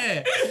 didn't he?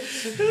 Yeah.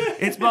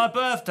 It's my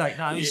birthday.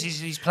 No,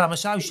 he's plumber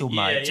social,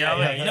 mate. Do you know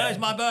what I mean? You know, it's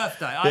my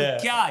birthday.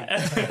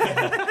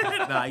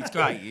 Okay. No, he's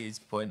great. He's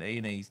pointy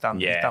and he's done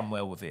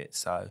well with it.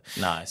 So,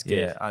 No, it's good.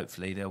 yeah,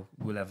 hopefully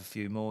we'll have a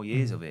few more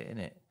years of it,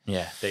 innit?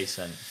 Yeah,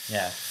 decent.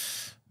 Yeah.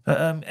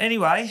 But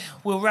anyway,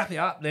 we'll wrap it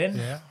up then.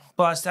 Yeah.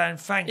 By saying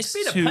thanks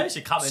It's to been a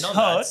pleasure coming on,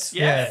 Todd lads.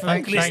 Yeah. from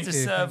thank Glister you.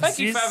 Services. Thank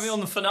you for having me on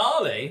the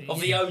finale of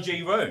the OG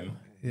room.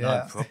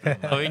 Yeah. problem.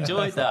 I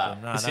enjoyed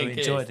that. No, It's no, been we good.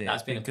 enjoyed it. That's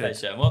It's been a been good.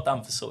 pleasure. Well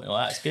done for sorting all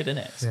that. It's good, isn't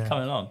it? It's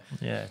coming along.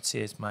 Yeah,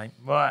 cheers, mate.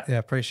 Right. Yeah,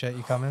 appreciate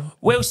you coming.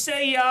 We'll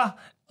see ya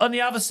on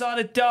the other side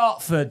of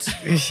Dartford.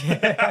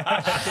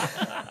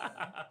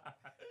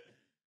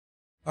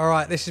 All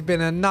right, this has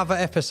been another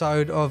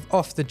episode of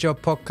Off the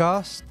Job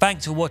podcast.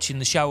 Thanks for watching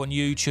the show on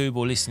YouTube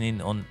or listening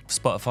on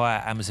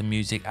Spotify, Amazon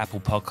Music, Apple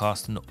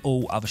Podcast and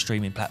all other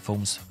streaming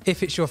platforms.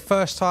 If it's your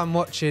first time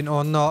watching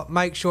or not,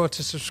 make sure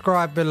to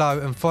subscribe below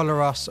and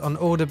follow us on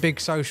all the big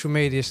social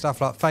media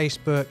stuff like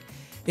Facebook,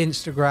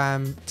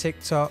 Instagram,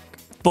 TikTok.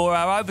 For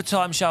our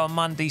overtime show on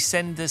Monday,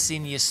 send us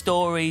in your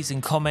stories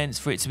and comments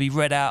for it to be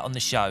read out on the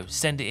show.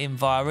 Send it in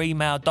via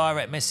email,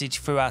 direct message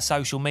through our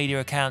social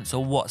media accounts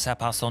or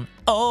WhatsApp us on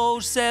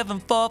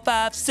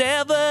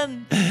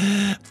 07457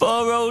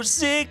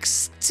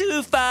 406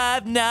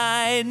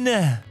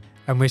 259.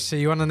 And we'll see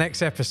you on the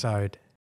next episode.